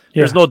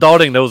 There's no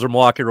doubting those are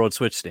Milwaukee Road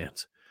switch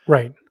stands.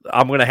 Right.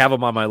 I'm going to have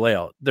them on my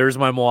layout. There's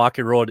my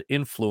Milwaukee Road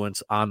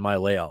influence on my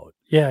layout.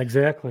 Yeah,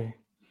 exactly.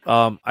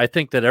 I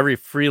think that every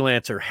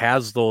freelancer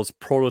has those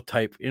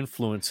prototype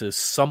influences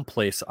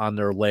someplace on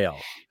their layout.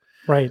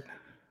 Right.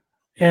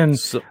 And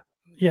so,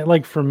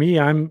 like for me,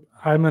 I'm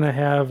going to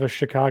have a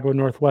Chicago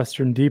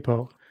Northwestern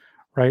depot,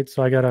 right?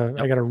 So I got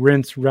a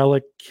Rinse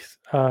Relic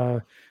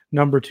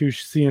number 2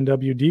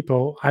 C&W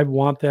depot. I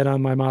want that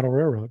on my model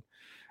railroad.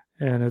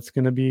 And it's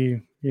going to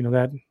be,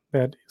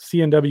 that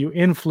C&W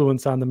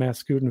influence on the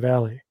Mascoutin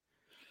Valley.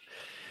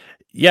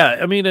 Yeah,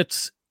 I mean,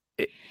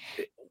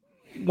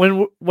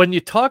 when you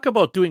talk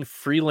about doing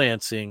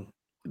freelancing,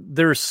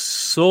 there's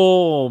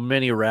so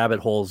many rabbit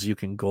holes you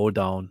can go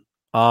down.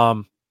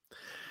 I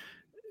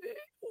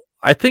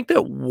think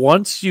that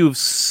once you've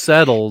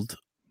settled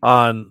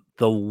on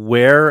the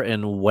where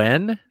and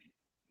when,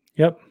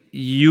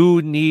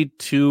 you need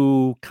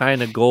to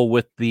kind of go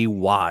with the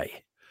why.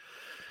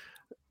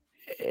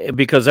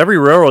 Because every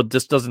railroad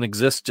just doesn't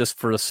exist just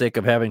for the sake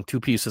of having 2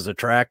 pieces of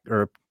track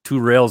or 2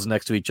 rails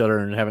next to each other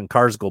and having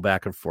cars go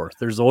back and forth.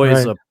 There's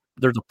always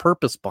there's a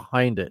purpose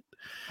behind it.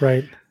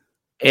 Right.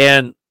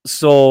 And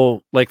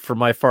so, like for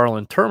my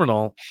Farland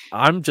terminal,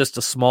 I'm just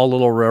a small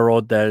little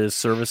railroad that is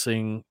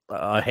servicing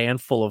a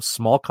handful of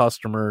small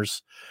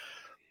customers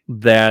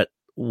that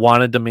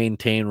wanted to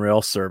maintain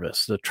rail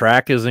service. The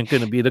track isn't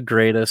going to be the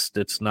greatest.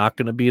 It's not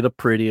going to be the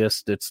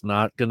prettiest. It's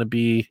not going to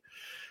be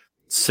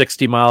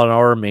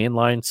 60-mile-an-hour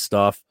mainline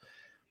stuff.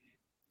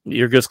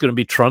 You're just going to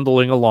be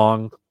trundling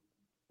along,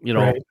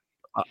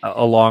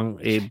 along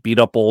a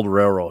beat-up old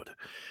railroad.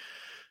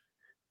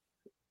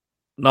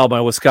 Now,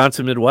 my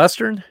Wisconsin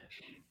Midwestern,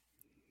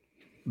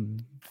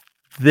 that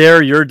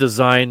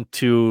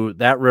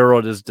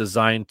railroad is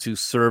designed to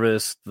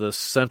service the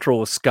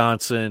central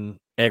Wisconsin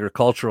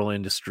agricultural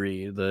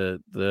industry,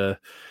 the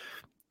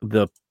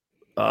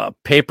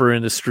paper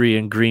industry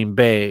in Green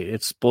Bay.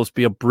 It's supposed to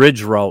be a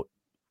bridge route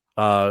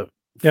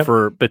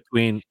for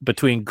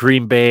between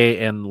Green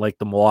Bay and like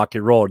the Milwaukee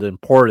Road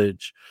and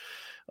Portage,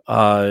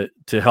 to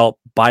help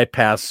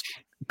bypass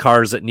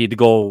cars that need to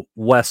go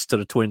west to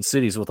the Twin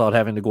Cities without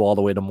having to go all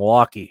the way to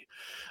Milwaukee.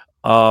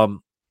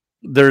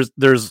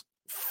 There's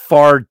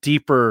far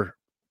deeper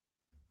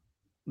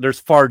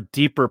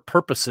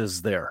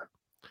purposes there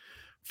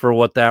for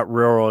what that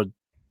railroad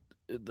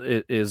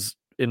is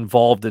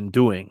involved in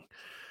doing.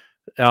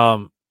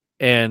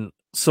 And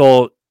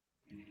so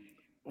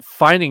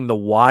finding the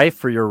why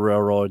for your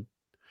railroad,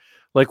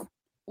 like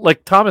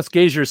Thomas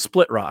Gazier's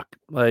Split Rock,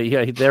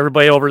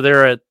 everybody over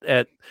there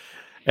at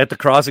the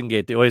crossing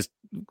gate, they always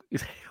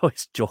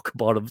joke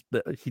about him.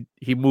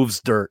 He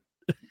moves dirt.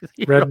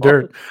 Red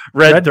dirt.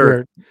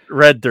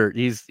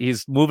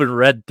 He's moving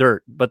red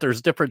dirt, but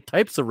there's different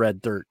types of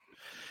red dirt.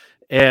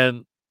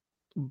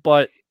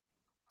 But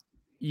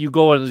you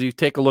go and you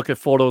take a look at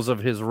photos of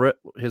his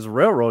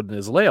railroad and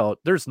his layout.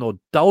 There's no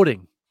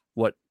doubting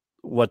what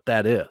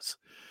that is.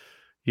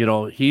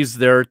 He's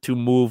there to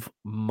move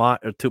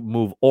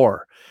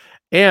ore,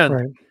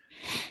 and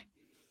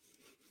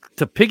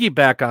to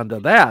piggyback onto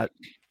that,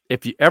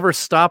 if you ever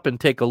stop and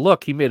take a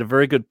look, he made a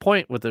very good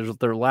point with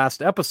their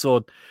last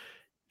episode.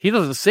 He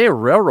doesn't say a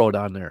railroad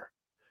on there.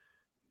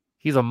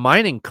 He's a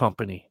mining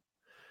company.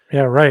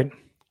 Yeah, right.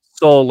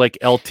 So like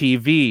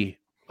LTV,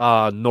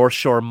 North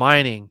Shore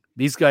Mining,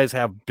 these guys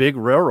have big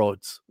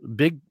railroads,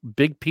 big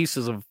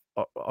pieces of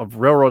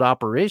railroad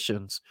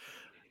operations.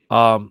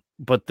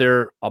 But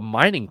they're a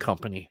mining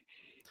company.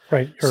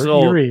 Right.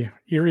 Or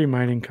Erie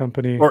Mining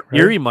Company. Or right?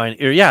 Erie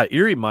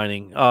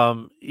Mining.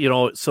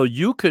 So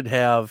you could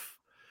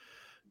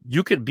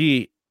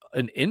be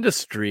an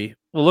industry.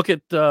 Well, look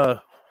at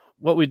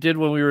what we did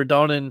when we were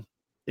down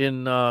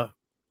in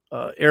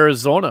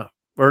Arizona,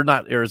 or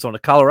not Arizona,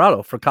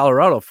 Colorado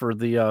for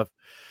the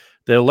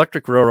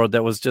electric railroad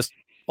that was just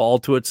all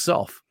to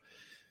itself.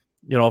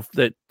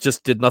 That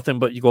just did nothing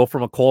but you go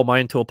from a coal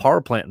mine to a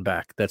power plant and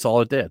back. That's all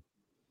it did.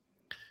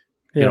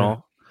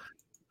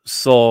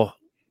 So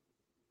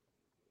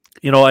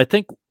I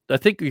think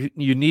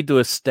you need to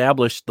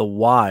establish the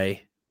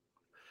why,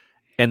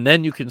 And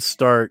then you can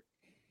start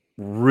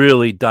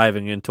really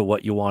diving into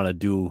what you want to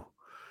do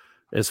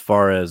as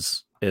far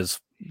as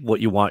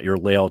what you want your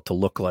layout to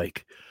look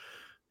like,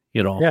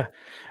 you know. Yeah.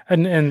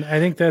 And I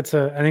think that's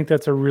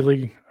a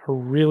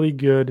really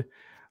good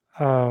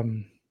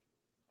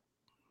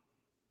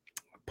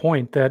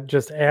point that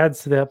just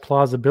adds to that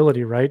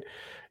plausibility, right?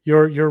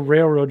 Your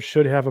railroad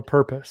should have a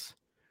purpose.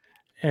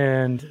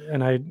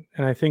 And I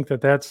think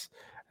that's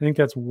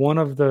one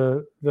of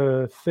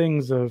the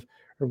things of,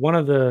 or one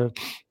of the,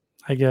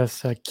 I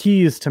guess,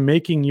 keys to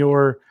making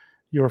your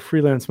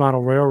freelance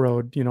model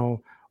railroad,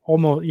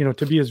 almost,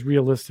 to be as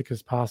realistic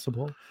as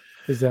possible,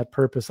 is that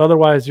purpose.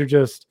 Otherwise, you're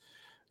just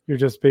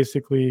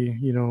basically,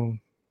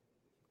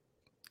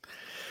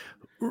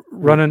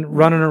 running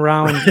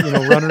around,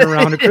 running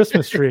around a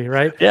Christmas tree,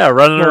 right? Yeah,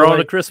 running around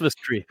a Christmas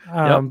tree.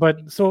 Yep.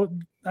 But so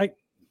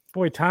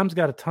Tom's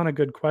got a ton of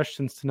good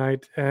questions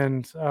tonight,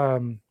 and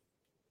so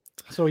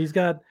he's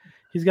got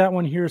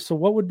one here. So,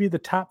 what would be the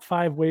top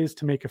 5 ways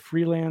to make a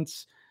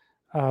freelance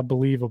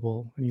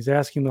believable? And he's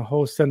asking the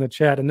host in the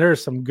chat, and there are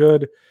some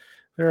good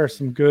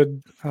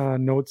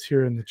notes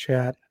here in the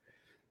chat.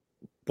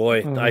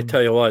 Boy, I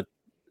tell you what,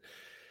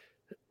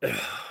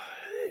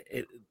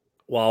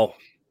 wow,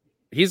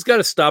 he's got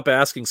to stop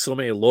asking so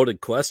many loaded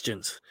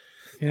questions.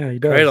 Yeah, he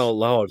does. Right out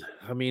loud.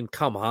 I mean,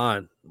 come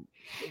on.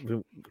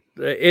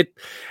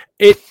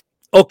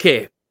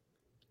 Okay.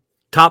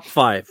 Top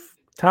 5.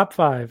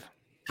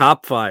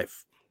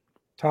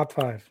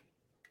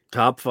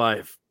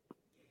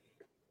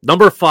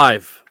 Number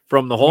 5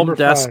 from the home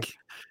desk,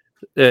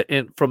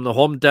 from the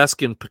home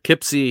desk in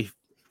Poughkeepsie,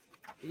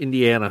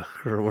 Indiana,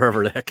 or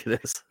wherever the heck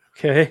it is.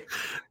 Okay.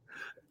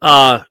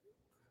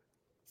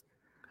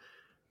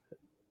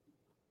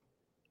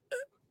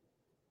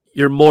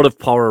 Your motive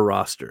power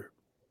roster.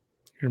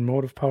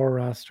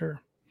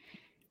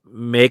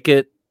 Make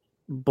it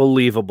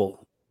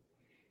believable.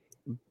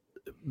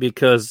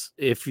 Because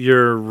if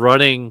you're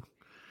running,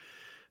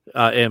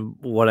 and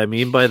what I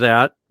mean by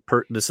that,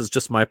 this is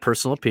just my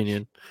personal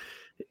opinion,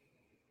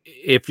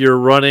 if you're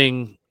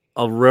running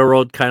a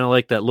railroad kind of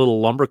like that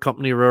little lumber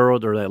company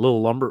railroad, or that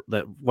little lumber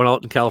that went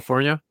out in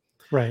California,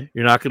 right?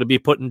 You're not going to be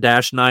putting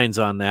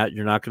 -9s on that.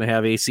 You're not going to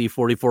have AC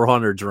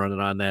 4400s running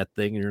on that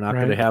thing. You're not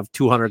going to have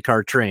 200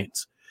 car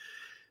trains.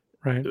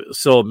 Right.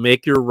 So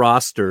make your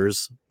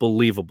rosters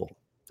believable.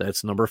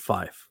 That's number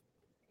 5.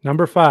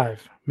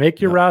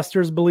 Make your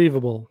rosters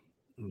believable.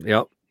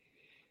 Yep.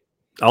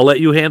 I'll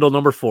let you handle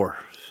number 4.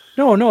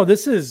 No,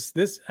 this is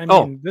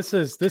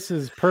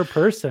per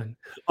person.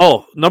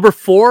 Oh, number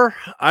 4,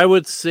 I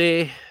would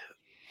say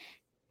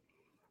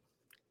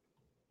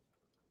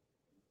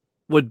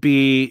would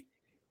be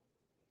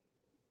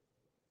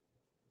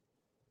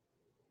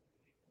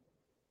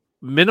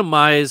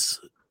minimize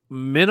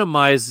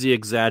the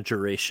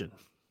exaggeration.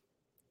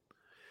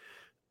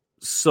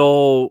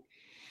 So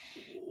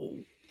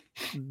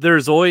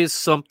there's always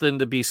something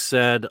to be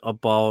said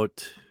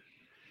about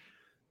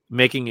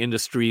making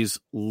industries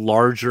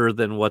larger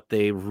than what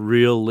they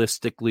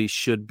realistically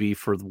should be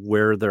for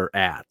where they're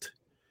at.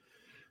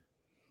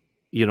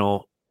 Yeah,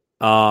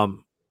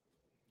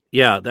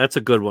 that's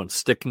a good one.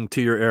 Sticking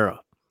to your era.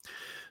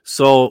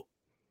 So,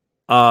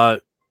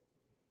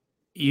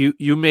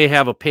 you may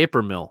have a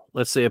paper mill,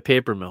 let's say a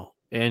paper mill.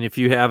 And if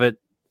you have it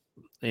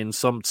in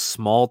some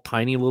small,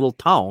 tiny little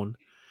town,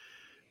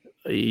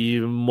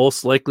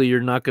 most likely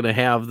you're not going to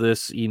have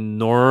this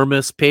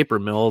enormous paper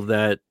mill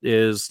that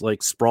is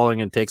like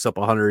sprawling and takes up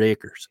 100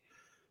 acres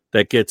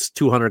that gets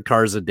 200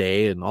 cars a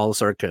day and all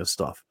this other kind of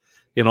stuff.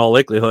 In all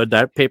likelihood,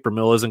 that paper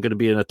mill isn't going to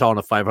be in a town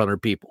of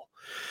 500 people.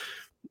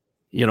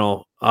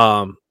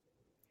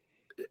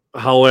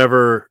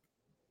 However,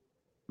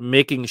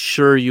 making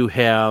sure you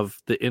have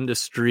the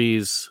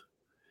industries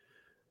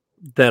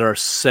that are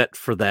set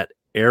for that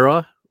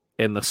era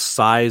and the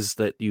size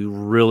that you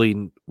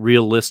really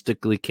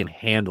realistically can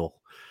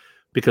handle,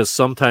 because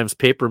sometimes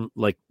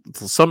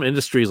some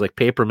industries like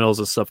paper mills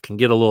and stuff can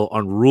get a little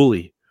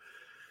unruly.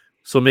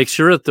 So make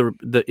sure that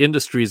the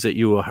industries that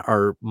you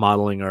are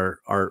modeling are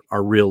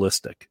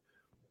realistic.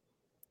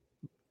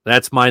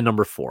 That's my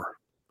number 4.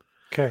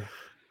 Okay.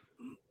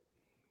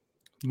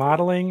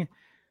 Modeling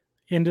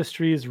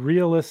industries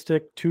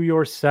realistic to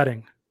your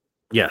setting.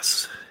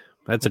 Yes.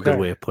 That's a good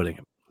way of putting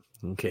it.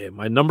 Okay.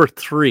 My number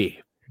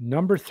 3.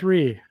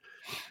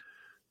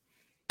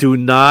 Do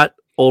not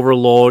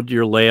overload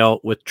your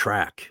layout with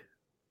track.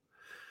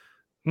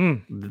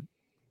 That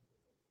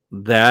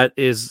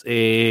is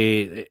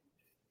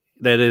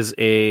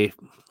a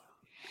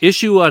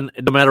issue on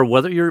no matter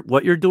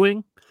what you're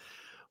doing.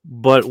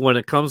 But when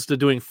it comes to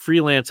doing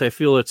freelance, I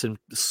feel it's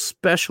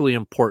especially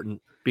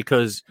important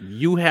because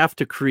you have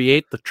to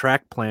create the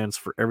track plans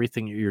for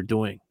everything you're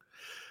doing.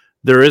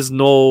 There is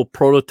no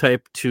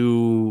prototype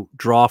to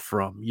draw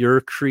from.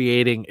 You're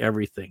creating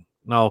everything.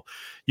 Now,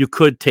 you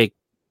could take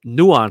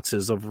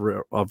nuances of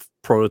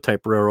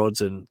prototype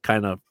railroads and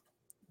kind of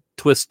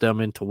twist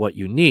them into what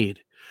you need.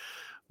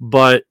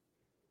 But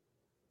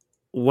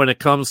when it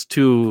comes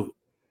to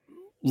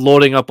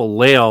loading up a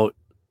layout,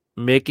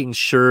 making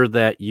sure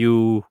that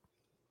you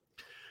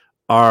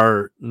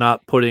are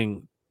not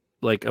putting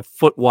like a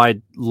foot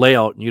wide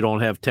layout and you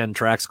don't have 10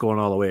 tracks going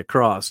all the way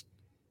across,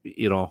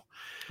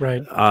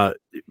 Right.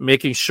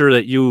 Making sure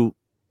that you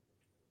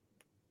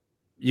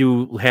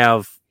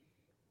have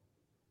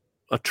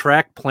a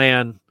track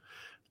plan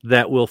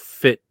that will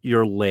fit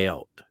your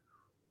layout,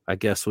 I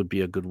guess would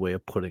be a good way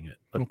of putting it.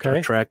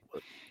 A track.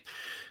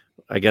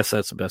 I guess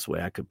that's the best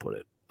way I could put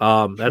it.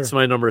 That's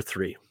my number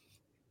 3.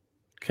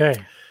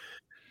 Okay.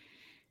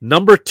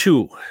 Number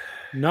 2.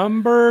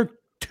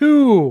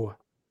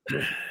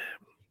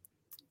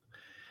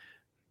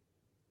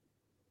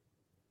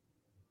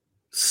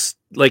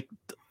 Like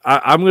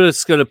I'm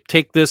just gonna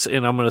take this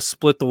and I'm gonna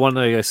split the one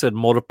that I said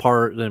motor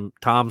part, and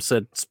Tom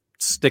said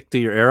stick to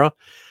your era.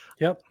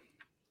 Yep.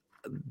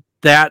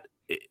 That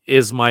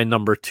is my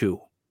number 2.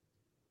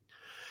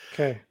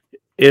 Okay.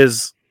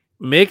 Is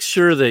make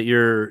sure that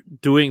you're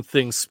doing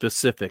things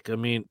specific. I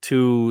mean,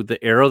 to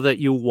the era that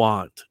you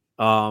want.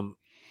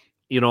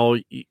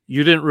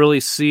 You didn't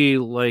really see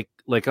like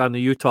on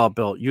the Utah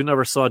belt, you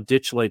never saw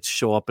ditch lights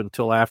show up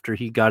until after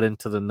he got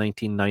into the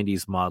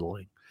 1990s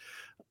modeling.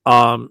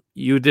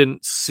 You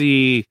didn't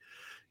see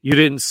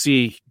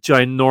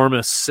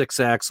ginormous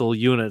 6-axle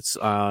units,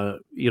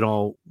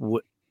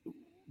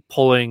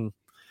 pulling,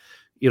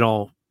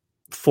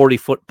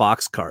 40-foot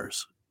box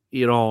cars,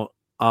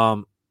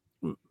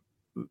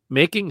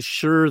 making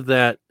sure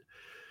that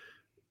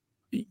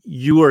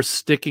you are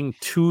sticking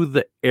to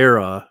the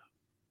era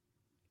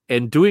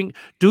and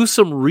do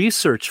some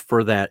research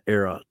for that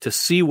era to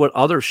see what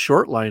other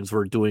short lines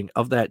were doing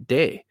of that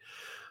day,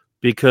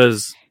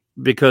 because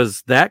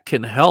that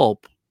can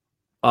help.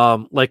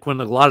 Like when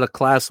a lot of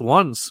class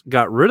 1s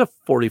got rid of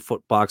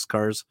 40-foot box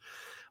cars,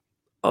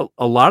 a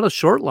lot of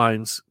short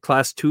lines,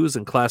 class 2s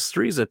and class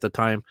 3s at the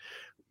time,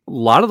 a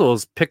lot of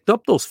those picked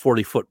up those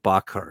 40-foot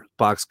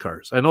box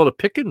cars. I know the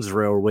Pickens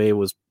Railway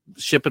was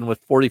shipping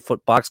with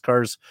 40-foot box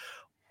cars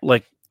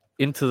like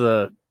into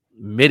the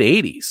mid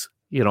 80s,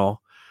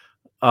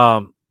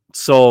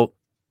 so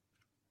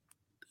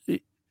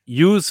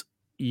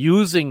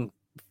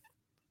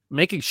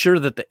making sure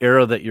that the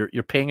era that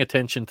you're paying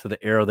attention to the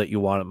era that you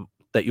want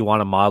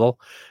to model,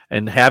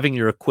 and having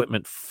your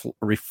equipment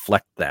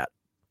reflect that.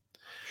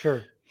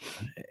 Sure.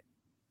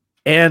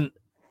 And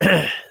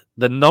my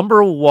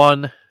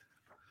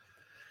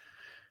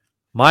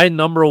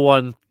number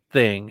one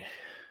thing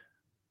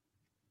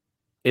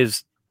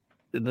is,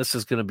 and this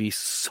is going to be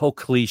so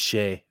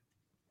cliche.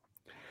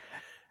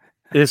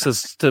 This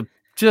is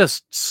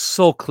just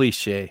so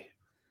cliche,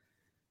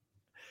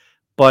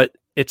 but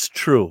it's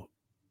true.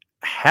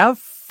 Have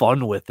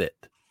fun with it.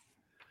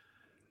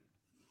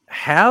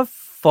 Have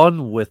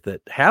fun with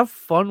it. Have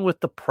fun with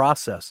the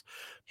process.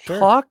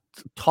 Sure.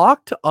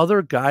 Talk to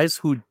other guys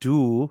who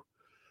do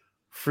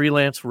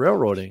freelance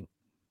railroading,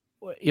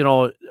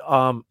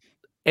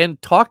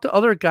 and talk to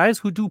other guys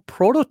who do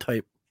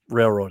prototype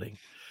railroading,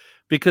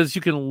 because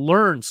you can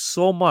learn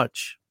so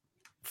much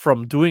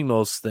from doing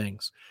those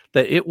things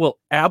that it will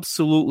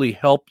absolutely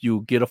help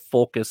you get a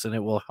focus, and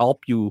it will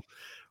help you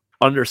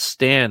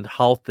understand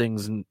how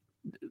things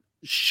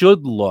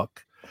should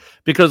look.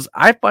 Because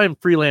I find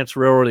freelance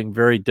railroading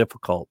very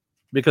difficult,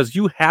 because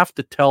you have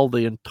to tell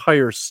the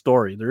entire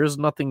story. There is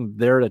nothing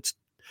there that's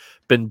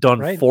been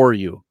done for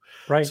you.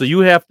 Right. So you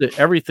have to,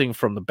 everything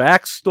from the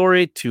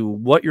backstory to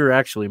what you're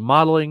actually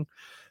modeling,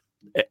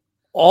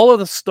 all of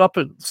the stuff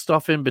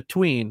in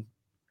between,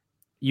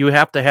 you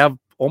have to have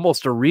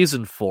almost a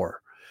reason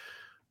for.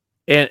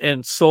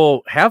 And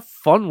so have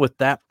fun with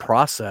that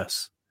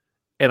process.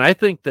 And I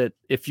think that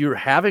if you're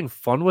having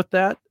fun with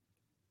that,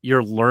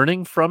 you're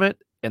learning from it,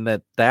 and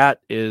that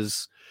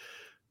is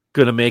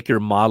going to make your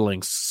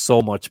modeling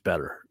so much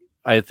better.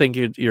 I think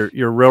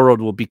your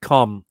railroad will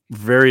become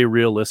very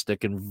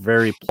realistic and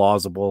very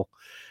plausible,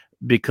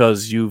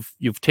 because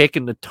you've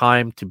taken the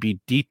time to be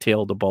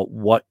detailed about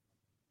what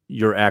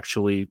you're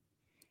actually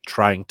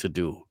trying to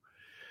do.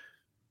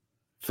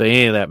 If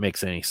any of that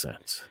makes any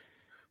sense.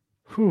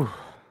 Whew.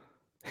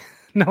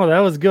 No, that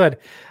was good.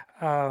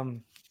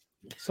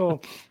 So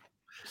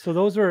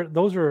those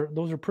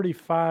are pretty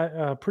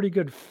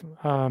good.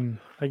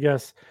 I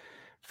guess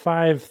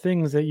 5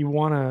 things that you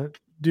want to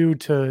do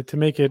to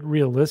make it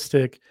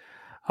realistic.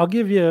 I'll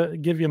give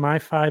you my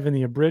 5 in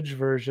the abridged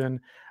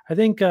version. I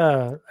think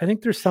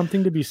there's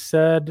something to be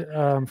said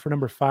for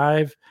number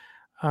 5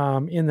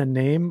 in the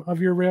name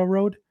of your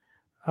railroad.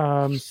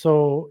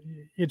 So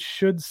it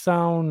should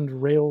sound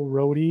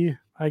railroady,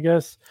 I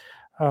guess.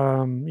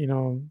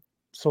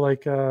 So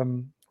like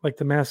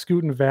the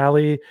Mascoutin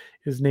Valley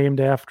is named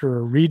after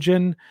a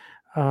region.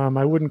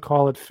 I wouldn't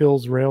call it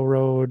Phil's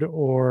Railroad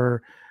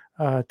or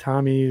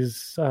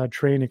Tommy's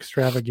Train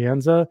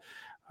Extravaganza.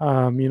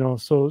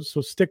 So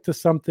stick to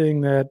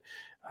something that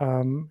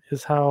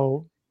is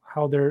how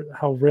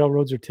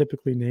railroads are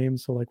typically named.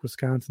 So like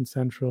Wisconsin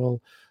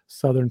Central,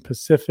 Southern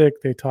Pacific,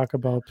 they talk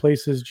about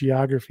places,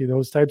 geography,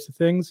 those types of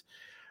things.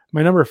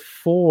 My number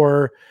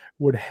 4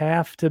 would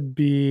have to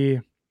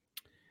be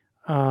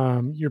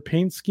your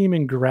paint scheme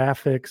and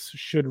graphics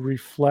should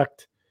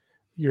reflect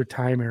your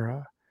time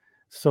era.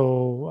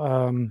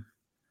 So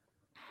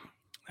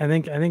I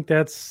think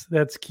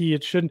that's key.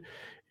 It should,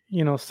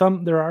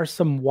 there are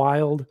some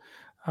wild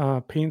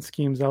paint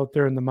schemes out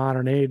there in the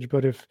modern age,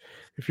 but if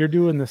you're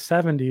doing the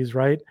 70s,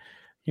 right?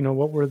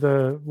 What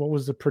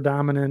was the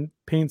predominant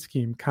paint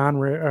scheme?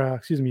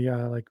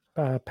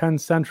 Penn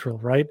Central,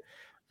 right?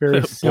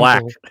 Very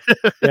Black. simple.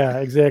 Yeah,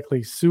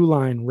 exactly. Sioux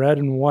Line, red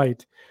and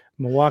white.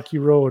 Milwaukee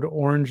Road,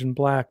 orange and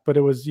black. But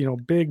it was,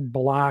 big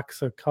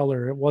blocks of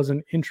color. It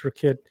wasn't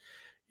intricate,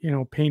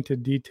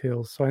 painted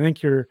details. So I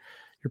think your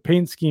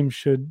paint scheme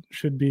should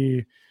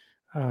be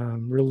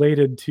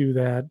related to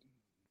that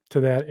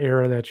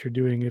era that you're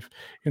doing. If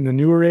in the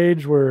newer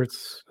age where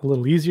it's a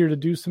little easier to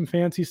do some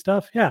fancy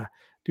stuff, yeah,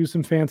 do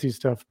some fancy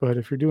stuff. But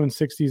if you're doing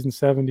 60s and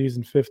 70s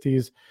and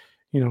 50s,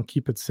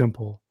 keep it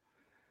simple.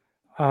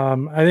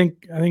 I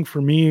think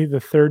for me, the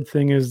third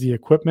thing is the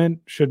equipment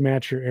should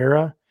match your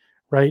era,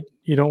 right?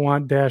 You don't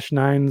want dash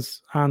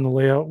nines on the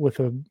layout with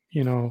a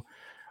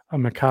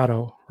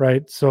Mikado,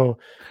 right? So,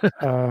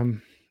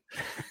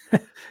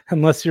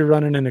 unless you're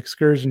running an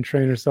excursion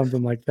train or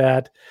something like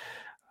that.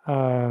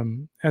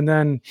 And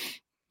then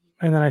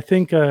I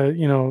think,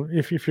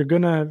 if you're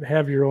going to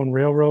have your own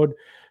railroad,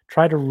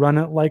 try to run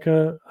it like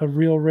a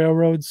real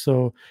railroad.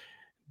 So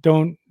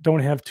don't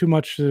have too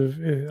much of,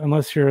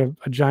 unless you're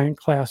a giant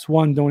class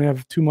one, don't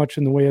have too much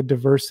in the way of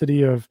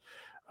diversity of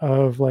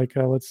like,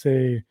 let's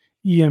say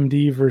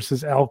EMD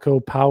versus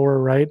Alco power,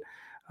 right?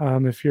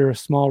 If you're a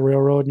small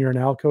railroad and you're an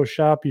Alco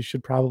shop, you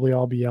should probably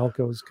all be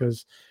Alcos,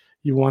 because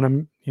you want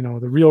to,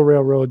 the real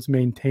railroads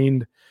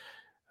maintained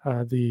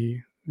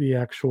the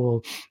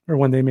actual, or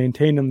when they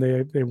maintained them,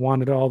 they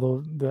wanted all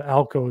the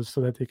Alcos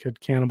so that they could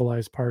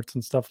cannibalize parts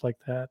and stuff like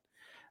that,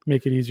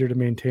 make it easier to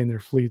maintain their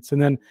fleets.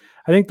 And then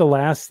I think the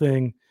last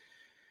thing,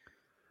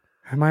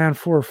 am I on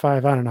 4 or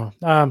 5? I don't know.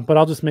 But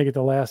I'll just make it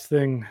the last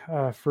thing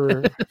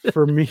for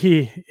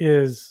me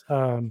is,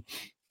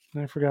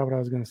 I forgot what I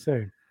was going to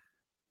say.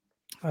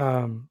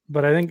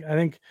 But I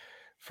think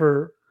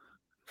for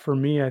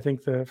me, I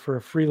think for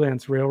a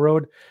freelance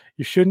railroad,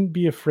 you shouldn't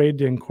be afraid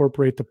to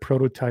incorporate the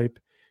prototype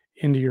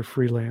into your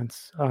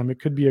freelance. It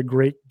could be a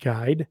great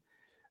guide.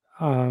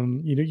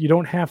 You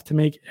don't have to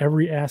make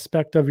every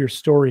aspect of your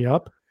story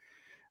up.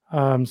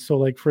 So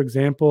like, for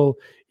example,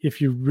 if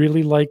you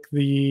really like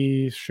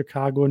the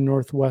Chicago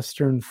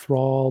Northwestern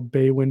Thrall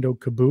bay window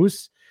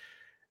caboose,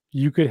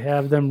 you could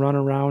have them run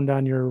around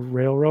on your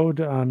railroad.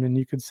 And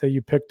you could say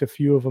you picked a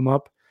few of them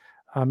up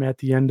at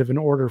the end of an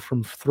order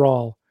from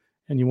Thrall,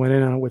 and you went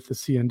in on it with the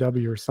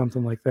CNW or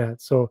something like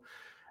that. So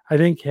I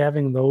think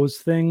having those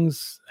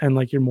things, and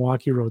like your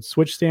Milwaukee Road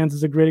switch stands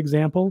is a great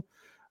example.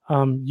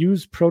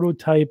 Use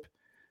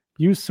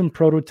some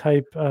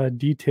prototype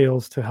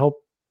details to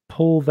help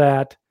pull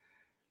that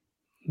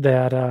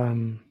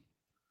I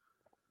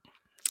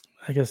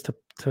guess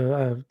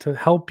to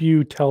help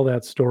you tell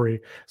that story,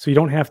 so you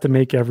don't have to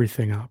make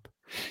everything up.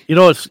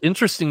 It's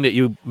interesting that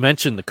you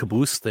mentioned the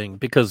caboose thing,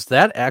 because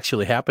that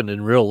actually happened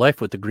in real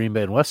life with the Green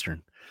Bay and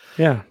Western.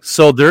 Yeah.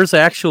 So there's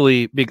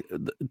actually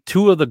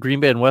two of the Green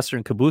Bay and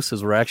Western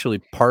cabooses were actually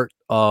part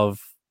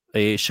of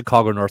a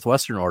Chicago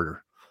Northwestern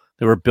order.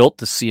 They were built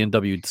to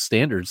CNW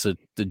standards. The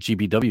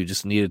GBW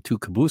just needed 2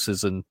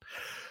 cabooses, and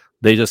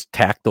they just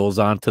tacked those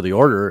onto the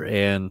order.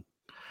 And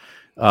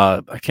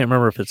I can't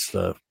remember if it's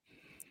the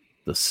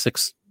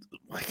 6th.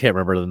 I can't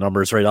remember the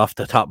numbers right off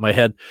the top of my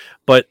head,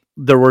 but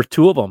there were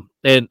 2 of them.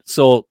 And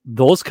so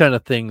those kind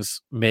of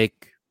things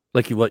make,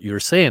 like what you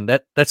were saying,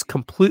 that's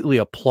completely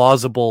a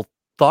plausible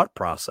thought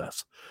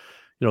process,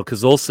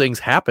 because those things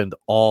happened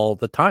all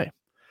the time.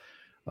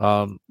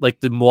 Like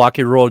the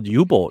Milwaukee Road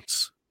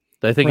U-boats,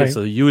 I think it's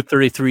the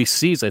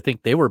U-33Cs. I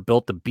think they were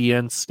built to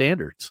BN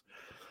standards.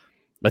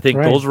 I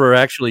think those were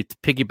actually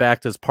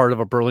piggybacked as part of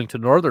a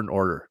Burlington Northern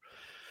order.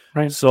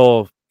 Right.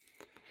 So,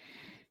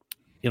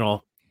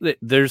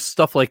 there's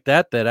stuff like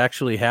that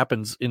actually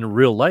happens in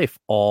real life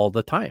all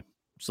the time.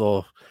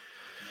 So,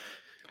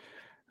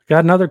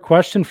 got another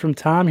question from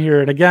Tom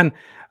here. And again,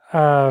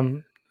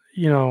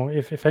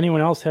 if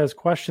anyone else has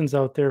questions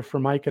out there for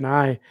Mike and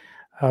I,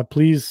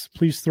 please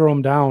throw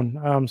them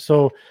down.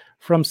 So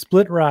from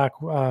Split Rock,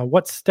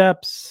 what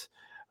steps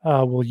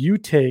will you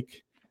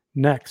take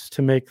next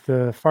to make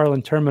the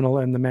Farland Terminal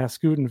and the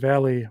Mascoutin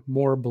Valley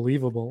more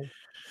believable?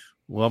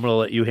 Well, I'm going to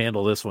let you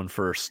handle this one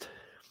first.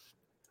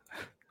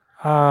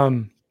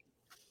 I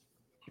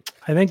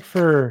think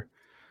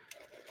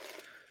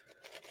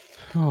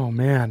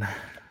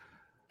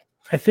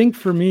I think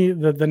for me,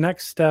 the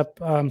next step,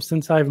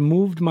 since I've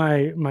moved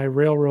my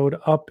railroad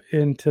up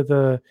into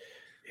the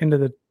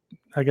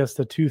I guess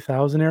the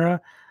 2000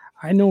 era,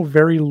 I know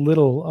very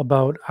little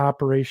about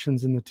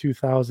operations in the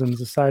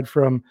 2000s aside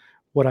from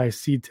what I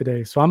see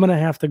today. So I'm going to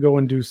have to go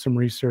and do some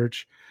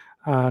research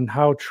on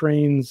how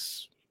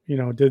trains,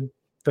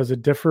 does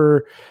it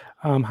differ,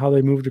 how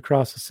they moved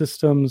across the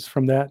systems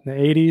from that in the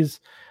 80s.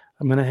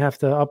 I'm going to have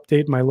to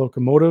update my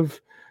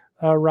locomotive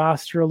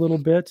roster a little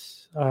bit,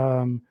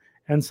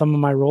 and some of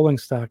my rolling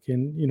stock.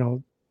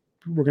 And,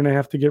 we're going to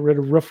have to get rid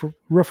of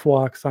roof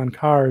walks on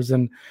cars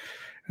and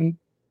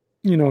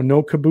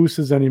no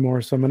cabooses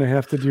anymore. So I'm going to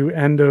have to do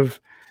end of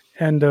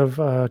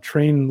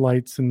train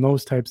lights and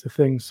those types of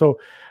things. So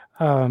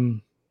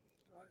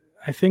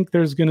I think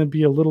there's going to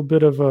be a little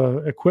bit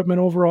of equipment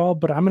overall,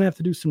 but I'm going to have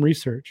to do some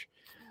research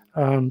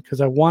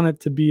because I want it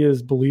to be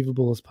as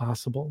believable as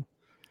possible.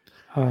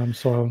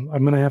 So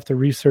I'm going to have to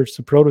research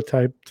the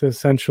prototype to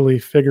essentially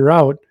figure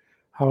out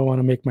how I want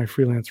to make my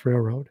freelance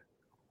railroad.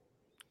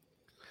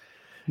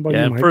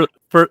 Yeah, and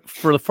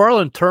for the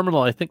Farland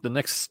terminal, I think the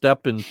next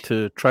step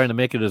into trying to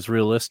make it as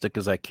realistic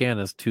as I can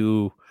is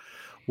to,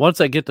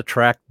 once I get the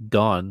track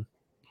done,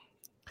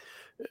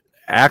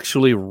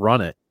 actually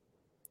run it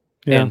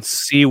and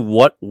see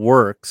what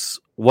works,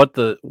 what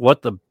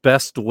the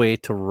best way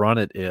to run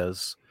it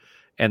is,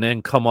 and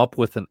then come up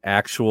with an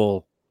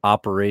actual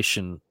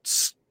operation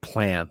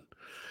plan.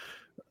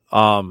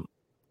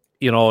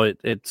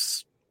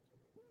 It's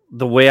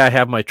the way I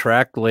have my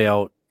track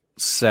layout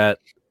set.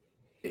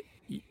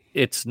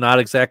 It's not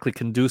exactly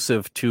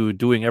conducive to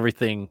doing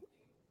everything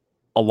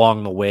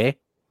along the way.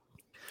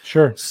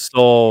 Sure.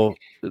 So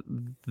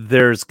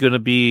there's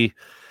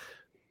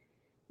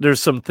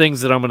some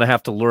things that I'm going to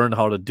have to learn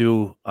how to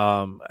do.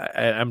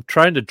 I'm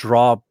trying to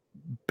draw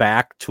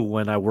back to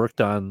when I worked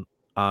on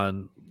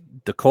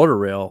Dakota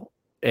Rail,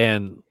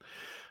 and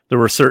there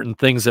were certain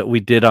things that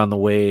we did on the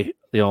way,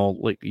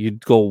 like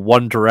you'd go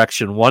one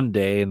direction one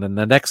day, and then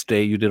the next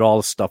day you did all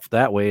the stuff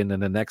that way. And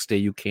then the next day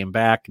you came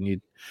back and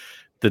you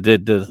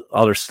did the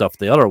other stuff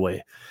the other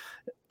way.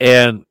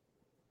 And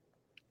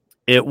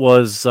it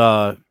was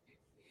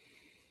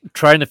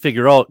trying to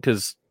figure out,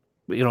 because,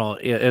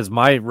 as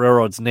my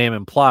railroad's name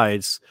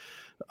implies,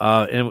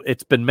 and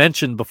it's been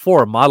mentioned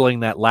before,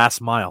 modeling that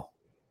last mile,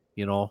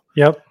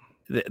 Yep.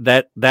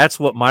 That's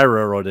what my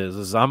railroad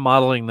is I'm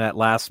modeling that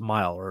last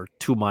mile or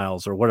 2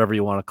 miles or whatever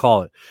you want to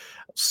call it.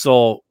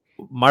 So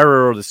my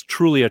railroad is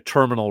truly a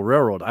terminal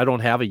railroad. I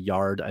don't have a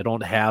yard. I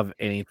don't have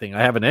anything.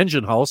 I have an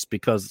engine house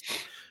because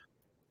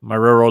my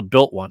railroad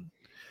built one.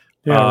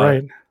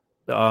 Yeah,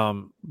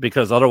 right.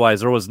 Because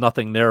otherwise there was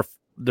nothing there.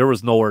 There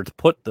was nowhere to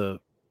put the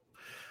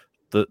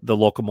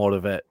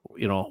locomotive at,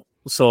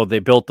 so they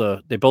built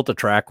a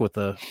track with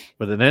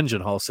an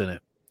engine house in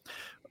it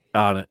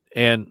on it.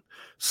 And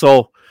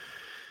so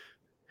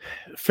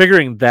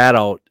figuring that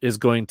out is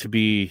going to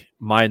be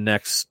my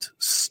next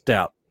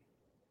step.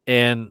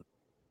 And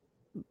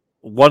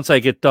once I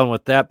get done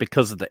with that,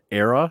 because of the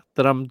era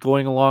that I'm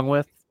going along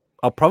with,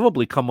 I'll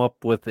probably come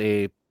up with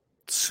a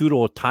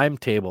pseudo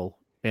timetable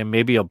and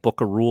maybe a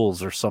book of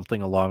rules or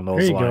something along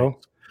those lines.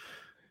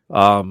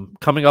 Go.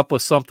 Coming up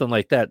with something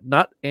like that,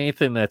 not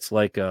anything that's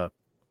like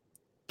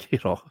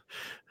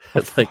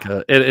it's like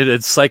an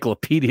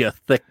encyclopedia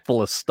thick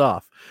full of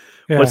stuff.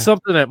 Yeah. But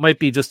something that might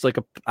be just like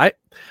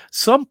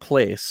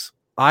someplace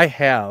I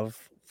have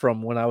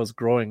from when I was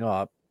growing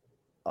up,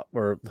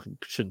 or I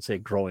shouldn't say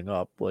growing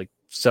up, like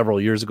several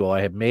years ago,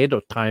 I had made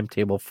a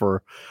timetable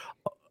for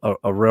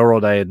a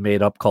railroad I had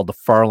made up called the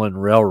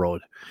Farland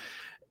Railroad.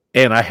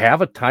 And I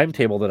have a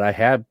timetable that I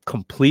had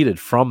completed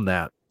from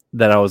that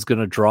I was going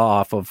to draw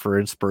off of for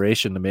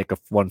inspiration to make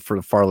one for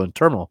the Farland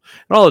terminal.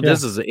 And all it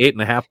is an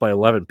 8.5 by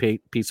 11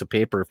 piece of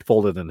paper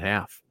folded in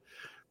half.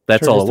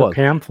 That's all it was. A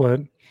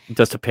pamphlet.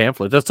 Just a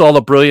pamphlet. That's all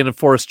the Brilliant and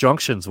Forest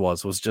Junctions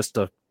was just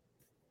a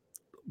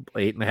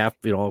 8.5,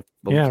 little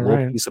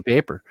piece of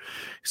paper.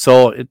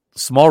 So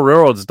small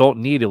railroads don't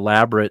need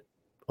elaborate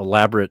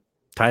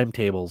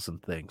timetables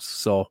and things.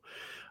 So,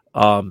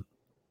 and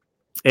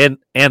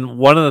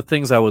one of the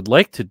things I would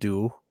like to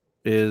do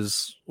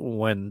is,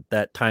 when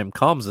that time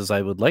comes, is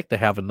I would like to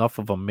have enough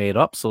of them made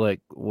up so like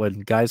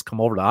when guys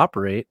come over to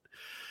operate,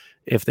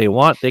 if they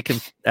want, they can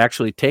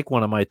actually take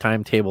one of my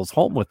timetables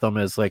home with them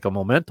as like a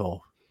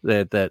memento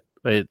that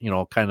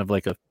kind of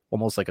like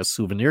almost like a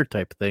souvenir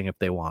type thing if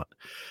they want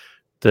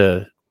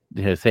to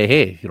say,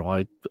 hey,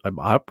 I'm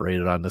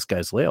operated on this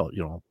guy's layout,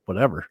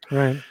 whatever.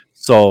 Right.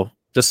 So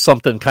just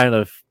something kind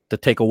of to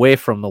take away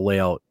from the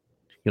layout,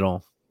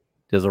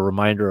 as a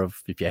reminder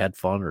of if you had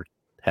fun or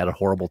had a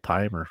horrible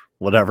time or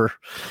whatever.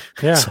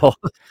 Yeah. So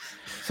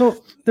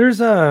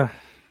there's a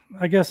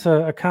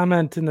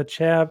comment in the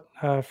chat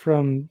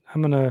from,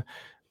 I'm going to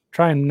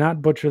try and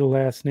not butcher the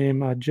last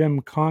name,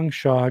 Jim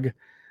Kongshog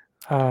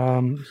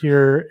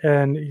here.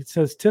 And it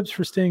says tips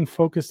for staying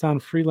focused on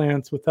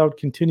freelance without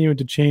continuing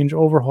to change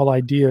overhaul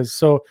ideas.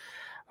 So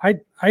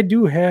I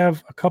do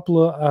have a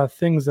couple of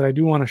things that I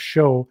do want to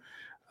show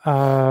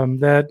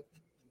that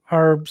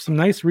are some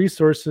nice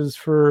resources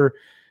for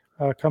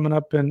coming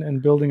up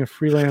and building a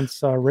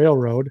freelance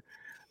railroad.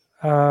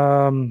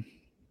 So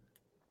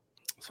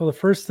the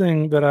first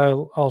thing that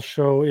I'll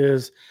show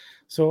is,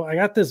 so I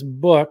got this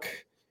book.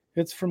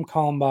 It's from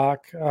Kalmbach.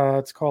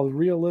 It's called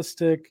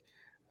Realistic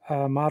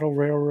Model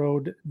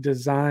Railroad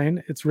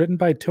Design. It's written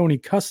by Tony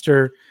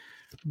Custer,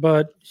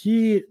 but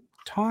he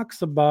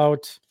talks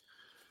about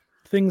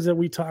things that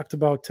we talked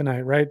about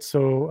tonight, right?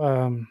 So,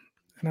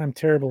 and I'm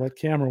terrible at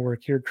camera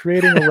work here,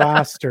 creating a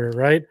roster,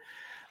 right?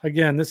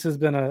 Again, this has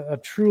been a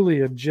truly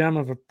a gem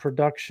of a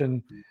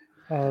production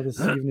this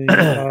evening.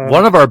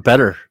 One of our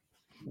better.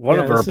 One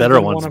of our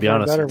better ones, to be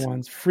honest. Better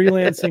ones.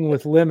 Freelancing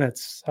with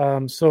limits.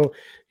 So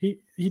he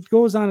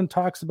goes on and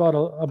talks about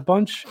a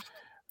bunch.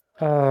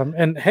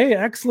 And hey,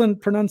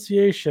 excellent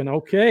pronunciation.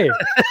 Okay.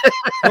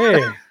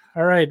 Hey,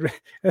 all right.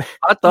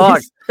 Hot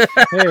dog.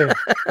 Hey,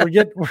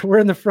 we're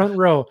in the front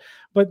row.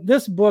 But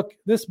this book,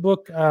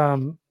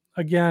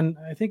 again,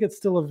 I think it's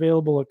still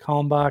available at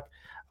Kalmbach.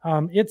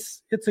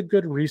 It's a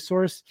good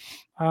resource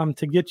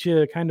to get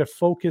you kind of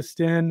focused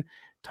in.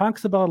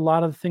 Talks about a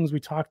lot of the things we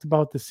talked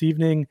about this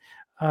evening,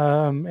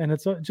 and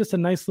it's just a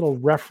nice little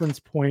reference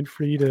point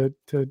for you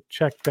to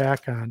check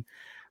back on.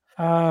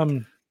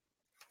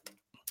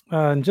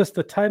 And just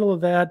the title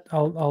of that,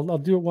 I'll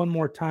do it one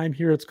more time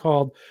here. It's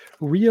called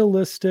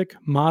Realistic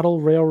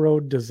Model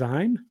Railroad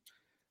Design.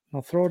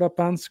 I'll throw it up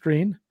on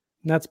screen.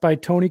 And that's by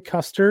Tony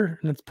Custer,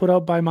 and it's put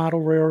out by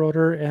Model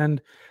Railroader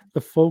and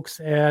the folks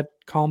at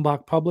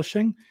Kalmbach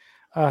Publishing.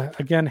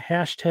 Again,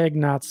 hashtag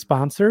not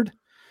sponsored.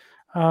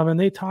 And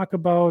they talk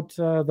about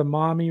the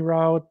Maumee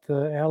route,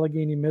 the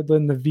Allegheny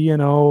Midland, the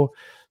V&O,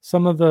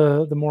 some of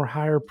the more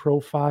higher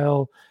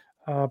profile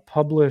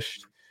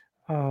published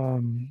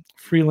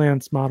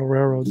freelance model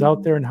railroads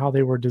out there and how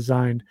they were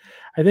designed.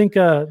 I think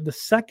the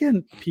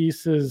second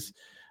piece is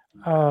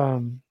a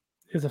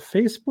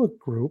Facebook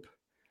group.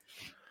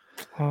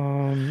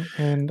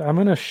 And I'm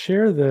going to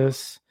share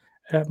this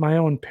at my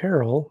own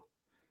peril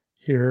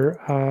here.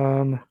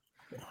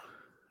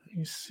 Let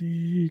me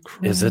see.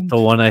 Is it the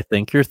one I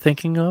think you're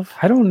thinking of?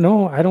 I don't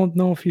know. I don't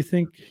know if you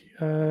think.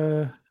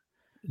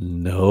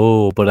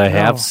 No, but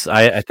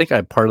I think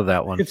I'm part of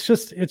that one. It's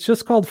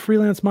just called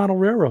Freelance Model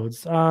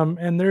Railroads.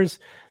 And there is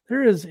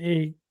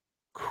a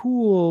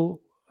cool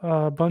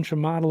bunch of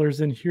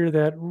modelers in here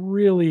that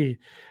really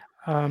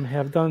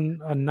have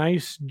done a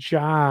nice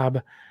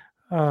job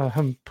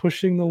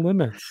pushing the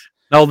limits.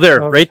 Now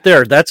right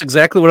there, that's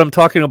exactly what I'm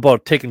talking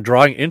about.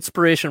 Drawing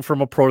inspiration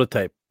from a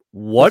prototype.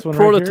 What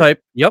prototype?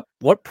 Right, yep.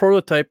 What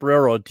prototype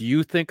railroad do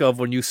you think of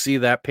when you see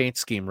that paint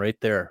scheme right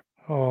there?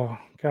 Oh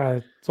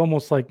God, it's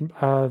almost like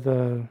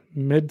the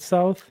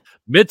Mid-South.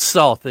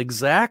 Mid-South,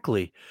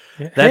 exactly.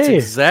 That's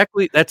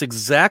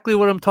exactly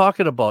what I'm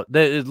talking about.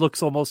 That it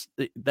looks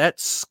that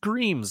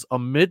screams a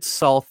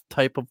Mid-South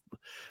type of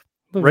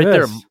right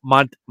there.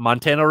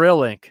 Montana Rail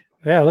Link.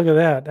 Yeah, look at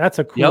that. That's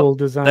a cool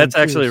design. That's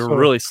actually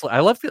really.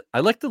 I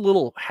like the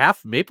little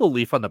half maple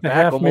leaf on the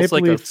back, almost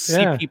like a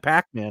CP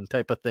Pac-Man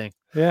type of thing.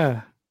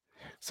 Yeah.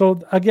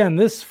 So again,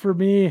 this for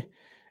me,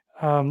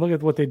 look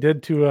at what they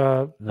did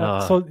to.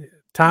 So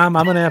Tom,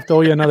 I'm going to have to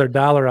owe you another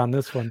 $1 on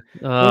this one.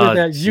 Look at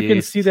that. You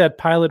can see that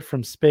pilot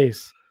from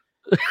space.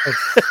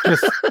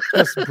 It's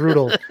just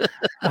brutal.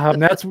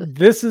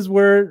 This is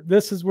where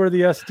the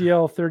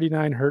SDL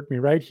 39 hurt me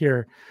right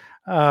here.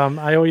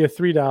 I owe you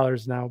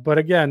 $3 now, but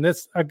again,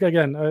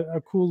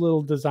 a cool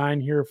little design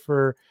here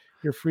for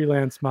your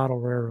freelance model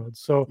railroad.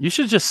 So you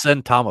should just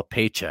send Tom a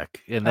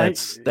paycheck, and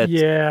that's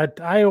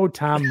I owe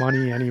Tom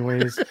money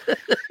anyways.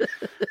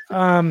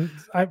 I'm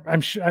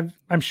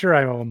sure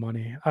I owe him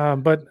money.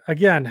 But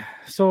again,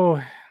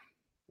 so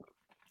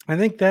I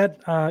think that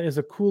is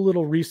a cool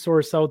little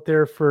resource out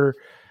there for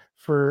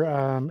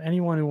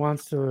anyone who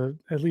wants to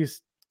at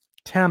least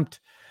tempt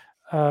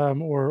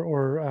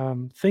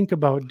or think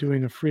about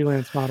doing a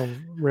freelance model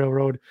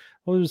railroad.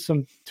 Well, there's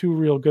two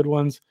real good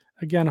ones.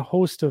 Again, a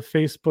host of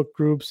Facebook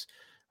groups,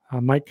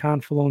 Mike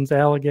Confalone's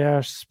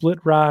Allagash, Split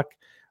Rock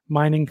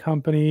Mining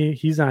Company.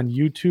 He's on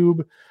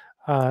YouTube.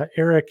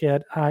 Eric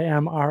at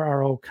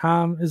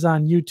IMRRO.com is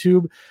on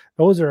YouTube.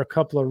 Those are a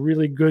couple of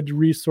really good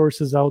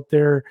resources out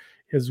there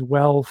as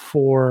well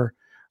for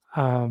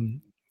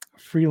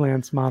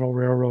freelance model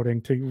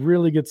railroading to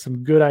really get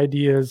some good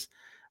ideas.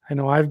 I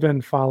know I've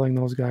been following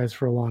those guys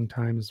for a long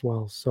time as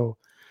well. So,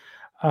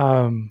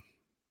 that's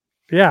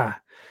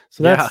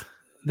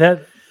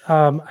that.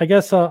 I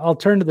guess I'll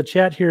turn to the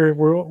chat here.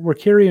 We're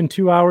carrying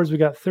 2 hours. We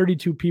got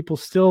 32 people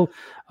still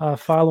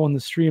following the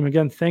stream.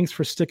 Again, thanks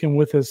for sticking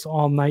with us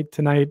all night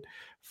tonight,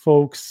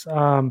 folks.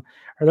 Are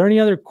there any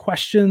other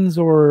questions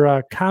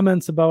or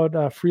comments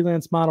about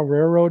freelance model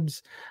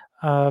railroads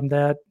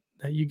that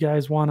you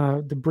guys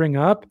want to bring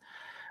up?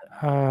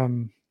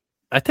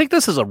 I think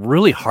this is a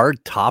really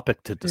hard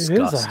topic to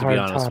discuss, to be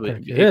honest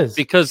with you. It is.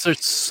 Because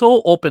it's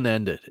so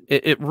open-ended.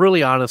 It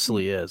really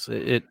honestly is.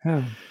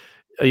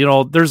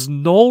 There's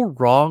no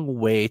wrong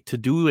way to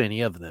do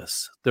any of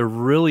this. There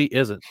really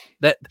isn't.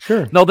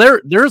 Sure. Now,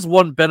 there's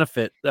one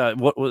benefit,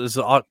 what was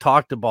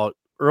talked about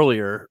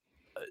earlier.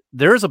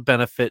 There's a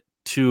benefit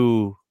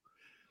to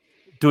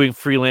doing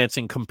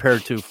freelancing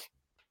compared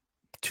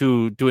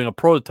to doing a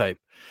prototype.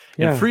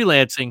 In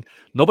freelancing,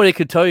 nobody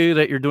could tell you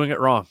that you're doing it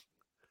wrong.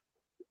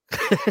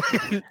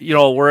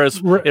 Whereas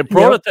in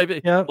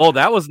prototyping,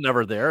 that was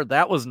never there.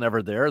 That was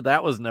never there.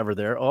 That was never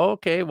there.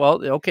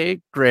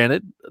 Okay,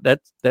 granted,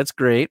 that's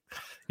great.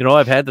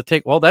 I've had to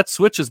take, that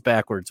switches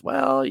backwards.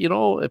 Well,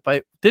 if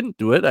I didn't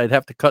do it, I'd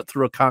have to cut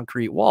through a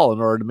concrete wall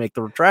in order to make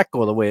the track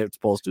go the way it's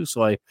supposed to.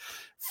 So I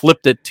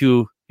flipped it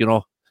to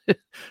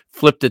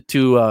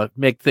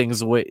make things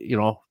the way,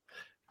 the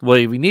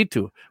way we need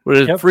to.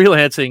 Whereas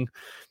freelancing,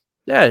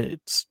 Yeah,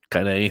 it's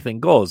kind of anything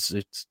goes.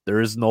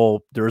 There is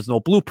no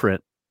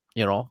blueprint,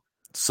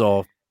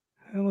 So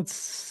Let's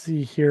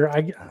see here.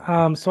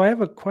 So I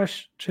have a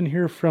question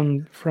here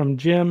from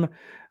Jim.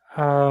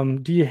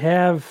 Do you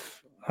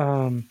have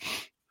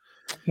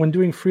when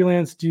doing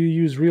freelance, do you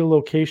use real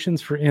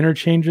locations for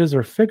interchanges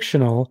or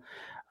fictional?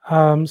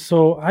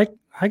 So I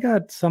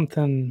got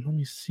something. Let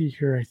me see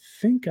here. I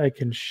think I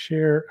can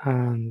share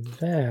on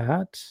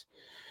that.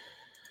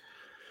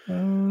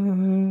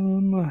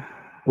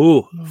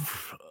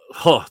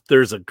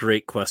 There's a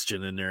great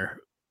question in there.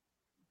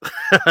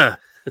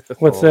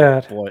 What's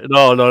that? Boy,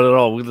 no.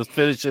 Let's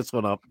finish this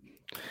one up.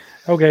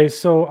 Okay,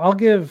 so I'll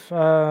give.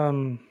 Let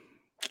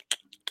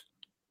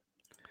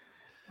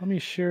me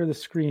share the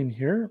screen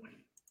here.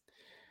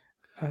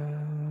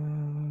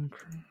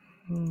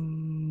 Let's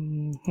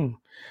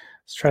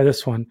try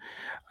this one.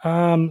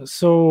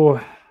 So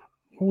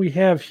what we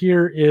have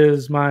here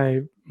is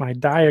my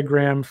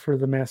diagram for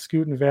the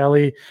Mascoutin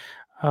Valley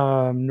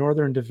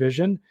Northern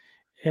Division,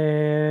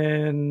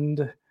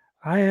 and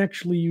I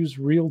actually use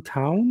real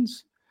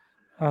towns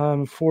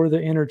for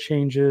the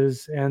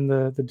interchanges and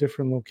the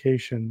different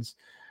locations.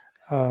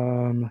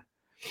 Let's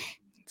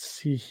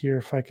see here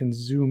if I can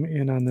zoom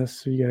in on this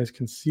so you guys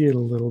can see it a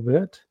little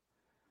bit.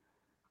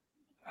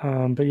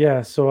 But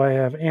yeah, so I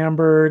have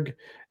Amberg,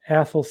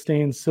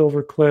 Athelstane,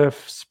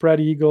 Silvercliff, Spread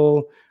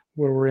Eagle,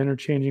 where we're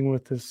interchanging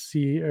with the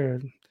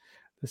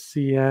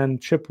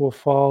CN, Chippewa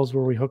Falls,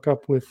 where we hook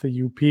up with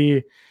the UP,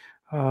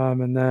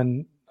 and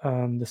then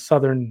the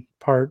southern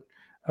part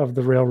of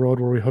the railroad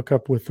where we hook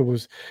up with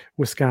the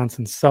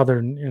Wisconsin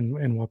Southern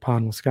in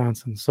Waupun,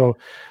 Wisconsin. So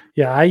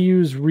yeah, I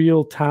use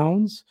real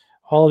towns.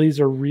 All of these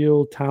are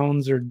real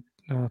towns or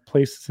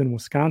places in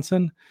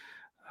Wisconsin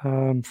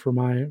for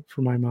my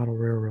model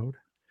railroad.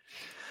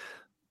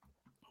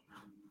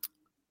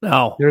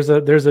 Now there's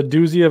a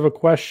doozy of a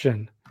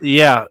question.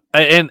 Yeah,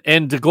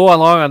 and to go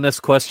along on this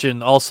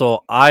question,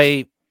 also,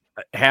 I,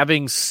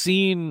 having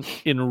seen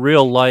in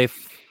real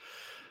life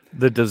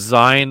the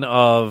design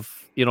of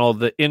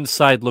the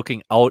inside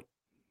looking out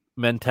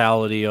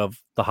mentality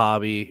of the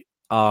hobby,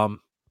 I've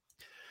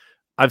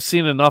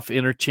seen enough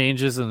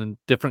interchanges and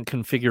different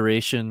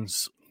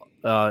configurations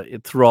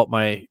throughout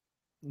my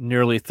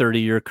nearly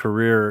 30-year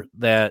career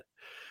that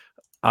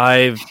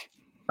I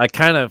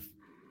kind of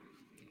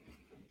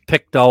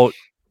picked out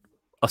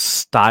a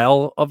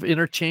style of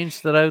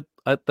interchange that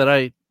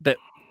I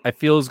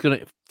feel is going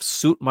to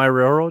suit my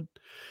railroad,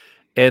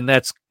 and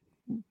that's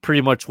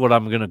pretty much what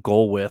I'm going to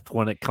go with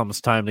when it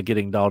comes time to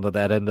getting down to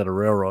that end of the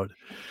railroad.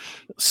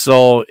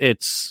 So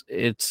it's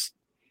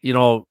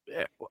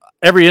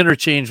every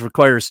interchange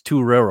requires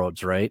two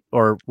railroads, right?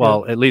 Or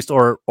at least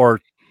or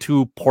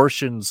two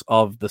portions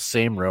of the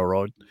same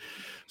railroad.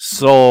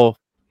 So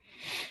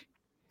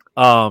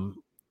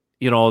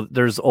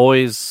there's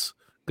always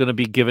going to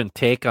be give and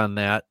take on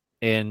that,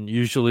 and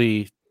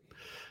usually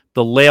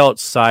the layout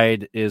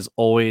side is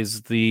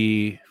always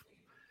you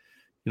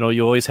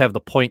always have the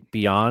point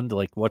beyond,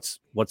 like what's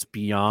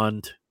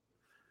beyond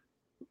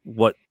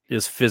what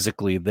is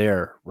physically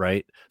there,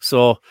 right?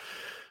 So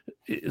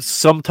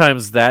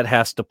sometimes that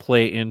has to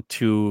play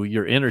into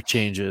your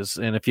interchanges,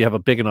 and if you have a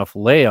big enough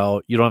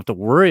layout, you don't have to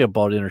worry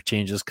about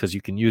interchanges because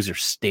you can use your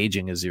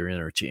staging as your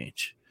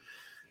interchange.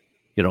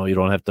 You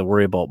don't have to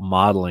worry about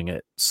modeling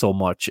it so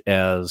much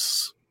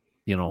as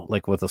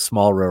like with a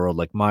small railroad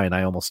like mine,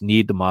 I almost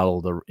need to model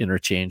the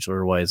interchange,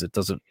 otherwise it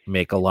doesn't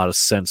make a lot of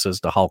sense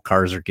as to how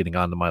cars are getting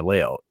onto my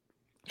layout.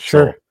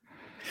 Sure.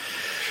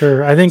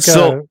 I think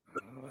so.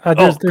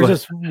 There's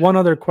just one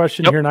other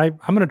question here, and I'm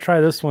going to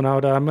try this one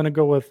out. I'm going to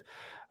go with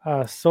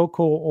Soco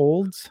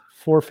Olds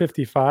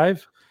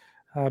 455,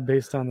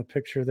 based on the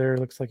picture there. It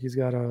looks like he's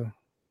got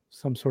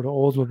some sort of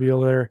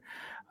Oldsmobile there.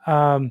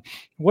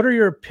 What are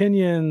your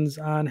opinions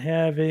on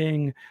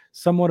having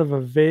somewhat of a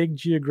vague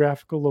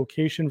geographical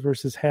location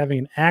versus having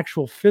an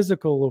actual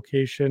physical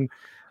location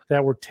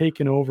that were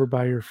taken over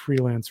by your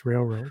freelance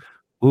railroad?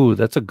 Ooh,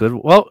 that's a good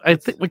one. Well, I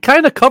think we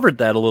kind of covered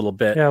that a little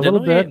bit. Yeah, a little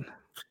bit.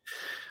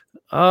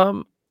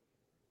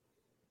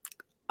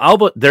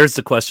 There's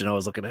the question I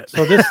was looking at.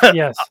 So this,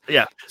 yes.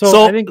 Yeah.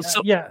 So I think,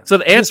 So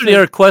the answer to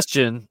your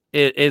question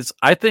is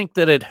I think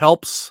that it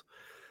helps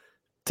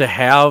to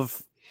have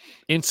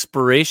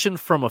inspiration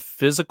from a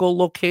physical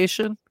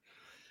location,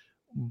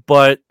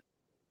 but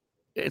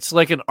it's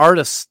like an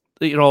artist,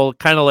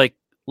 kind of like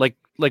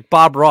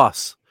Bob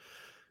Ross.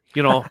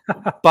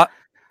 But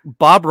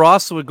Bob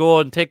Ross would go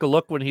and take a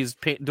look when he's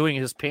doing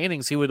his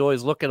paintings. He would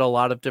always look at a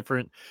lot of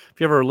different. If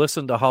you ever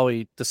listen to how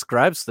he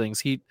describes things,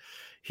 he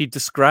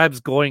describes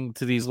going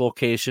to these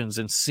locations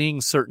and seeing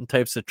certain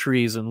types of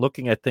trees and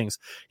looking at things.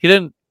 He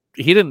didn't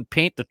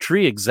paint the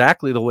tree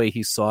exactly the way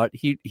he saw it.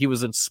 He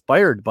was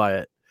inspired by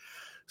it.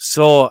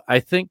 So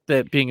I think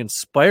that being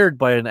inspired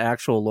by an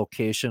actual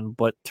location,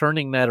 but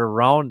turning that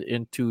around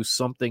into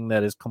something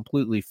that is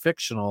completely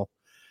fictional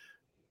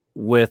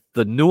with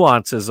the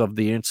nuances of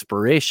the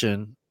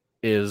inspiration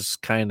is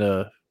kind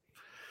of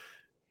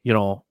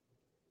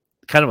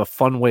a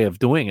fun way of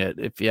doing it,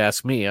 if you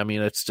ask me. I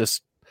mean, it's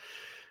just,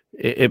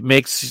 it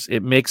makes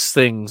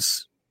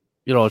things,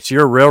 it's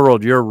your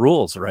railroad, your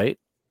rules, right?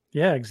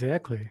 Yeah,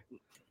 exactly.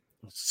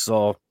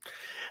 So,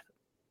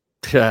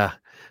 yeah,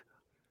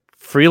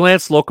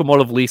 freelance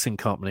locomotive leasing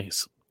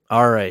companies.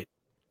 All right.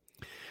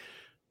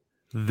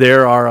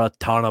 There are a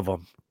ton of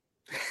them.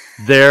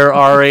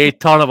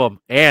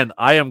 And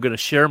I am going to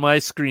share my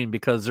screen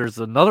because there's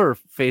another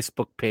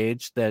Facebook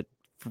page that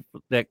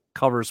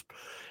covers.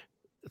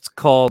 It's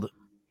called.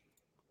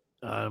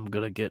 I'm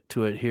going to get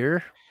to it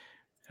here.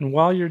 And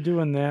while you're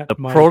doing that, The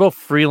Mike, Proto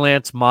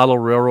Freelance Model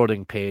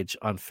Railroading page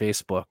on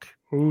Facebook.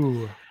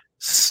 ooh,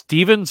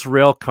 Stevens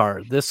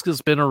Railcar. This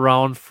has been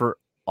around for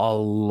a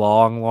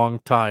long, long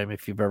time.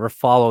 If you've ever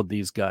followed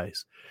these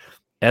guys,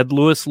 Ed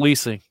Lewis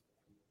Leasing,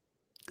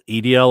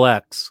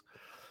 EDLX.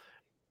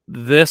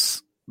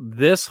 This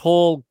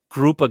whole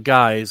group of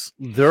guys,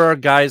 there are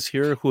guys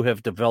here who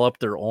have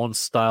developed their own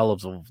style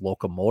of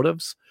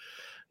locomotives,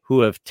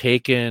 who have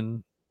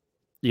taken,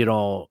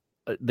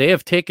 they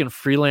have taken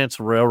freelance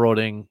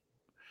railroading,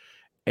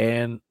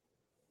 and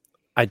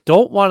I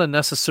don't want to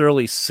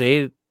necessarily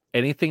say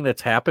anything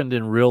that's happened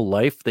in real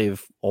life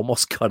they've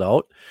almost cut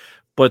out,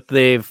 but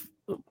they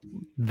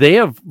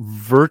have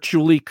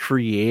virtually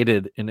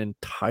created an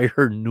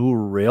entire new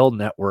rail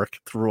network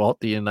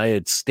throughout the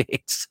United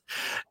States.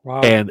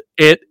 wow. And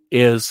it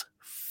is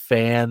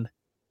fantastic.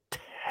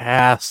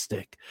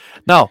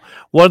 Now,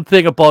 one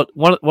thing about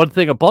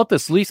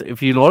this lease,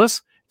 if you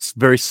notice, it's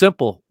very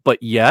simple,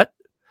 but yet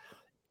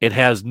it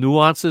has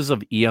nuances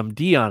of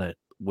EMD on it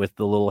with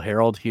the little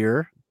herald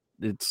here.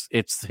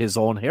 It's his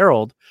own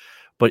herald,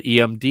 but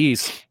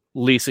EMD's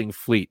leasing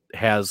fleet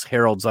has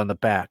heralds on the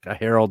back, a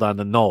herald on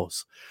the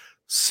nose,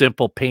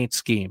 simple paint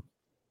scheme,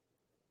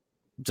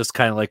 just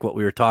kind of like what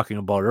we were talking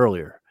about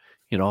earlier,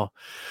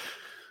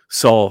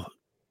 So,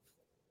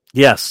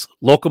 yes,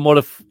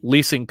 locomotive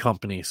leasing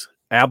companies,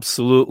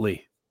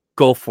 absolutely,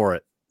 go for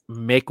it.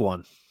 Make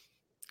one.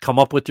 Come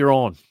up with your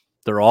own.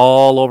 They're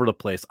all over the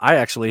place. I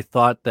actually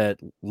thought that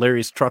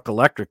Larry's Truck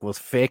Electric was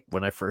fake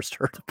when I first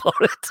heard about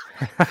it.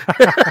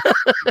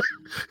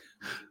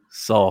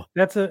 So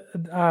that's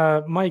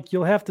Mike,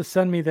 you'll have to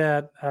send me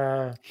that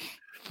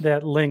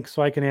link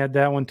so I can add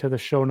that one to the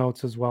show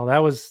notes as well.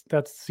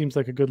 That seems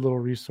like a good little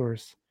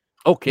resource.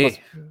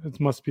 okay. It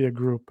must be a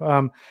group.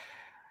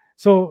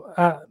 So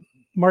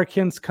Mark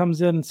Hintz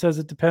comes in and says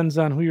it depends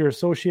on who you're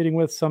associating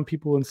with. Some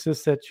people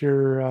insist that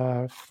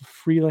you're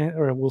freelance,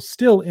 or will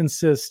still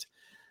insist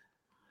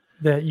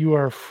that you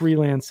are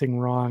freelancing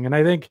wrong. And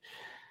I think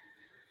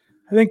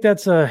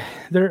that's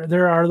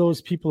there are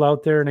those people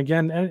out there. And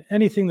again,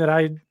 anything that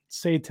I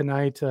say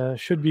tonight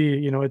should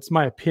be, it's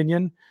my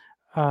opinion.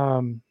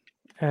 And,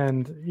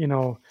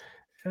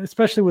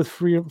 especially with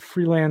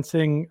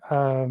freelancing,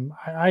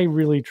 I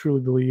really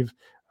truly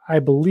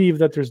believe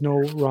that there's no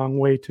wrong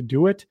way to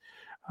do it.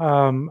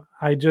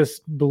 I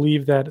just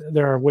believe that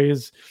there are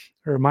ways,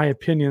 or my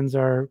opinions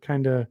are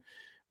kind of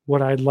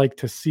what I'd like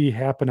to see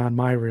happen on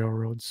my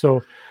railroad.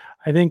 So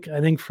I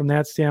think from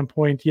that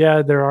standpoint,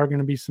 yeah, there are going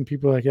to be some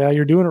people like, yeah,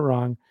 you're doing it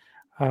wrong.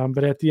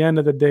 But at the end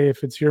of the day,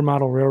 if it's your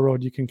model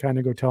railroad, you can kind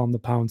of go tell them to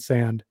pound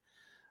sand.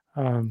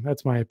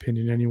 That's my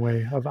opinion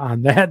anyway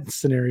on that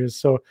scenario.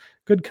 So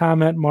good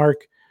comment,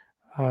 Mark.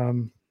 It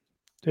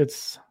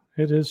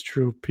is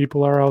true.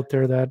 People are out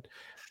there that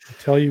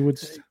tell you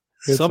it's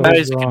some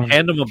guys can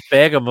hand them a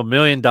bag of $1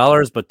 million,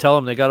 but tell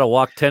them they got to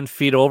walk 10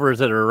 feet over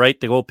that are right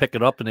to go pick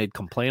it up, and they'd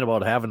complain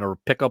about having to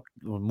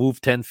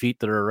move 10 feet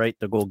that are right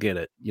to go get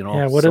it.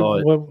 Yeah.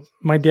 What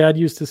my dad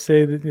used to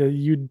say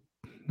that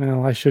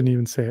no, I shouldn't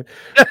even say it.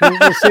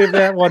 We'll save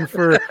that one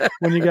for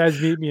when you guys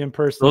meet me in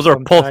person. Those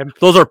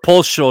are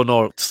post show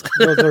notes.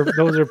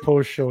 those are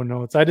post show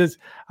notes. I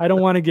don't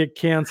want to get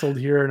canceled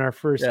here in our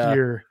first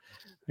year.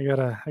 I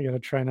gotta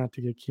try not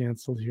to get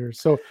canceled here.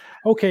 So,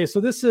 okay. So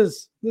this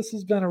has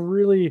been a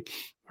really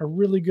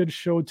good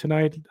show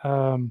tonight.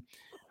 I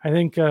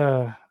think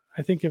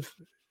if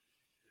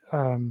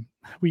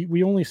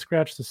we only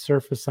scratched the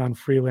surface on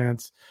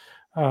freelance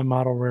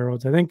model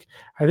railroads. I think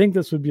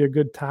this would be a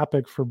good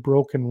topic for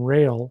broken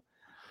rail.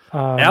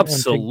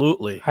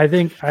 Absolutely. I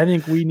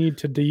think we need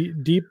to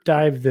deep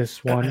dive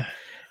this one.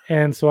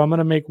 And so I'm going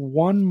to make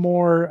one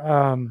more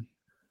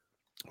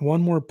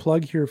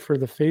plug here for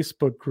the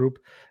Facebook group.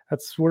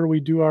 That's where we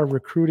do our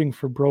recruiting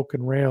for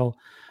broken rail.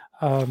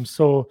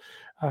 So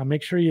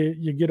make sure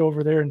you get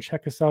over there and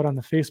check us out on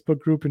the Facebook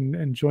group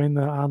and join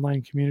the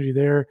online community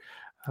there.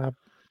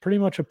 Pretty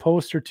much a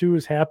post or two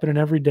is happening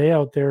every day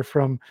out there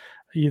from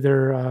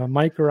either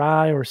Mike or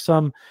I or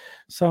some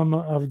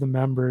of the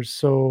members.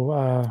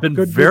 So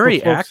been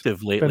very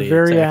active lately. Been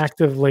very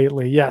active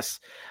lately. Yes.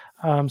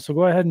 So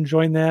go ahead and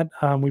join that.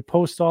 We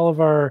post all of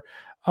our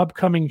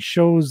upcoming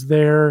shows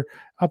there,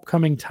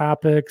 upcoming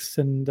topics,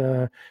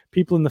 and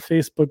people in the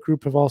Facebook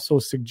group have also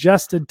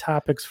suggested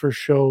topics for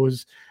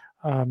shows.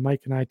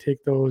 Mike and I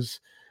take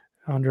those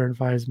under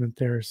advisement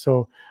there.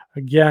 So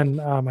again,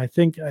 I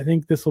think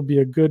this will be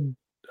a good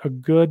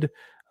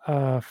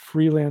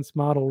freelance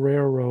model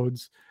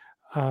railroads.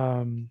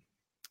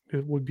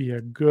 It would be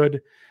a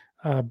good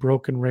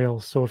broken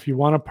rails. So if you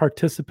want to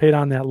participate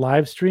on that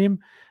live stream,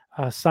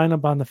 sign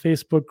up on the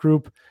Facebook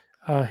group,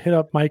 hit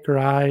up Mike or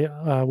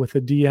I with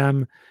a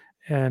DM,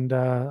 and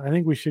I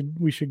think we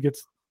should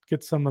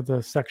get some of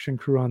the section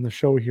crew on the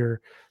show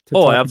here to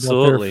talk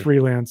about their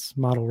freelance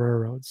model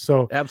railroads.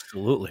 So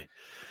absolutely.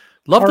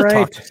 Love to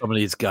talk to some of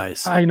these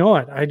guys. I know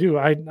it. I do.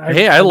 I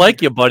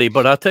like you, buddy,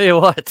 but I'll tell you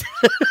what.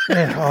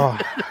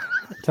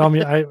 Tell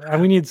me,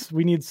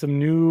 we need some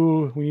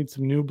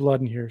new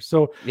blood in here.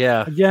 So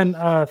yeah, again,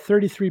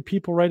 33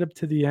 people right up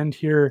to the end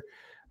here.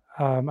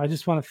 I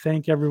just want to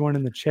thank everyone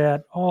in the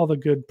chat, all the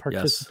good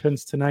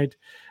participants tonight.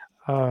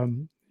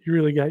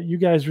 You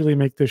guys really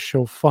make this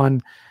show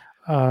fun.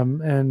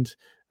 And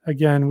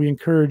again, we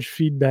encourage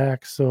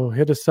feedback. So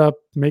hit us up,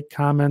 make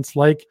comments,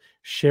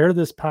 share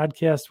this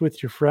podcast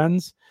with your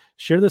friends,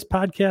 share this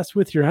podcast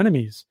with your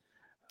enemies.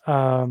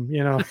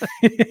 That'll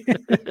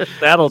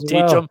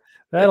teach them.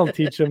 That'll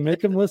teach them. Make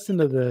them listen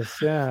to this.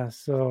 Yeah.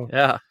 So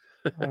yeah.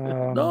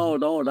 No,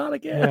 not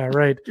again. Yeah.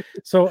 Right.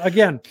 So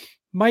again,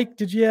 Mike,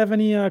 did you have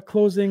any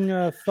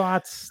closing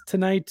thoughts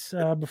tonight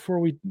before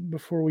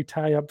we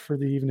tie up for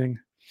the evening?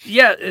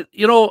 Yeah,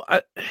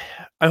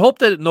 I hope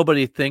that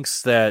nobody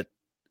thinks that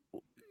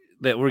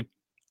we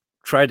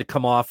tried to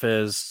come off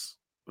as,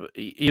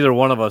 either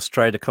one of us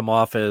tried to come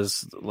off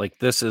as like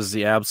this is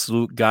the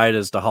absolute guide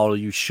as to how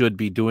you should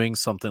be doing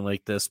something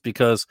like this,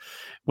 because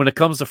when it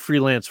comes to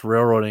freelance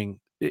railroading,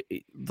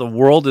 the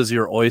world is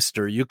your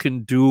oyster. You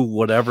can do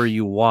whatever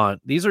you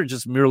want. These are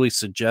just merely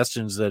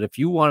suggestions that if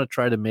you want to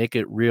try to make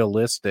it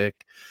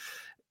realistic,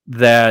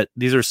 that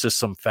these are just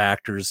some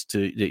factors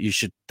that you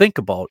should think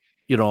about,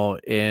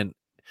 and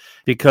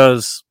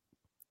because,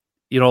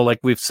 like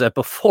we've said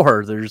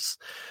before,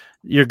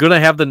 you're going to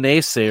have the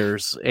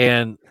naysayers,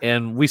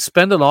 and we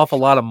spend an awful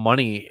lot of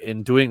money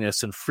in doing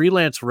this. And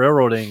freelance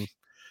railroading,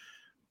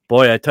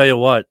 boy, I tell you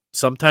what,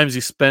 sometimes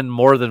you spend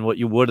more than what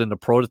you would in the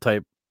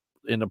prototype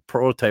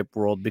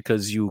world,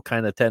 because you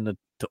kind of tend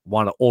to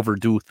want to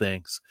overdo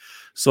things.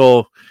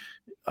 So,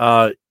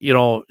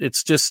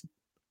 it's just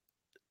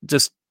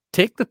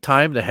take the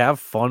time to have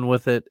fun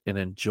with it and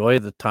enjoy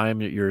the time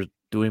that you're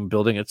doing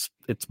building. It's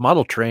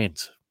model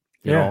trains,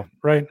 you know,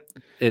 right.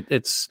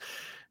 It's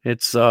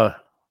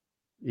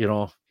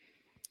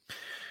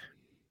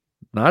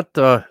not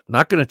going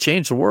to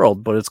change the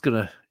world, but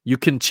you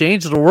can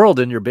change the world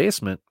in your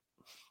basement.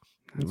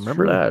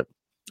 Remember that.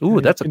 Ooh,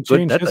 that's a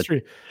good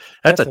history.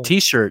 That's a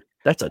t-shirt.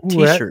 That's a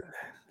t-shirt.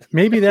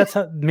 Maybe that's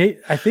how.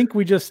 I think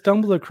we just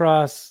stumbled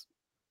across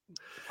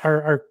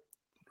our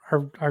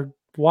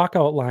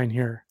walkout line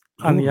here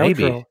on the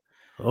outro.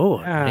 Oh,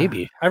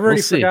 maybe. I've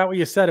already forgot what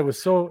you said. It was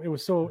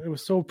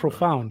so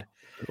profound.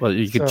 Well,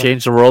 you could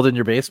change the world in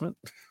your basement.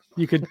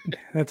 You could.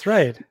 That's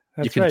right.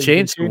 You can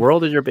change the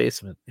world in your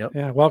basement. Yep.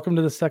 Yeah. Welcome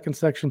to the Second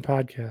Section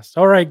podcast.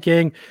 All right,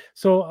 gang.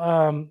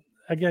 So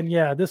again,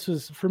 this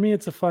was, for me,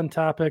 it's a fun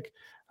topic.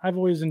 I've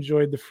always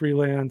enjoyed the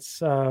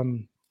freelance. I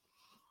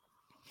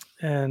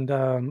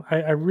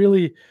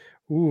really,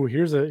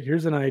 here's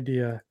an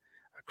idea.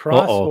 A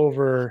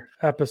crossover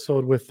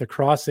episode with the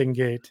Crossing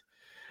Gate.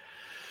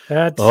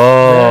 That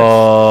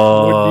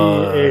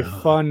would be a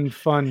fun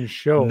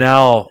show.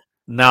 Now,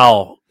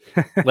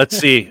 let's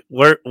see.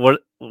 What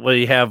do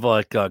you have,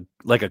 like a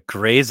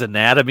Grey's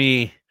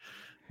Anatomy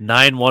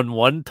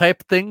 911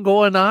 type thing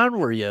going on?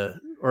 What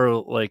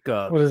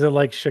is it,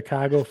 like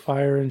Chicago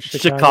Fire and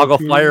Chicago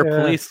Fire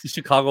Police,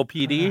 Chicago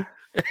PD?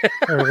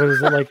 Or what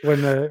is it, like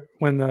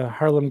when the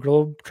Harlem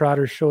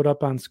Globetrotters showed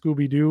up on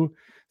Scooby-Doo?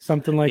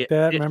 Something like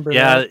that. Remember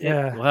that?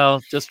 Yeah. Well,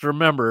 just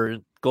remember,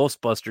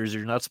 Ghostbusters,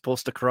 you're not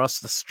supposed to cross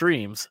the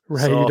streams.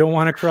 Right. So. You don't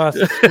want to cross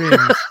the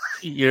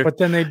streams. But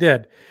then they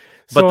did.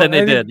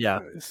 Yeah.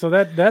 So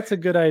that's a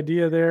good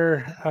idea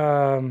there.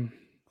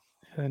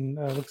 And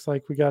looks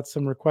like we got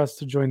some requests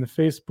to join the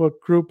Facebook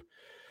group.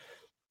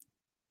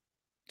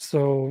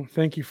 So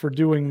thank you for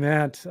doing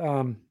that.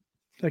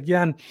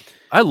 Again,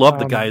 I love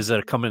the guys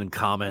that come in and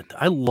comment.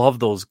 I love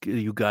those,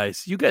 you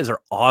guys. You guys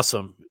are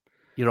awesome.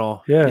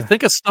 You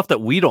think of stuff that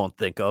we don't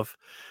think of.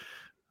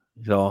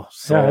 So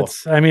it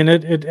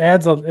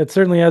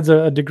certainly adds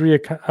a degree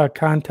of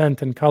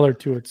content and color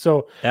to it.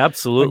 So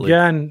absolutely,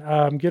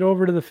 again, get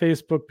over to the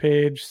Facebook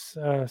page,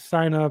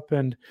 sign up,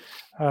 and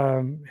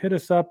hit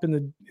us up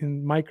in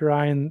Mike or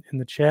I in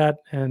the chat,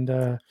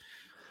 and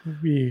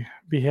be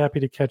happy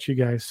to catch you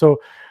guys.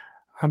 So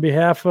on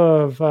behalf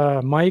of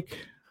Mike,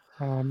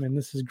 and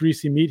this is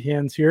Greasy Meat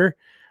Hands here,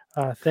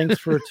 thanks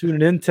for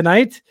tuning in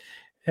tonight,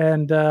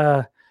 and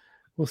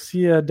we'll see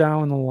you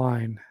down the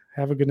line.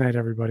 Have a good night,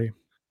 everybody.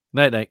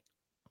 Night.